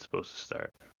of the Dead's supposed to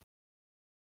start.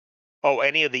 oh,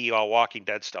 any of the Walking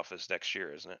Dead stuff is next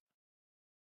year, isn't it?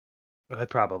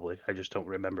 Probably. I just don't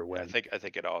remember when. I think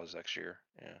it all is next year.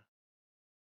 Yeah.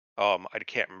 I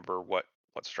can't remember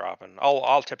what's dropping.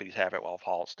 I'll tippity tap it while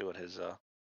Paul's doing his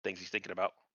things he's thinking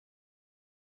about.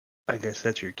 I guess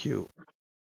that's your cue.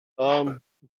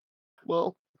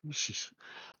 Well, she's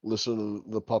listening to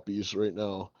the puppies right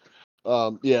now.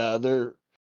 Yeah,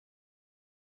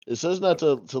 it says not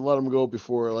to let them go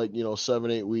before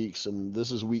 7-8 weeks, and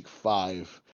this is week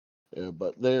 5. Yeah,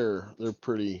 but they're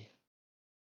pretty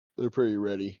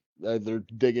ready. They're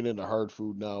digging into hard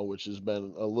food now, which has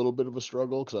been a little bit of a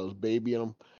struggle because I was babying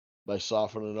them by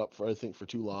softening it up for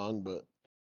too long, but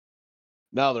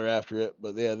now they're after it.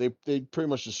 But yeah, they pretty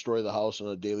much destroy the house on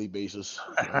a daily basis.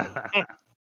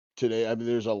 Today, I mean,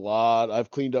 there's a lot.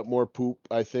 I've cleaned up more poop,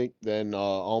 I think, than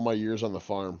all my years on the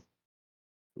farm.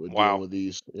 With Wow. dealing with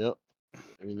these. Yep.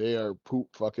 I mean, they are poop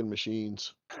fucking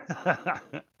machines.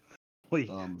 Wait,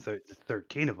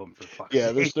 13 of them for fuck's Yeah,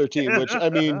 sake. there's 13, which I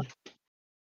mean,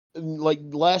 like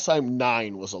last time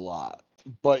 9 was a lot,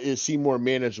 but it seemed more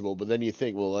manageable. But then you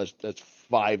think, well, that's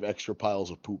 5 extra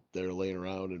piles of poop there laying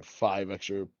around, and 5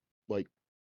 extra like.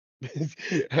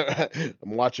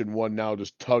 I'm watching one now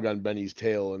just tug on Benny's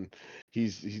tail, and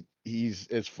he's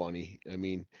it's funny. I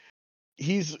mean,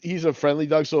 he's a friendly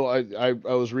dog. So I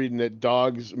was reading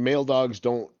that male dogs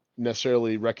don't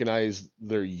necessarily recognize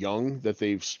they're young, that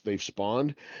they've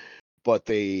spawned, but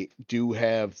they do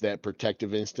have that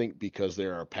protective instinct because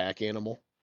they're a pack animal.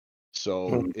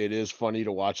 So it is funny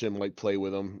to watch him like play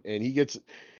with them, and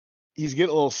he's getting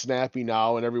a little snappy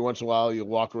now, and every once in a while you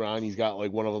walk around, he's got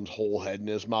like one of them's whole head in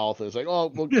his mouth, and it's like,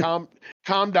 oh, well,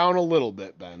 calm down a little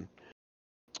bit, Ben.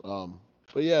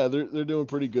 But yeah, they're doing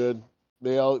pretty good.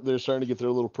 They're starting to get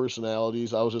their little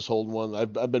personalities. I was just holding one.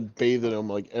 I've been bathing them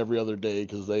like every other day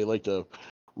because they like to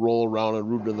roll around and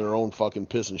root in their own fucking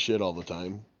piss and shit all the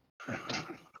time.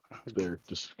 They're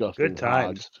disgusting. Good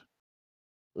times.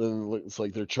 And it's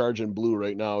like they're charging Blue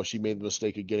right now. She made the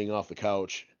mistake of getting off the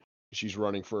couch. She's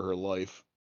running for her life.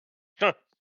 Huh.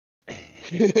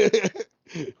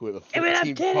 With a Give me them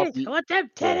 15 titties! puppy. I want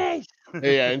them titties!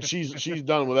 Yeah, and she's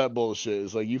done with that bullshit.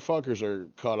 It's like, you fuckers are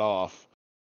cut off.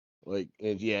 Like,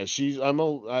 and yeah, I'm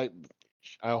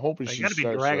hoping They she gotta be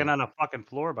starts dragging on a fucking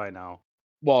floor by now.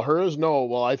 Well, hers no.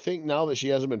 Well, I think now that she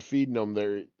hasn't been feeding them,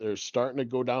 they're starting to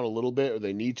go down a little bit, or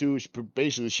they need to.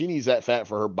 Basically, she needs that fat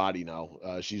for her body now.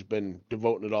 She's been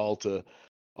devoting it all to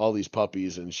all these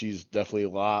puppies, and she's definitely a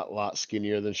lot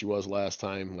skinnier than she was last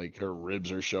time. Like, her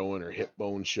ribs are showing, her hip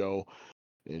bones show.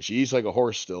 And she eats like a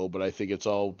horse still, but I think it's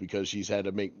all because she's had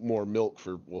to make more milk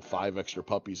for 5 extra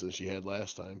puppies than she had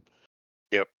last time.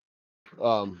 Yep.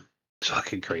 It's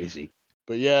fucking crazy.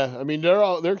 But yeah, I mean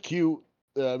they're cute.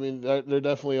 I mean they're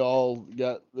definitely all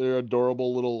they're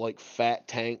adorable little like fat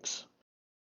tanks.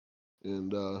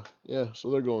 And yeah, so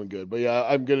they're going good. But yeah,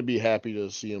 I'm gonna be happy to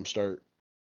see them start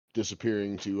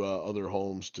disappearing to other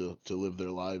homes to live their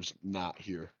lives not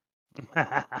here.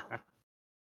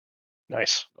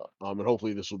 Nice. And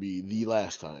hopefully this will be the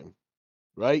last time.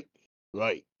 Right?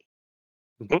 Right.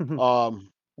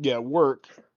 Yeah, work.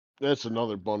 That's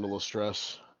another bundle of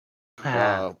stress.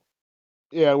 Yeah,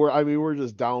 we're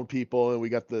just down people, and we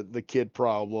got the kid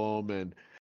problem,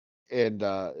 and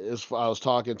I was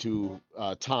talking to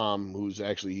Tom,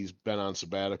 he's been on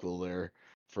sabbatical there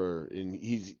and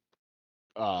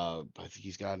I think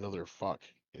he's got another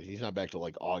he's not back till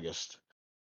like August.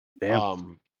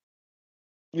 Damn.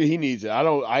 He needs it.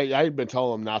 I've been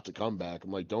telling him not to come back.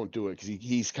 I'm like, don't do it, because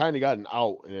he's kind of gotten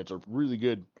out, and it's a really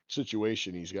good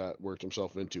situation he's got worked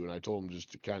himself into, and I told him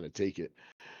just to kind of take it.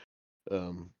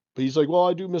 But he's like, well,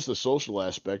 I do miss the social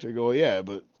aspect. I go, yeah,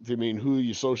 but I mean, who are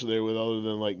you socializing with other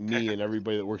than like me and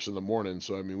everybody that works in the morning?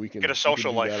 So I mean, we can Get a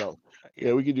social we can do life. that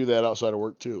yeah, we can do that outside of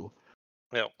work too.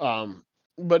 Yeah.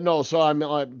 But no, so I've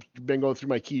been going through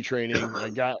my key training. I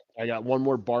got one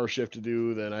more bar shift to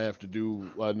do, then I have to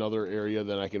do another area,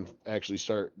 then I can actually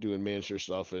start doing manager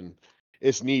stuff, and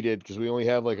it's needed because we only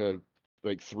have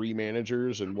like 3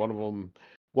 managers, and one of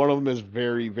them is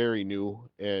very, very new,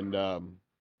 and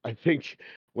I think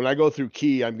when I go through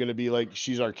key, I'm gonna be like,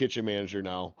 she's our kitchen manager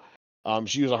now.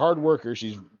 She was a hard worker.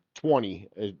 She's 20,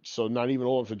 so not even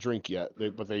old enough to drink yet.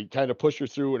 But they kind of push her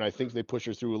through, and I think they push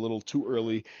her through a little too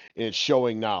early, and it's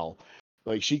showing now.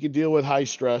 Like, she could deal with high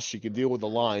stress, she could deal with the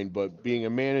line, but being a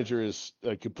manager is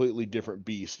a completely different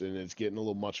beast, and it's getting a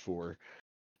little much for her.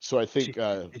 So I think,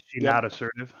 Is she not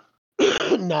assertive?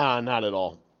 nah, not at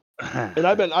all. And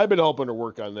I've been helping her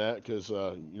work on that because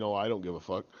I don't give a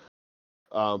fuck.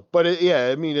 But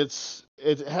I mean,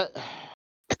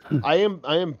 I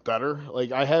am better.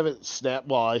 Like, I haven't snapped.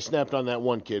 Well, I snapped on that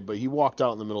one kid, but he walked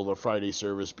out in the middle of a Friday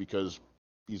service because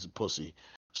he's a pussy.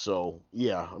 So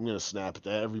yeah, I'm gonna snap at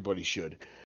that. Everybody should.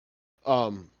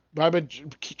 But I've been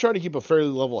trying to keep a fairly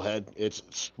level head. It's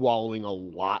swallowing a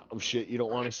lot of shit you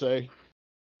don't want to say,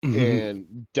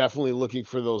 and definitely looking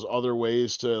for those other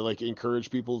ways to like encourage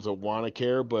people to want to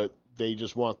care, but they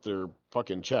just want their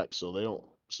fucking check, so they don't.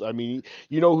 I mean,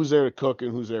 who's there to cook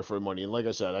and who's there for money. And like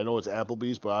I said, I know it's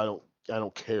Applebee's, but I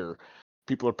don't care.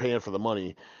 People are paying for the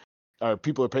money.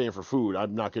 People are paying for food.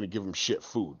 I'm not going to give them shit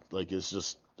food. Like, it's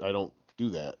just, I don't do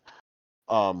that.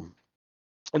 And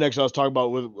actually, I was talking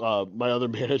about with my other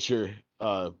manager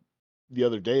the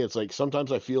other day. It's like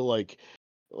sometimes I feel like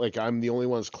I'm the only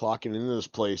ones clocking into this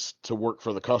place to work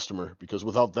for the customer, because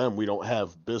without them, we don't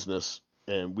have business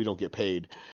and we don't get paid.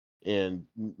 And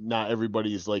not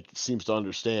everybody's like seems to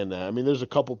understand that. I mean, there's a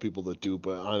couple people that do,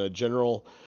 but on a general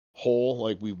whole,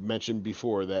 like we've mentioned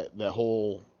before, that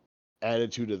whole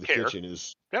attitude of the kitchen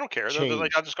is They don't care. They're like,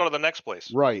 changed. I'll just go to the next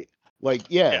place. Right. Like,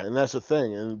 yeah, Yeah. and that's the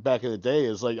thing. And back in the day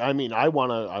is like, I mean, I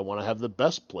wanna have the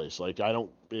best place. Like, I don't.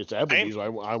 It's Applebee's. I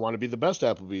want to be the best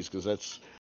Applebee's, because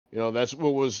that's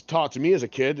what was taught to me as a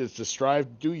kid, is to strive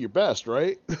to do your best,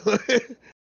 right?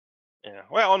 Yeah.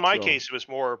 Well, in my So, case, it was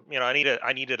more, I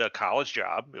needed a college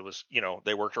job. It was,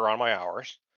 they worked around my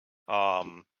hours.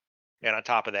 And on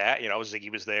top of that,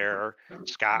 Ziggy was there,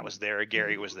 Scott was there,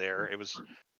 Gary was there. It was,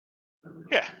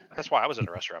 yeah, that's why I was in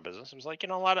the restaurant business. It was like,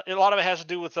 a lot of it has to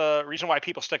do with the reason why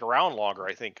people stick around longer,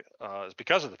 I think, is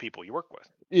because of the people you work with.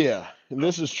 yeah, and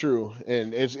this is true,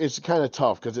 and it's kind of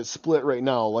tough because it's split right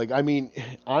now. Like, I mean,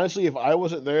 honestly, if I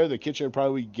wasn't there, the kitchen would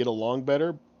probably get along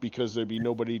better because there'd be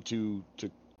nobody to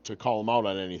call them out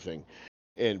on anything,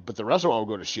 but the restaurant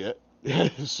will go to shit.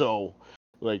 So,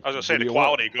 like, I was gonna say what do the you want?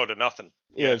 quality go to nothing.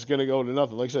 Yeah, it's gonna go to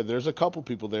nothing. Like I said, there's a couple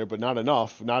people there, but not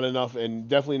enough, and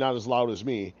definitely not as loud as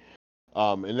me.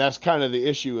 And that's kind of the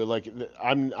issue. Like,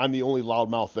 I'm the only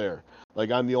loudmouth there. Like,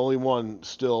 I'm the only one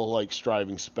still like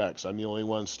striving specs. I'm the only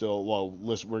one still. Well,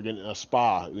 listen, we're getting a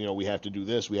spa. We have to do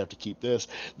this. We have to keep this.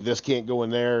 This can't go in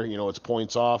there. It's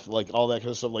points off. Like, all that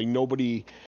kind of stuff. Like,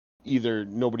 either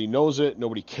nobody knows it,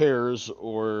 nobody cares,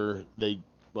 or they.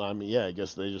 Well, I mean, yeah, I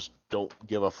guess they just don't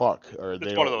give a fuck, or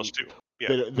It's one of those two.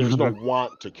 Yeah. there's no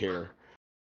want to care.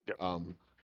 Yep.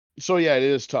 So yeah, it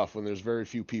is tough when there's very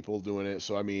few people doing it.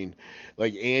 So I mean,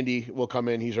 like, Andy will come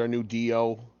in. He's our new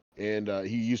DO, and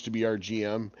he used to be our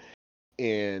GM.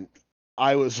 And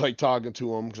I was like talking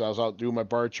to him because I was out doing my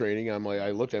bar training. I'm like,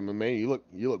 I looked at him, man, you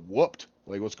look whooped.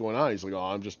 Like, what's going on? He's like, oh,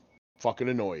 I'm just fucking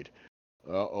annoyed.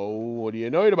 Uh-oh, what are you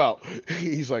annoyed about?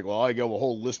 He's like, well, I got a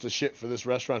whole list of shit for this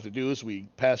restaurant to do this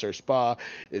week. Pass our spa.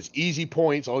 It's easy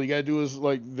points. All you got to do is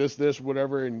like this,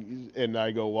 whatever. And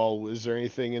I go, well, is there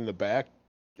anything in the back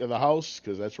of the house?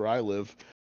 Because that's where I live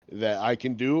that I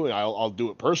can do. And I'll do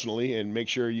it personally and make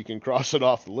sure you can cross it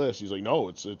off the list. He's like, no,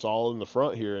 it's all in the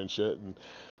front here and shit. And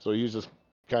so he's just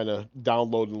kind of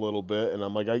downloading a little bit. And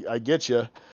I'm like, I get you.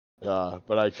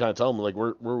 But I kind of tell them like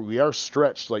we are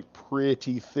stretched like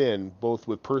pretty thin, both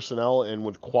with personnel and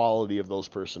with quality of those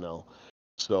personnel.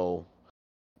 So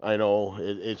I know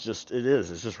it's just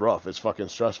rough. It's fucking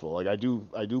stressful. Like I do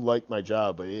like my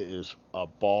job, but it is a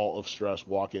ball of stress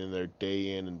walking in there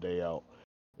day in and day out.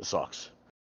 It sucks.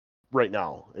 Right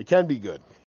now, it can be good,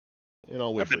 and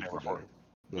I'll wait I've for been it to there be before.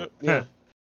 better. But, yeah.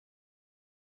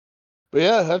 But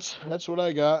yeah, that's what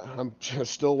I got. I'm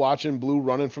still watching Blue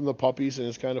running from the puppies, and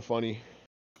it's kind of funny.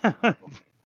 All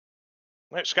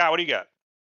right, Scott, what do you got?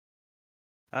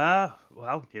 Well,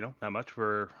 not much.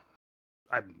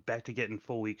 I'm back to getting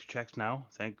full week's checks now.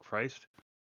 Thank Christ.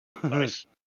 Nice.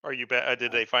 Are you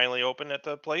did they finally open at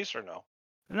the place or no?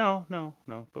 No.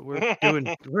 But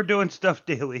we're doing stuff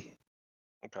daily.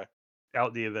 Okay.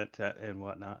 Out the event and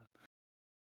whatnot.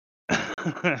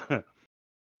 I'll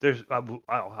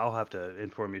have to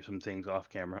inform you some things off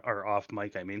camera or off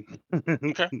mic. I mean.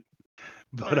 Okay.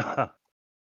 But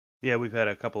yeah, we've had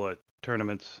a couple of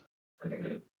tournaments.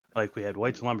 Like we had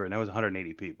White's Lumber, and that was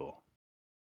 180 people.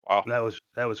 Wow.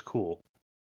 That was cool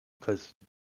because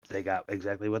they got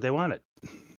exactly what they wanted.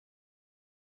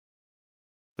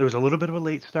 There was a little bit of a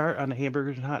late start on the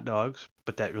hamburgers and hot dogs,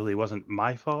 but that really wasn't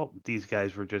my fault. These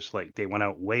guys were just like they went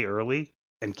out way early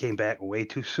and came back way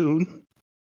too soon.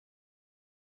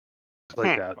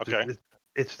 Like okay.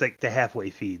 it's like the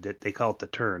halfway feed that they call it the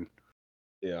turn.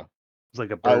 Yeah. It's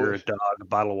like a burger, a dog, a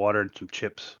bottle of water, and some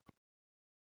chips.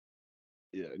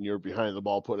 Yeah, and you're behind the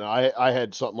ball putting. I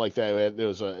had something like that. There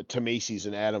was a to Macy's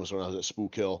in Adams when I was at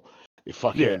Spook Hill. He's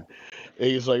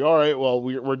like, all right, well,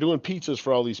 we're doing pizzas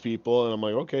for all these people, and I'm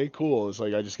like, okay, cool. It's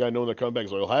like I just gotta know when they're coming back.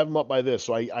 So I'll have them up by this.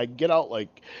 So I get out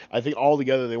like I think all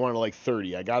together they wanted like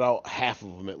 30. I got out half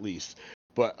of them at least.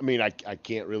 But I mean, I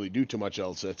can't really do too much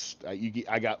else.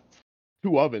 I got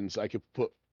 2 ovens. I could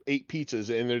put 8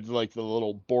 pizzas, and they're like the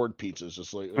little board pizzas,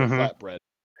 just like flatbread.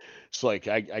 It's like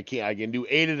I can do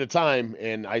 8 at a time,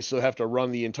 and I still have to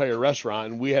run the entire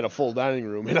restaurant. And we had a full dining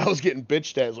room, and I was getting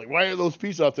bitched at. It's like, why are those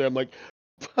pizzas out there? I'm like,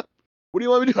 what do you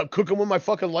want me to do? I'm cooking with my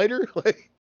fucking lighter? Like,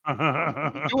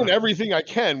 I'm doing everything I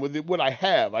can with what I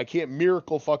have. I can't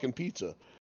miracle fucking pizza.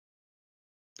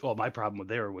 Well, my problem with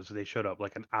there was they showed up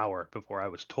like an hour before I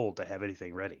was told to have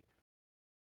anything ready.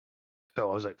 So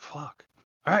I was like, fuck.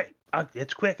 All right,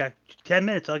 it's quick. 10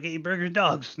 minutes, I'll get you burgers and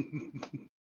dogs.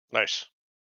 Nice.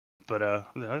 But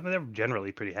they were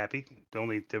generally pretty happy. There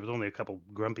was only a couple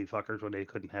grumpy fuckers when they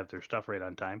couldn't have their stuff right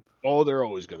on time. Oh, they're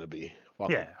always gonna be. Fuck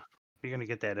 'em. Yeah, you're gonna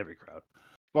get that every crowd.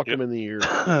 Fuck them in the ear.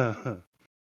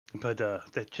 But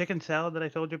the chicken salad that I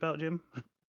told you about, Jim,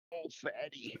 Oh,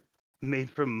 fatty.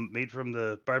 made from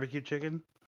the barbecue chicken.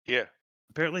 Yeah.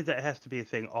 Apparently, that has to be a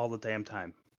thing all the damn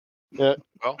time. Yeah.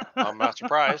 Well, I'm not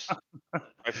surprised.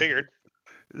 I figured.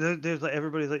 There's like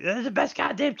everybody's like, "That's the best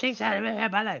goddamn chicken salad I've ever had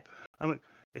in my life." I'm like,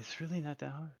 it's really not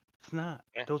that hard. It's not.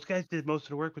 Yeah. Those guys did most of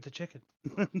the work with the chicken.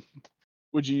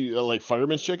 Would you like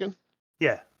fireman's chicken?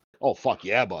 Yeah. Oh, fuck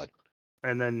yeah, bud.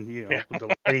 And then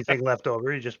anything left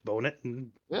over, you just bone it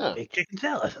and Yeah. make chicken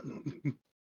salad.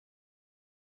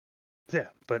 Yeah,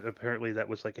 but apparently that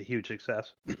was like a huge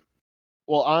success.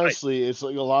 Well, honestly, it's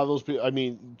like a lot of those people. I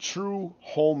mean, true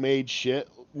homemade shit.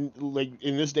 Like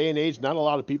in this day and age, not a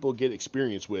lot of people get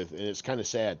experience with, and it's kind of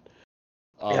sad.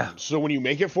 Yeah. So when you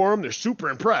make it for them, they're super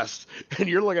impressed, and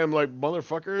you're like, I'm like,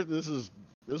 motherfucker, this is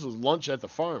lunch at the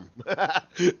farm.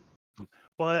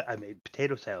 Well, I made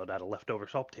potato salad out of leftover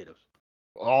salt potatoes.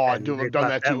 Oh, And they I've done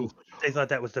thought that too. They thought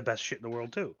that was the best shit in the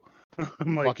world too.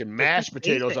 I'm like, Fucking mashed "Just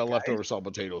potatoes taste it, on guys." leftover salt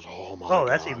potatoes. Oh my Oh, god.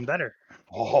 that's even better.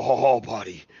 Oh,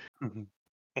 buddy.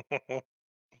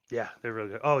 Yeah, they're really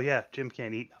good. Oh yeah, Jim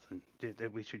can't eat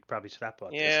nothing. We should probably stop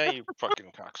on Yeah, you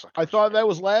fucking cocksucker. I thought that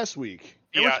was last week.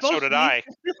 It was Yeah, so supposed did to I.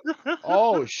 be.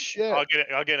 Oh shit. I'll get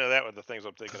into that with the things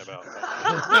I'm thinking about.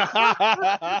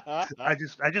 I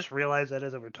just realized that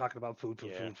as we're talking about food.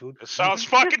 It sounds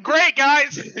fucking great,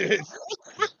 guys.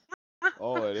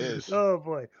 Oh, it is. Oh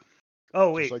boy.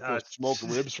 Oh wait. Just like those smoked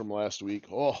ribs from last week.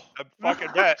 Oh. I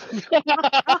fucking bet.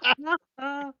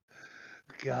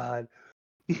 God.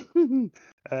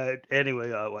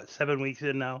 Anyway, what? 7 weeks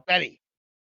in now. Benny.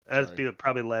 That'd Sorry. be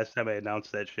probably the last time I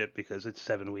announced that shit because it's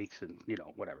 7 weeks and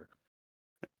whatever.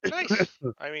 Nice.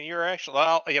 I mean, you're actually,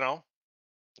 well,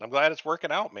 I'm glad it's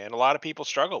working out, man. A lot of people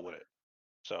struggle with it.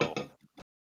 So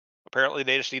apparently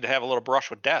they just need to have a little brush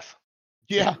with death.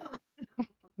 Yeah.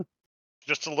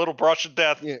 Just a little brush of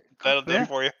death. Yeah. That'll do it Yeah.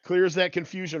 for you. Clears that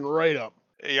confusion right up.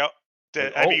 Yep.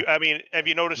 Like, Have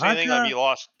you noticed anything? Have you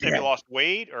lost Yeah.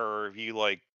 weight, or have you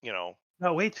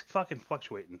No, weight's fucking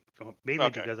fluctuating. Mainly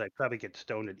Okay. because I probably get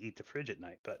stoned and eat the fridge at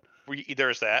night, but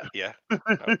there's that, yeah.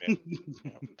 Okay.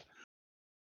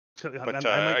 So But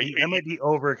I might be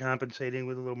overcompensating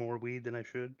with a little more weed than I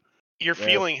should. you're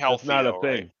feeling healthy, That's not though, a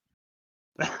thing.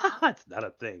 right? It's not a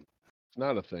thing. It's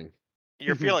not a thing.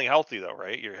 You're feeling healthy, though,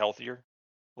 right? You're healthier.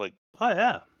 Like, Oh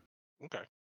yeah. okay,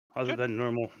 Other Good. than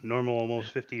normal,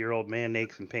 almost 50-year-old man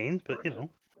aches and pains, but I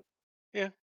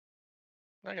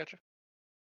got you.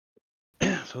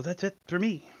 So that's it for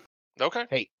me. Okay.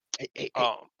 Hey,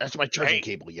 that's my charging hey.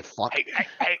 cable, you fuck.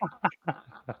 Hey.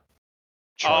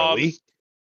 Charlie.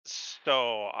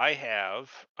 So I have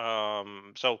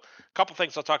so a couple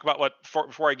things I'll talk about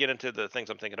before I get into the things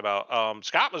I'm thinking about.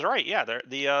 Scott was right. Yeah,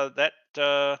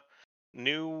 that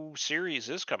new series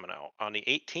is coming out on the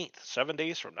 18th, 7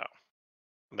 days from now.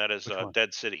 And that is Which one?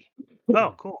 Dead City.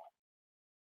 Oh, cool.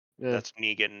 Yeah. That's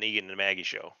Negan and Maggie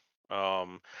show.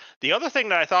 The other thing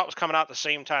that I thought was coming out at the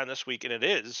same time this week, and it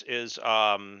is it's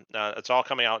all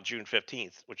coming out June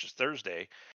 15th, which is Thursday.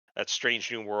 That's Strange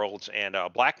New Worlds, and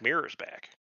Black Mirror's back.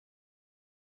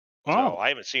 So Oh, I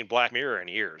haven't seen Black Mirror in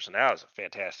years, and that was a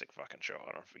fantastic fucking show. I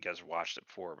don't know if you guys have watched it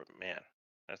before, but man,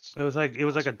 that's it was like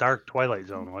a dark Twilight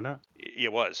Zone, wasn't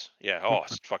it was. Yeah. Oh,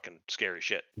 it's fucking scary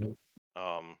shit. Mm.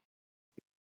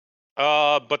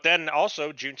 But then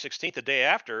also June 16th, the day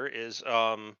after, is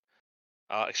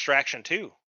Extraction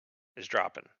 2 is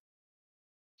dropping.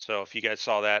 So if you guys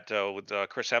saw that with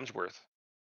Chris Hemsworth,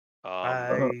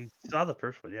 I saw the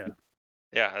first one. Yeah,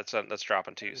 yeah, that's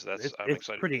dropping too. So I'm it's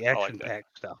excited. pretty I like that.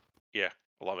 action-packed stuff. Yeah,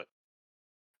 I love it.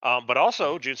 But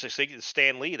also June 16th,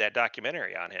 Stan Lee, that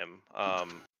documentary on him,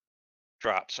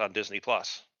 drops on Disney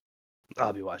Plus.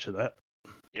 I'll be watching that.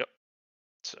 Yep.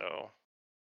 So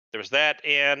there was that,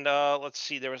 and let's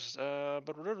see, there's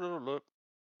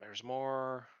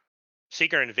more.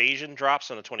 Secret Invasion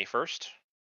drops on the 21st.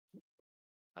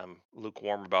 I'm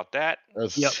lukewarm about that.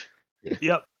 Yep.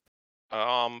 Yep.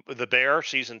 The Bear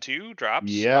season 2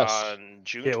 drops Yes. on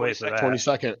June Can't wait for 22nd.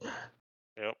 that. 22nd.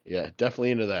 Yep. Yeah,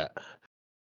 definitely into that.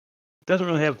 Doesn't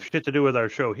really have shit to do with our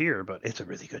show here, but it's a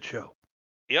really good show.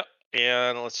 Yep.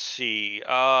 And let's see.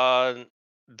 The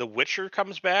Witcher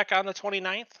comes back on the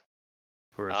 29th.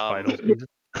 For its final season.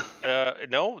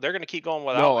 No, they're going to keep going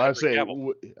without No, Henry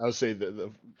Cavill, I would say the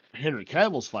Henry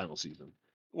Cavill's final season.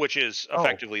 which is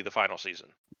effectively the final season.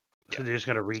 So they're just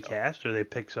gonna recast, or they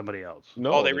pick somebody else?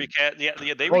 No, they recast. Yeah,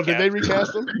 they Oh, recast. did they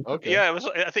recast him? Okay. Yeah, it was.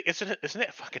 I think isn't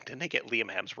it fucking? Didn't they get Liam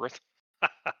Hemsworth?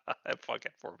 That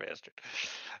fucking poor bastard.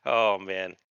 Oh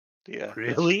man. Yeah. it's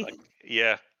Really?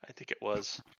 yeah, I think it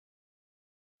was.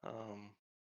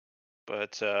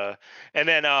 But and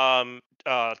then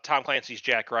Tom Clancy's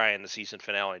Jack Ryan, the season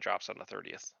finale drops on the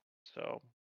 30th. So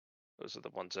those are the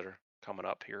ones that are coming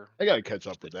up here. I gotta catch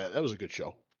up with that. That was a good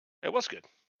show. It was good.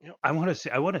 Yep. I want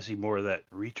to see more of that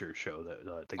Reacher show. That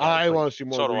the guy I played. want to see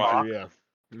more So do I. Reacher, yeah.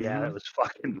 Yeah, that was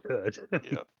fucking good.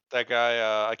 Yeah, that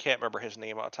guy. I can't remember his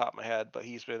name off the top of my head, but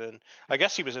he's been in. I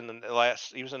guess he was in the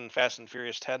last. He was in Fast and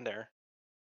Furious 10 there.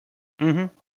 Mm-hmm.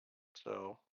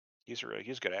 So he's a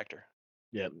good actor.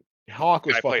 Yeah. Hawk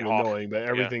was Guy played fucking Hawk. annoying, but Yeah.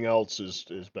 everything else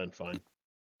has been fine.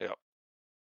 Yep.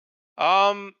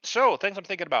 So things I'm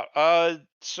thinking about.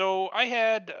 So I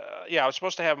had. I was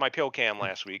supposed to have my pill cam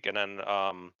last week, and then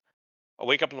I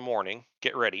wake up in the morning,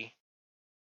 get ready,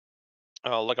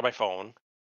 look at my phone.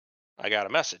 I got a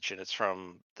message, and it's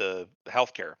from the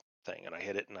healthcare thing, and I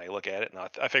hit it, and I look at it, and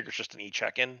I figure it's just an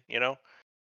e-check-in, And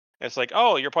it's like,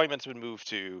 oh, your appointment's been moved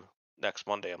to next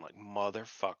Monday. I'm like,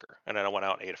 motherfucker. And then I went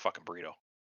out and ate a fucking burrito.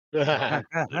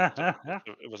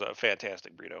 It was a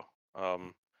fantastic burrito.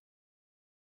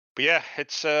 But yeah,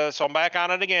 it's so I'm back on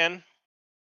it again.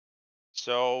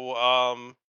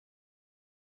 So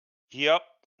yep,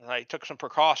 I took some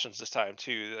precautions this time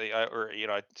too.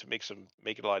 To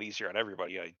make it a lot easier on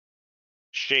everybody. I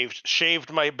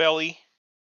shaved my belly,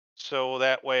 so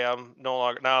that way I'm no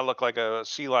longer now I look like a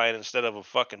sea lion instead of a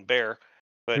fucking bear.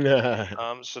 But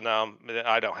so now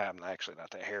I don't have them, actually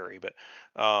not that hairy, but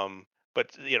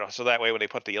so that way when they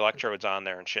put the electrodes on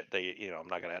there and shit, I'm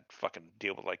not gonna have to fucking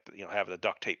deal with having the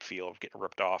duct tape feel of getting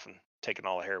ripped off and taking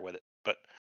all the hair with it. But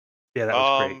yeah, that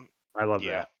was great. I love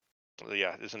yeah, that.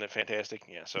 yeah, isn't it fantastic?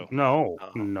 Yeah, so No.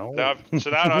 now I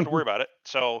don't have to worry about it.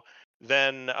 So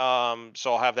then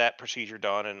so I'll have that procedure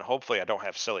done, and hopefully I don't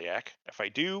have celiac. If I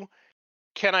do,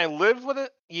 can I live with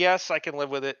it? Yes, I can live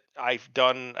with it. I've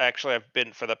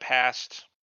been for the past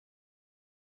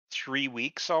 3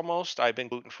 weeks almost, I've been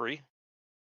gluten free.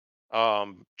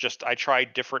 Just I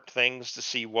tried different things to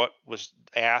see what was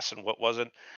ass and what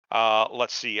wasn't.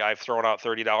 Let's see, I've thrown out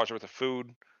 $30 worth of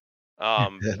food.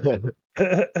 Um,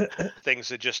 things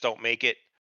that just don't make it.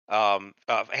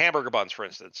 Hamburger buns, for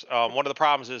instance. One of the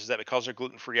problems is that because they're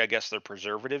gluten free, I guess they're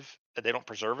preservative. They don't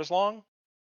preserve as long,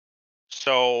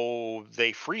 so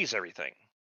they freeze everything.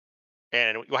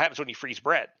 And what happens when you freeze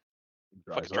bread?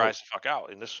 Fucking Dries out. dries the fuck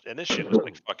out. And this shit was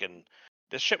like fucking.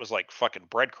 This shit was like fucking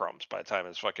breadcrumbs by the time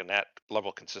it's fucking that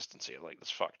level of consistency. Like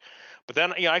this fuck. But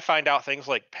then I find out things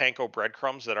like panko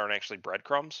breadcrumbs that aren't actually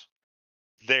breadcrumbs.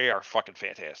 They are fucking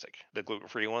fantastic. The gluten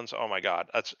free ones. Oh my god.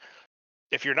 That's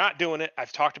if you're not doing it.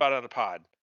 I've talked about it on the pod.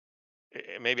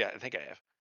 Maybe I think I have.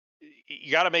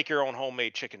 You got to make your own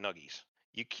homemade chicken nuggies.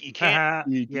 You can't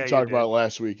You Yeah, you talked did. about it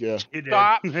last week, yeah. You did.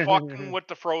 stop fucking with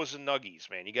the frozen nuggies,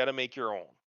 man. You got to make your own.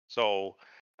 So,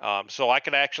 so I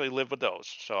can actually live with those.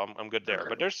 So I'm good there.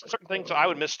 But there's certain things I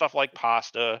would miss stuff like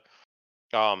pasta.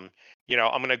 I'm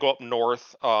gonna go up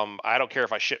north. I don't care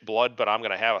if I shit blood, but I'm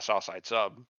gonna have a Southside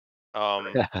sub.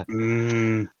 Um,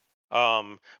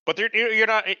 Mm, but you're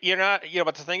not.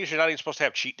 But the thing is, you're not even supposed to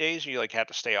have cheat days. You like have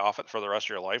to stay off it for the rest of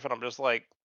your life. And I'm just like,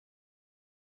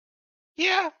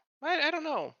 yeah, I don't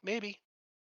know, maybe.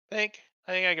 I think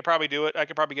I could probably do it. I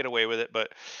could probably get away with it,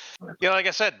 but like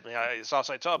I said,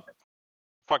 Southside sub.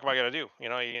 Fuck am I gonna do? You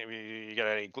got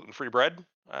any gluten free bread?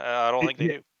 I don't think they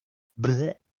do.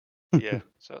 bleh. Yeah.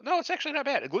 So no, it's actually not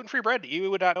bad. Gluten free bread,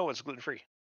 you would not know it's gluten free.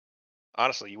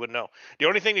 Honestly, you wouldn't know. The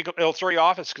only thing it'll throw you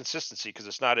off is consistency because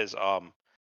it's not as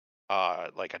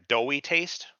like a doughy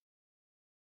taste.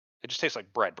 It just tastes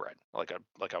like bread, like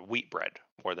a wheat bread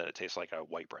more than it tastes like a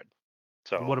white bread.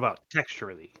 So What about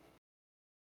texturally?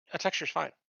 the texture's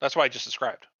fine. That's why I just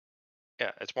described.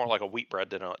 Yeah, it's more like a wheat bread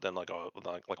than like a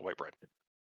white bread.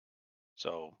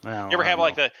 So Well, you ever I have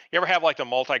don't know. like the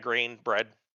multi-grain bread?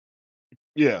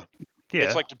 Yeah. Yeah,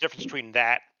 It's like the difference between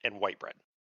that and white bread.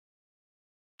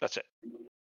 That's it.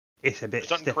 it's a bit It's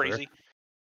nothing stiffer. crazy.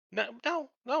 No.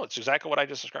 It's exactly what I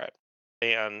just described.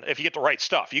 And if you get the right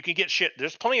stuff, you can get shit.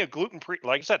 There's plenty of gluten free.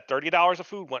 Like I said, $30 of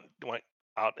food went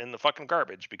out in the fucking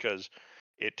garbage because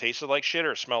it tasted like shit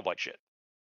or smelled like shit.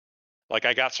 Like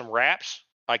I got some wraps.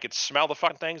 I could smell the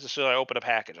fucking things as soon as I opened a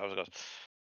package. I was like,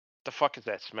 the fuck is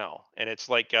that smell? And it's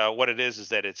like what it is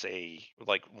that it's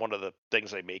like one of the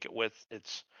things they make it with.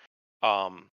 It's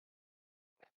um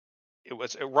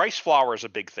rice flour is a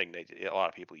big thing a lot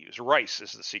of people use. Rice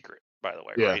is the secret, by the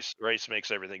way. Yeah. Rice makes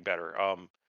everything better.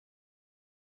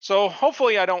 So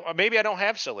hopefully maybe I don't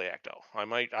have celiac though.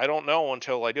 I don't know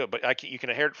until I do it, but you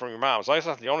can inherit it from your mom. So that's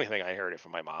not the only thing I inherited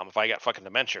from my mom. If I got fucking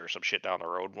dementia or some shit down the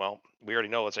road, well, we already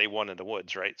know it's A1 in the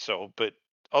woods, right? So, but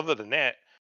other than that,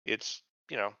 it's,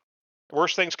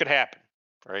 worse things could happen,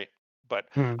 right? But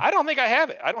Hmm. I don't think I have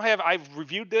it. I've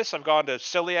reviewed this. I've gone to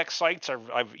celiac sites.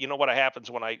 you know what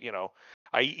happens when I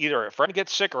either a friend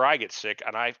gets sick or I get sick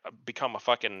and I become a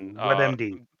fucking,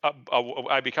 WebMD.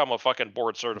 I become a fucking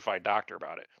board certified doctor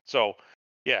about it. So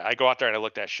yeah, I go out there and I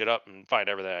look that shit up and find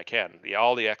everything I can.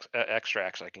 All the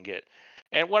extracts I can get.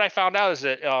 And what I found out is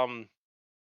that,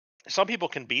 some people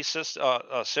can be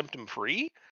symptom free,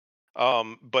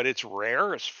 but it's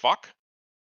rare as fuck.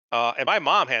 And my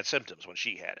mom had symptoms when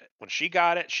she had it. When she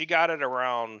got it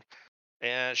around,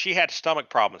 and she had stomach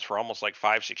problems for almost like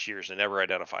 5-6 years and never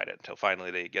identified it until finally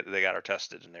they got her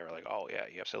tested and they were like, oh yeah,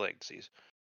 you have celiac disease.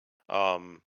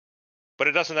 But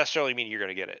it doesn't necessarily mean you're going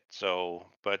to get it. So,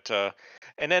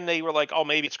 and then they were like, oh,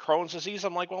 maybe it's Crohn's disease.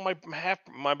 I'm like, well,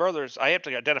 my brother's, I have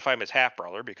to identify him as half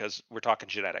brother because we're talking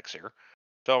genetics here.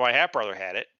 So my half brother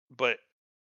had it, but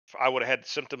I would have had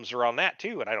symptoms around that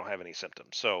too, and I don't have any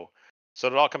symptoms. So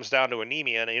it all comes down to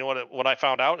anemia. And you know what I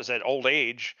found out is that old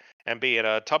age and being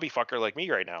a tubby fucker like me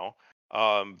right now,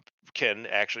 can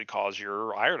actually cause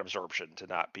your iron absorption to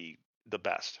not be the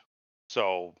best.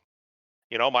 So,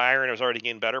 my iron was already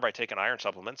getting better by taking iron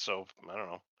supplements. So I don't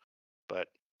know, but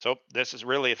so this is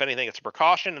really, if anything, it's a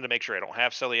precaution and to make sure I don't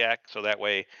have celiac. So that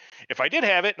way, if I did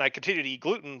have it and I continue to eat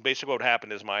gluten, basically what would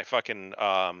happen is my fucking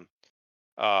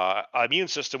immune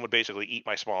system would basically eat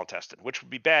my small intestine, which would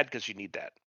be bad because you need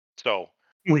that. So,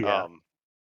 Well, yeah.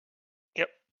 yep.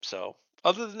 So,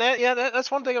 other than that, yeah, that's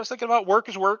one thing I was thinking about. Work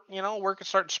is work. Work is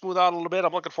starting to smooth out a little bit.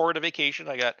 I'm looking forward to vacation.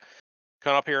 I got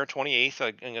coming up here on 28th.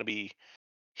 I'm going to be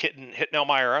hitting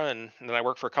Elmira, and then I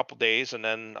work for a couple days, and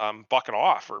then I'm bucking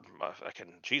off for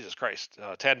Jesus Christ,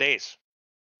 10 days.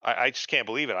 I just can't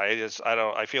believe it.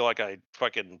 I feel like I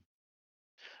fucking.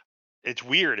 It's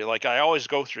weird. Like I always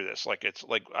go through this. Like it's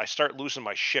like I start losing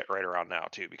my shit right around now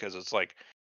too, because it's like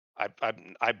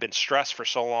I've been stressed for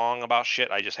so long about shit.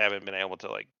 I just haven't been able to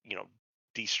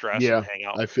de-stress Yeah, and hang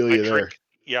out. I feel My you there.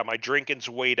 my drinking's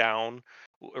way down,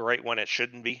 right when it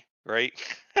shouldn't be, right?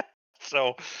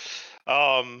 So,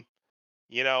 um,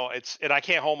 and I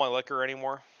can't hold my liquor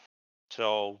anymore.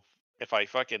 So if I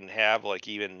fucking have like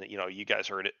even you guys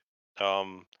heard it,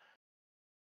 um,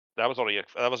 that was only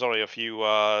a few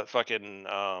fucking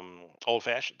old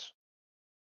fashions,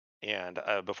 and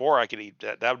before I could eat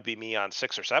that would be me on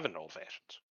 6 or 7 old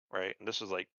fashions, right? And this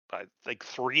was like I think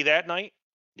 3 that night.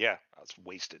 Yeah, I was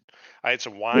wasted. I had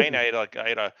some wine. I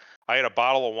had a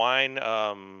bottle of wine,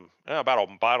 about a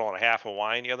bottle and a half of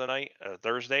wine the other night,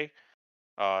 Thursday,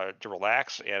 to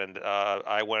relax, and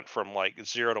I went from like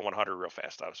 0 to 100 real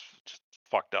fast. I was just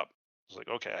fucked up. I was like,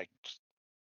 okay,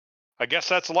 I guess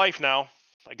that's life now.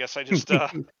 I guess I just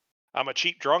I'm a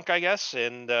cheap drunk, I guess,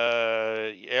 and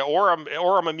yeah, or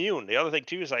I'm immune. The other thing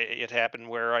too is it happened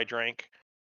where I drank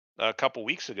a couple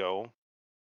weeks ago.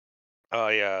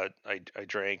 I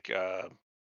drank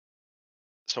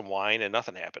some wine and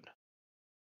nothing happened.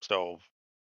 So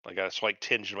I got a slight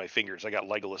tinge in my fingers. I got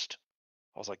Legolas.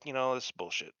 I was like, this is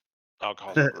bullshit.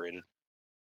 Alcohol's overrated.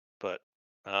 But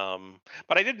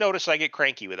but I did notice I get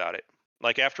cranky without it.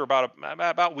 Like after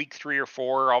about week 3 or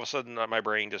 4, all of a sudden my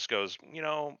brain just goes,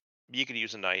 you could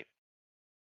use a night.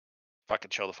 Fucking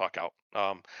chill the fuck out.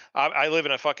 I live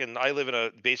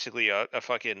in basically a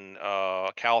fucking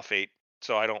caliphate,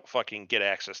 so I don't fucking get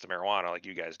access to marijuana like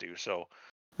you guys do. So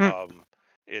um,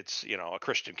 it's a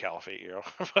Christian caliphate,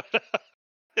 But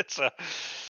it's a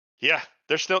yeah.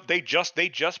 They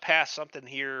just passed something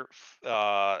here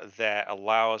that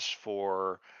allows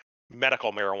for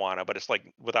medical marijuana, but it's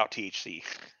like without THC.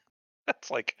 It's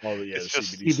like Oh yeah, the it's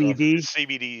just CBD stuff.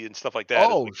 CBD. CBD and stuff like that.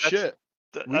 It's Oh like shit,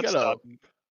 we that's got a done.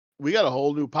 we got a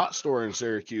whole new pot store in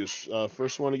Syracuse.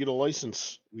 First one to get a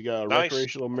license. We got a Nice.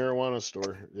 recreational marijuana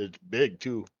store. It's big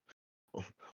too. Yeah,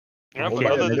 I Owned but by can't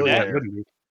a other than imagine why that, it millionaire. wouldn't be.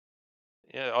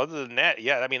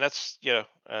 yeah, I mean that's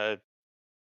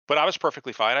but I was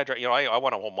perfectly fine. I drank, I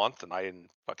went a whole month and I didn't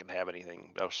fucking have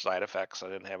anything, no side effects. I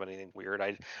didn't have anything weird.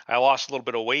 I lost a little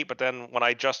bit of weight, but then when I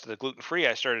adjusted to gluten free,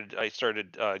 I started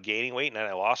gaining weight and then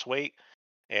I lost weight,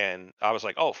 and I was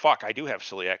like, oh fuck, I do have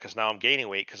celiac because now I'm gaining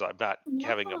weight because I'm not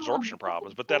having absorption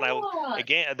problems. But then I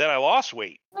lost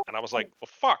weight and I was like, well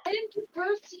fuck. I didn't give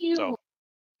birth to you. So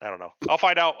I don't know. I'll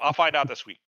find out. I'll find out this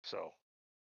week. So,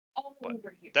 All but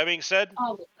over here. that being said,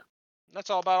 All of them. that's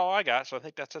all about all I got. So I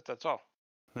think that's it. That's all.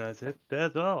 That's it.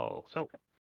 That's all. So,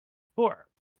 for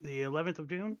the 11th of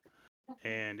June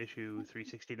and issue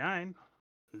 369,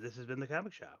 this has been the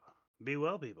Comic Shop. Be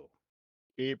well, people.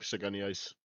 Keep sick on the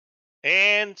ice.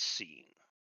 And scene.